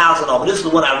somewhere at the house and all. But this is the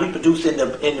one I reproduced in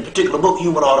the particular book,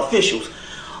 Human Artificials.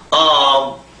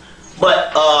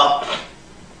 But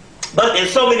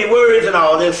there's so many words and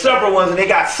all. There's several ones, and they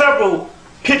got several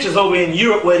pictures over in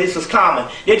Europe where this is common.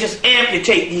 They just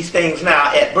amputate these things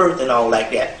now at birth and all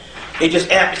like that. They just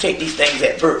amputate these things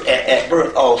at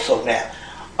birth also now.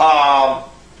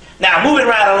 Now moving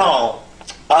right along.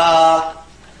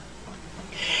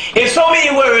 In so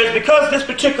many words, because this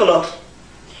particular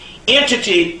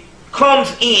entity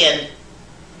comes in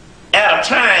at a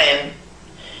time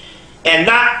and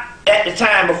not at the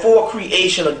time before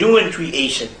creation or during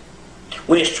creation,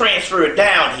 when it's transferred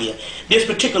down here, this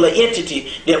particular entity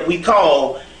that we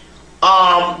call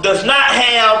does not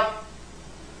have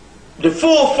the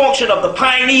full function of the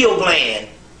pineal gland,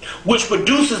 which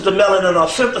produces the melanin or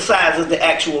synthesizes the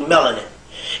actual melanin.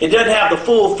 It doesn't have the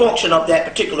full function of that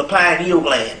particular pineal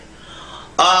gland.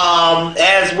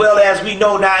 As well as we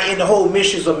know now in the whole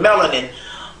missions of melanin,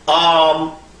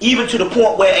 even to the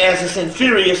point where as it's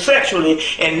inferior sexually,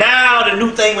 and now the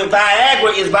new thing with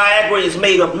Viagra is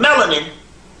made of melanin,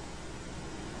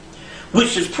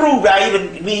 which is proved.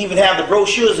 We even have the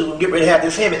brochures, and we'll get ready to have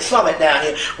this Hemmitt summit down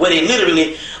here, where they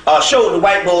literally showed the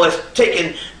white boys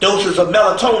taking doses of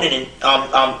melatonin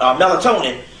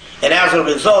and as a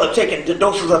result of taking the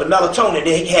doses of the melatonin,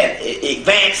 they had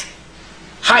advanced,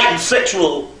 heightened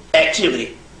sexual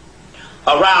activity,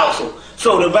 arousal.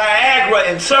 So the Viagra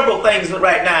and several things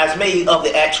right now is made of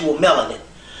the actual melanin.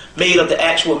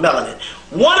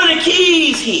 One of the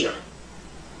keys here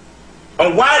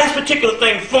on why this particular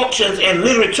thing functions and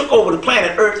literally took over the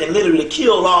planet Earth and literally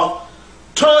killed off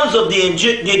tons of the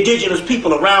indigenous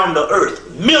people around the earth,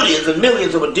 millions and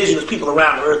millions of indigenous people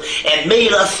around the earth, and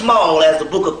made us small, as the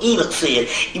book of Enoch said.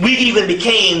 We even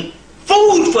became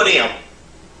food for them.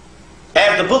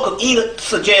 As the book of Enoch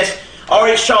suggests,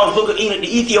 R.H. Shaw's book of Enoch,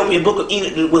 the Ethiopian book of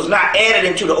Enoch, was not added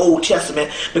into the Old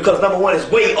Testament because, number one, it's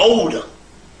way older.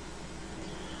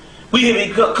 We have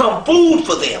become food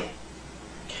for them.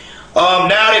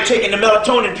 Now they're taking the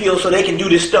melatonin pill so they can do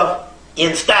this stuff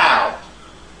in style.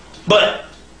 But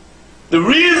the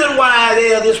reason why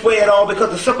they are this way at all,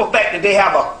 because the simple fact that they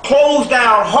have a closed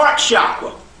down heart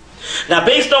chakra. Now,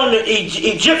 based on the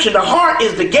Egyptian, the heart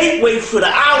is the gateway for the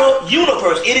outer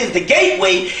universe. It is the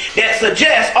gateway that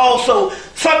suggests also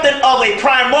something of a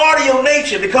primordial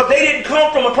nature, because they didn't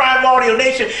come from a primordial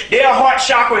nature. Their heart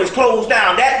chakra is closed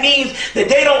down. That means that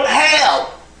they don't have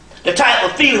the type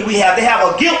of feeling we have. They have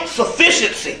a guilt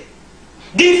deficiency,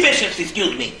 a guilt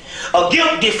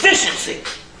deficiency.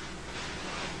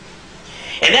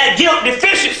 And that guilt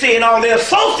deficiency and all, they're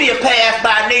sociopaths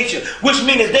by nature, which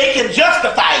means they can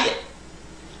justify it.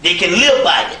 They can live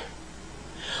by it.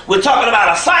 We're talking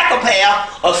about a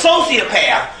psychopath, a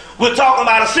sociopath. We're talking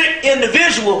about a sick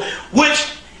individual,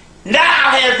 which now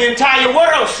has the entire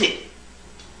world sick.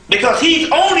 Because he's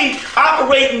only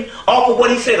operating off of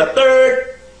what he said, a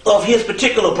third of his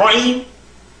particular brain.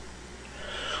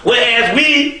 Whereas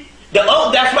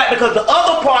that's right, because the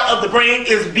other part of the brain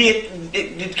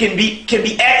can be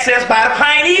accessed by the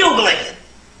pineal gland.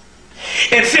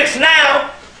 And since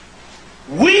now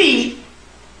we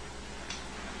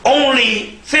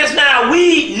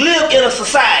live in a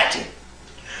society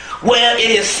where it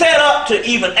is set up to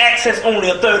even access only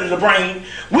a third of the brain,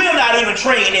 we're not even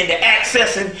trained into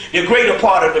accessing the greater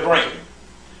part of the brain.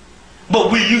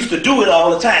 But we used to do it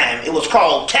all the time. It was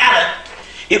called talent.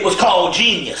 It was called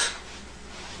genius.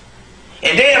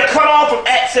 And they are cut off from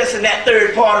accessing that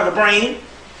third part of the brain,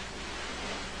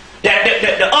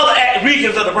 the other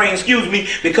regions of the brain,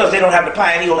 because they don't have the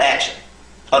pineal action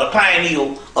or the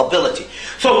pineal ability.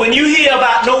 So when you hear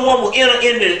about no one will enter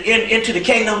into the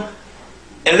kingdom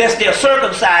unless they're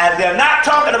circumcised, they're not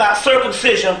talking about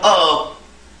circumcision of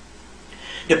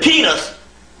the penis,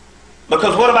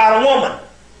 because what about a woman?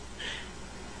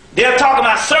 They're talking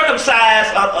about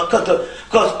circumcised,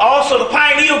 because also the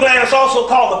pineal gland is also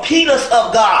called the penis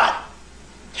of God.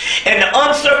 And the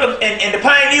and the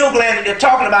pineal gland that they're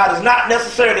talking about is not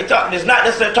necessarily talking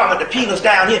about the penis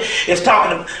down here. It's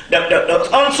talking the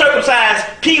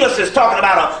uncircumcised penis is talking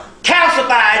about a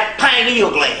calcified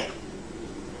pineal gland,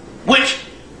 which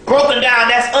broken down,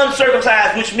 that's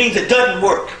uncircumcised, which means it doesn't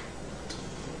work.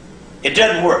 It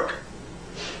doesn't work.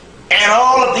 And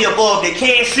all of the above, they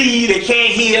can't see, they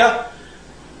can't hear.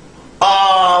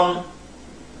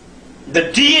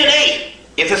 The DNA.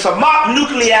 If it's a mock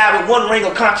nuclei with one ring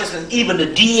of consciousness, even the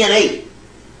DNA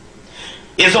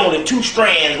is only 2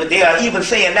 strands. But they are even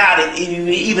saying now that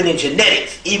even in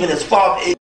genetics, even as far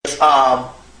as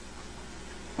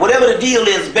whatever the deal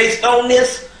is based on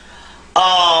this,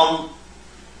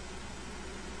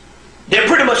 they're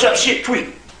pretty much up shit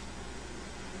creek.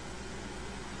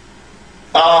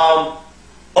 Up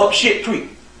shit creek.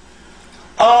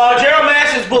 Gerald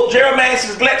Massey's book, Gerald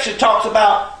Massey's lecture talks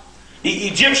about the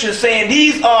Egyptians saying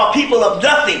these are people of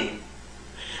nothing.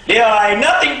 They are a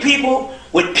nothing people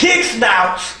with pig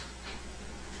snouts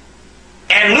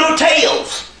and little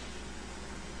tails.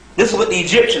 This is what the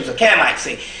Egyptians, the Camites,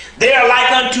 say. They are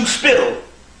like unto spittle.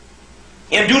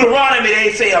 In Deuteronomy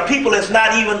they say a people that's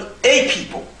not even a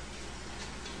people.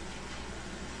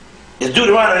 In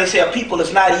Deuteronomy they say a people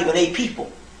that's not even a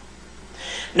people.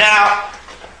 Now,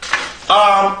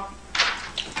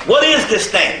 what is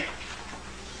this thing?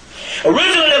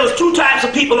 Originally there was 2 types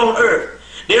of people on earth.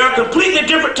 There are completely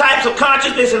different types of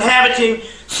consciousness inhabiting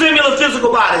similar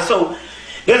physical bodies. So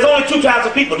there's only 2 types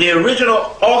of people. The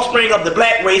original offspring of the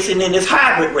black race and then this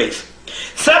hybrid race.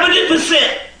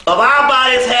 70% of our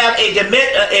bodies have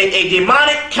a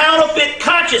demonic counterfeit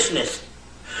consciousness,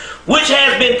 which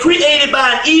has been created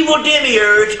by an evil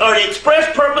demiurge or the express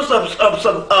purpose of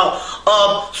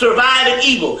surviving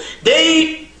evil.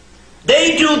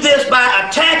 They do this by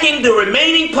attacking the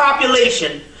remaining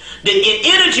population in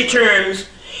energy terms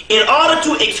in order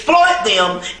to exploit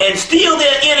them and steal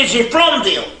their energy from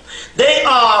them. They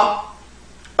are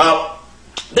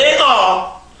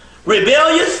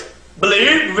rebellious,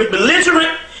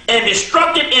 belligerent, and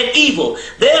destructive and evil.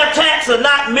 Their attacks are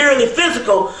not merely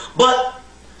physical, but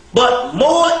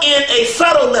more in a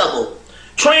subtle level,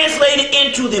 translated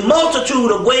into the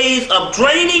multitude of ways of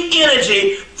draining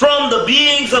energy from the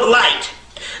beings of light.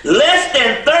 Less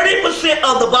than 30%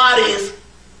 of the bodies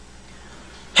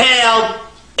have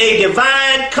a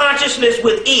divine consciousness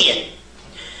within.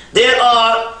 There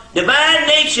are divine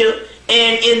nature,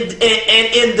 and in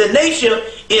the nature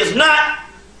is not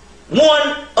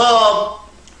one of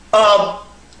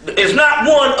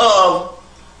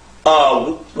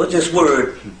what's this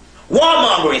word?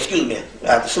 Warmongering, excuse me. I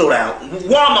have to slow down.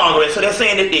 Warmongering. So they're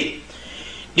saying that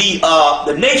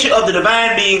the nature of the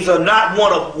divine beings are not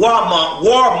one of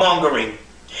warmongering.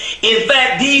 In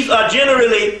fact, these are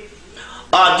generally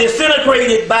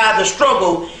disintegrated by the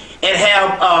struggle and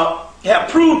have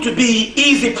proved to be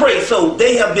easy prey. So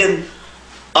they have been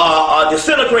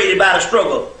disintegrated by the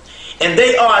struggle, and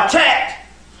they are attacked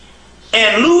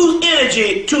and lose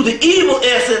energy to the evil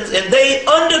essence, and they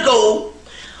undergo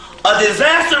a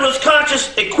disastrous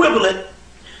conscious equivalent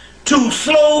to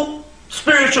slow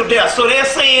spiritual death. So they're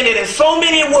saying that in so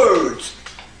many words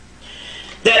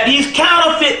that these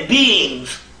counterfeit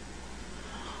beings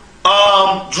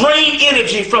drain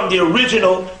energy from the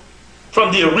original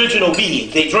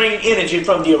beings. They drain energy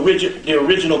from the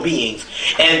original beings.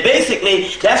 And basically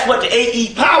that's what the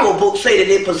A.E. Power books say, that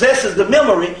it possesses the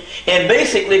memory and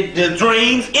basically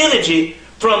drains energy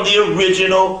from the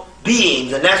original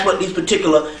beings. And that's what this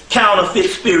particular counterfeit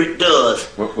spirit does.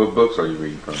 What books are you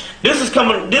reading from? This is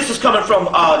coming from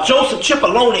Joseph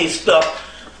Cipolloni's stuff,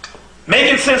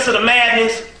 Making Sense of the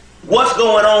Madness, What's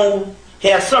Going On. He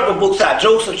has several books out.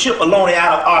 Joseph Cipolloni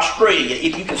out of Australia,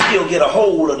 if you can still get a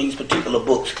hold of these particular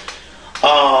books.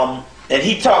 And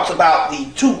he talks about the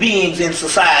 2 beings in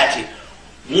society.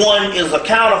 One is a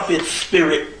counterfeit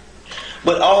spirit,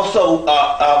 but also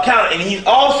and he's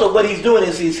also, what he's doing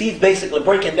is he's basically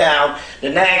breaking down the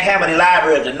Nag Hammadi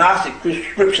library of the Gnostic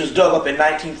scriptures dug up in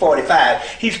 1945.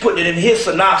 He's putting it in his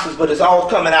synopsis, but it's all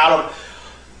coming out of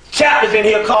chapters in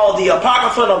here called the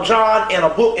Apocrypha of John, and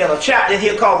a chapter in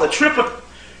here called the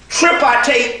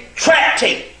Tripartite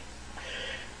Tractate.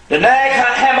 The Nag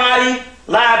Hammadi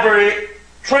library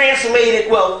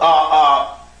translated,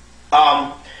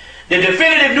 the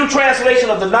definitive new translation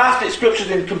of the Gnostic scriptures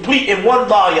is complete in 1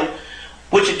 volume,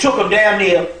 which it took them damn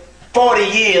near 40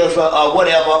 years or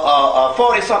whatever,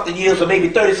 40-something years or maybe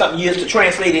 30-something years to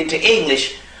translate it into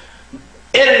English,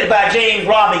 edited by James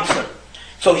Robinson.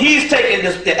 So he's taking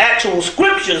the actual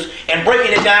scriptures and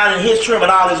breaking it down, and his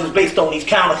terminology is based on these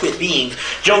counterfeit beings.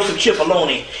 Joseph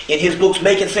Cipolloni, in his books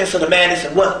Making Sense of the Madness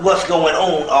and What's Going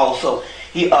On also,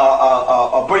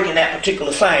 breaking that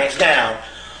particular science down.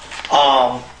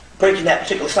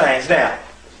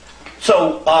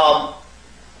 So,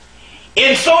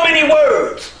 in so many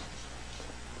words,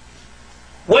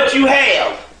 what you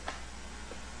have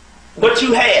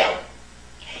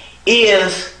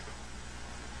is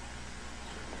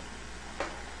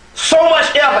so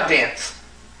much evidence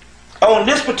on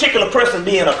this particular person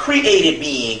being a created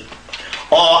being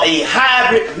or a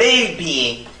hybrid made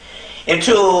being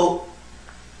until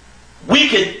we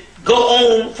could go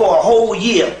on for a whole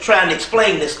year trying to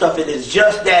explain this stuff. It is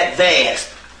just that vast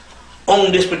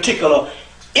on this particular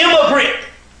immigrant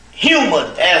human,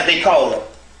 as they call it,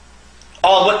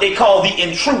 or what they call the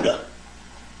intruder.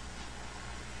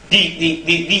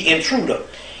 The intruder.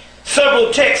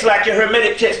 Several texts, like your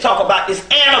Hemmitt text, talk about this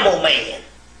animal man.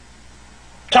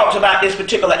 Talks about this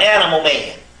particular animal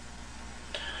man.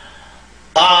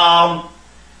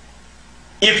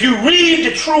 If you read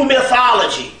the true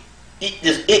mythology, it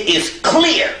is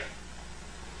clear.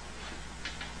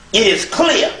 It is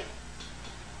clear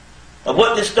of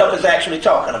what this stuff is actually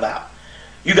talking about.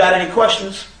 You got any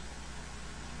questions?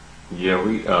 Yeah,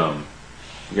 we got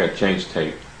to change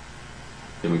tape.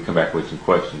 Then we come back with some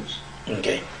questions.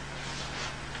 Okay.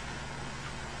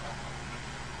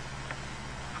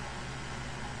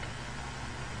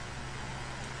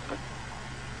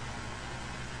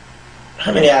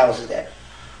 How many hours is that?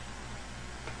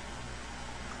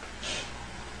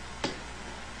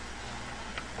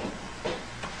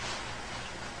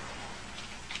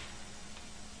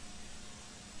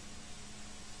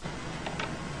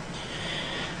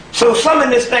 So summing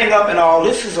this thing up and all,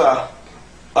 this is an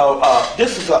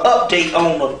update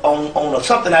on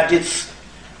something I did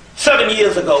 7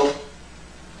 years ago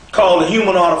called The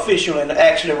Human Artificial, and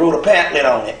actually wrote a pamphlet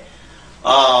on it.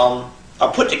 I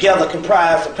put together,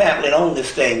 comprised a pamphlet on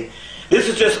this thing. This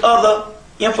is just other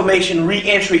information,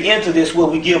 re-entry into this, where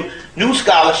we give new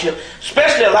scholarship,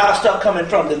 especially a lot of stuff coming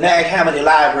from the Nag Hammadi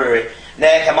Library,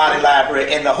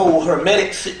 and the whole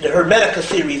Hermetica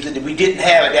series that we didn't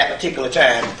have at that particular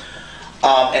time.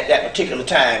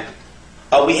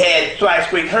 We had Thrice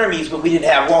Great Hermes, but we didn't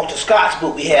have Walter Scott's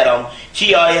book. We had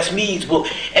G.R.S. Mead's book,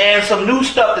 and some new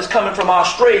stuff that's coming from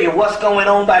Australia. What's Going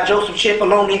On by Joseph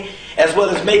Cipollone, as well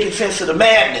as Making Sense of the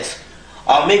Madness.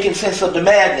 By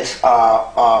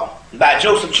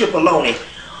Joseph Cipollone.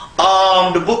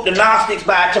 The book The Gnostics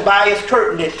by Tobias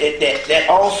Curtin that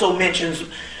also mentions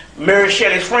Mary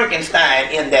Shelley's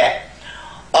Frankenstein in that.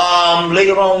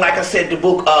 Later on, like I said, the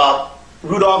book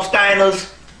Rudolf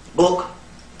Steiner's book,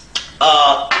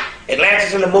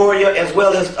 Atlantis and Lemuria, as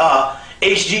well as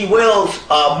H.G. Wells'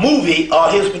 movie,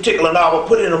 his particular novel,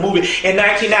 put it in a movie in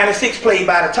 1996, played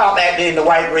by the top actor in the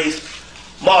white race,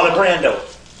 Marlon Brando.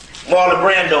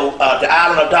 The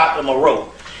Island of Dr.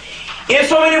 Moreau. In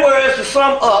so many words, to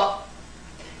sum up,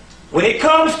 when it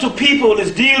comes to people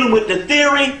that's dealing with the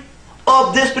theory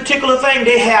of this particular thing,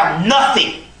 they have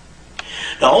nothing.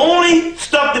 The only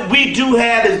stuff that we do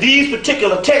have is these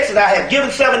particular texts that I have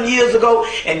given 7 years ago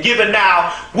and given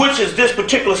now, which is this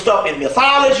particular stuff in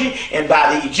mythology and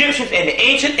by the Egyptians and the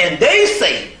ancients. And the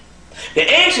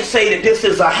ancients say that this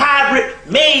is a hybrid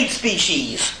made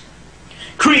species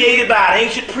created by an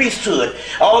ancient priesthood.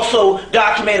 Also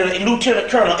documented in Lieutenant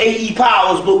Colonel A.E.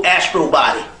 Powell's book,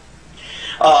 Astrobody.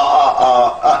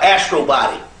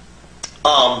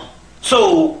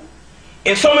 So,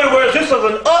 in so many words, this is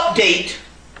an update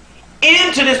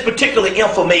into this particular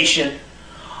information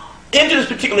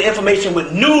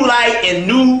with new light and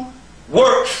new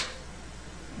works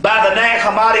by the Nag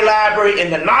Hammadi Library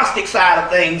and the Gnostic side of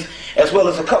things, as well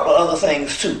as a couple of other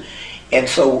things too. And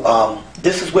so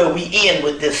this is where we end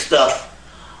with this stuff,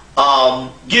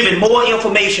 giving more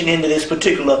information into this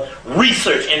particular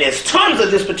research. And there's tons of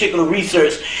this particular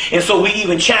research, and so we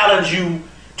even challenge you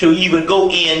to even go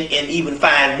in and even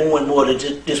find more and more of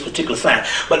this particular science.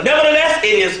 But nevertheless,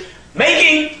 it is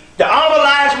making the Honorable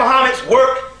Elijah Muhammad's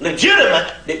work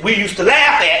legitimate that we used to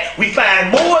laugh at. We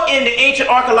find more in the ancient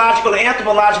archaeological and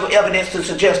anthropological evidence to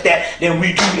suggest that than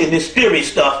we do in this theory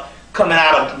stuff coming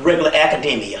out of regular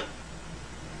academia.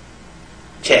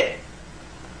 Check.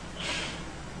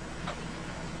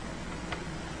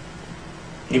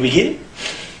 Did we get it?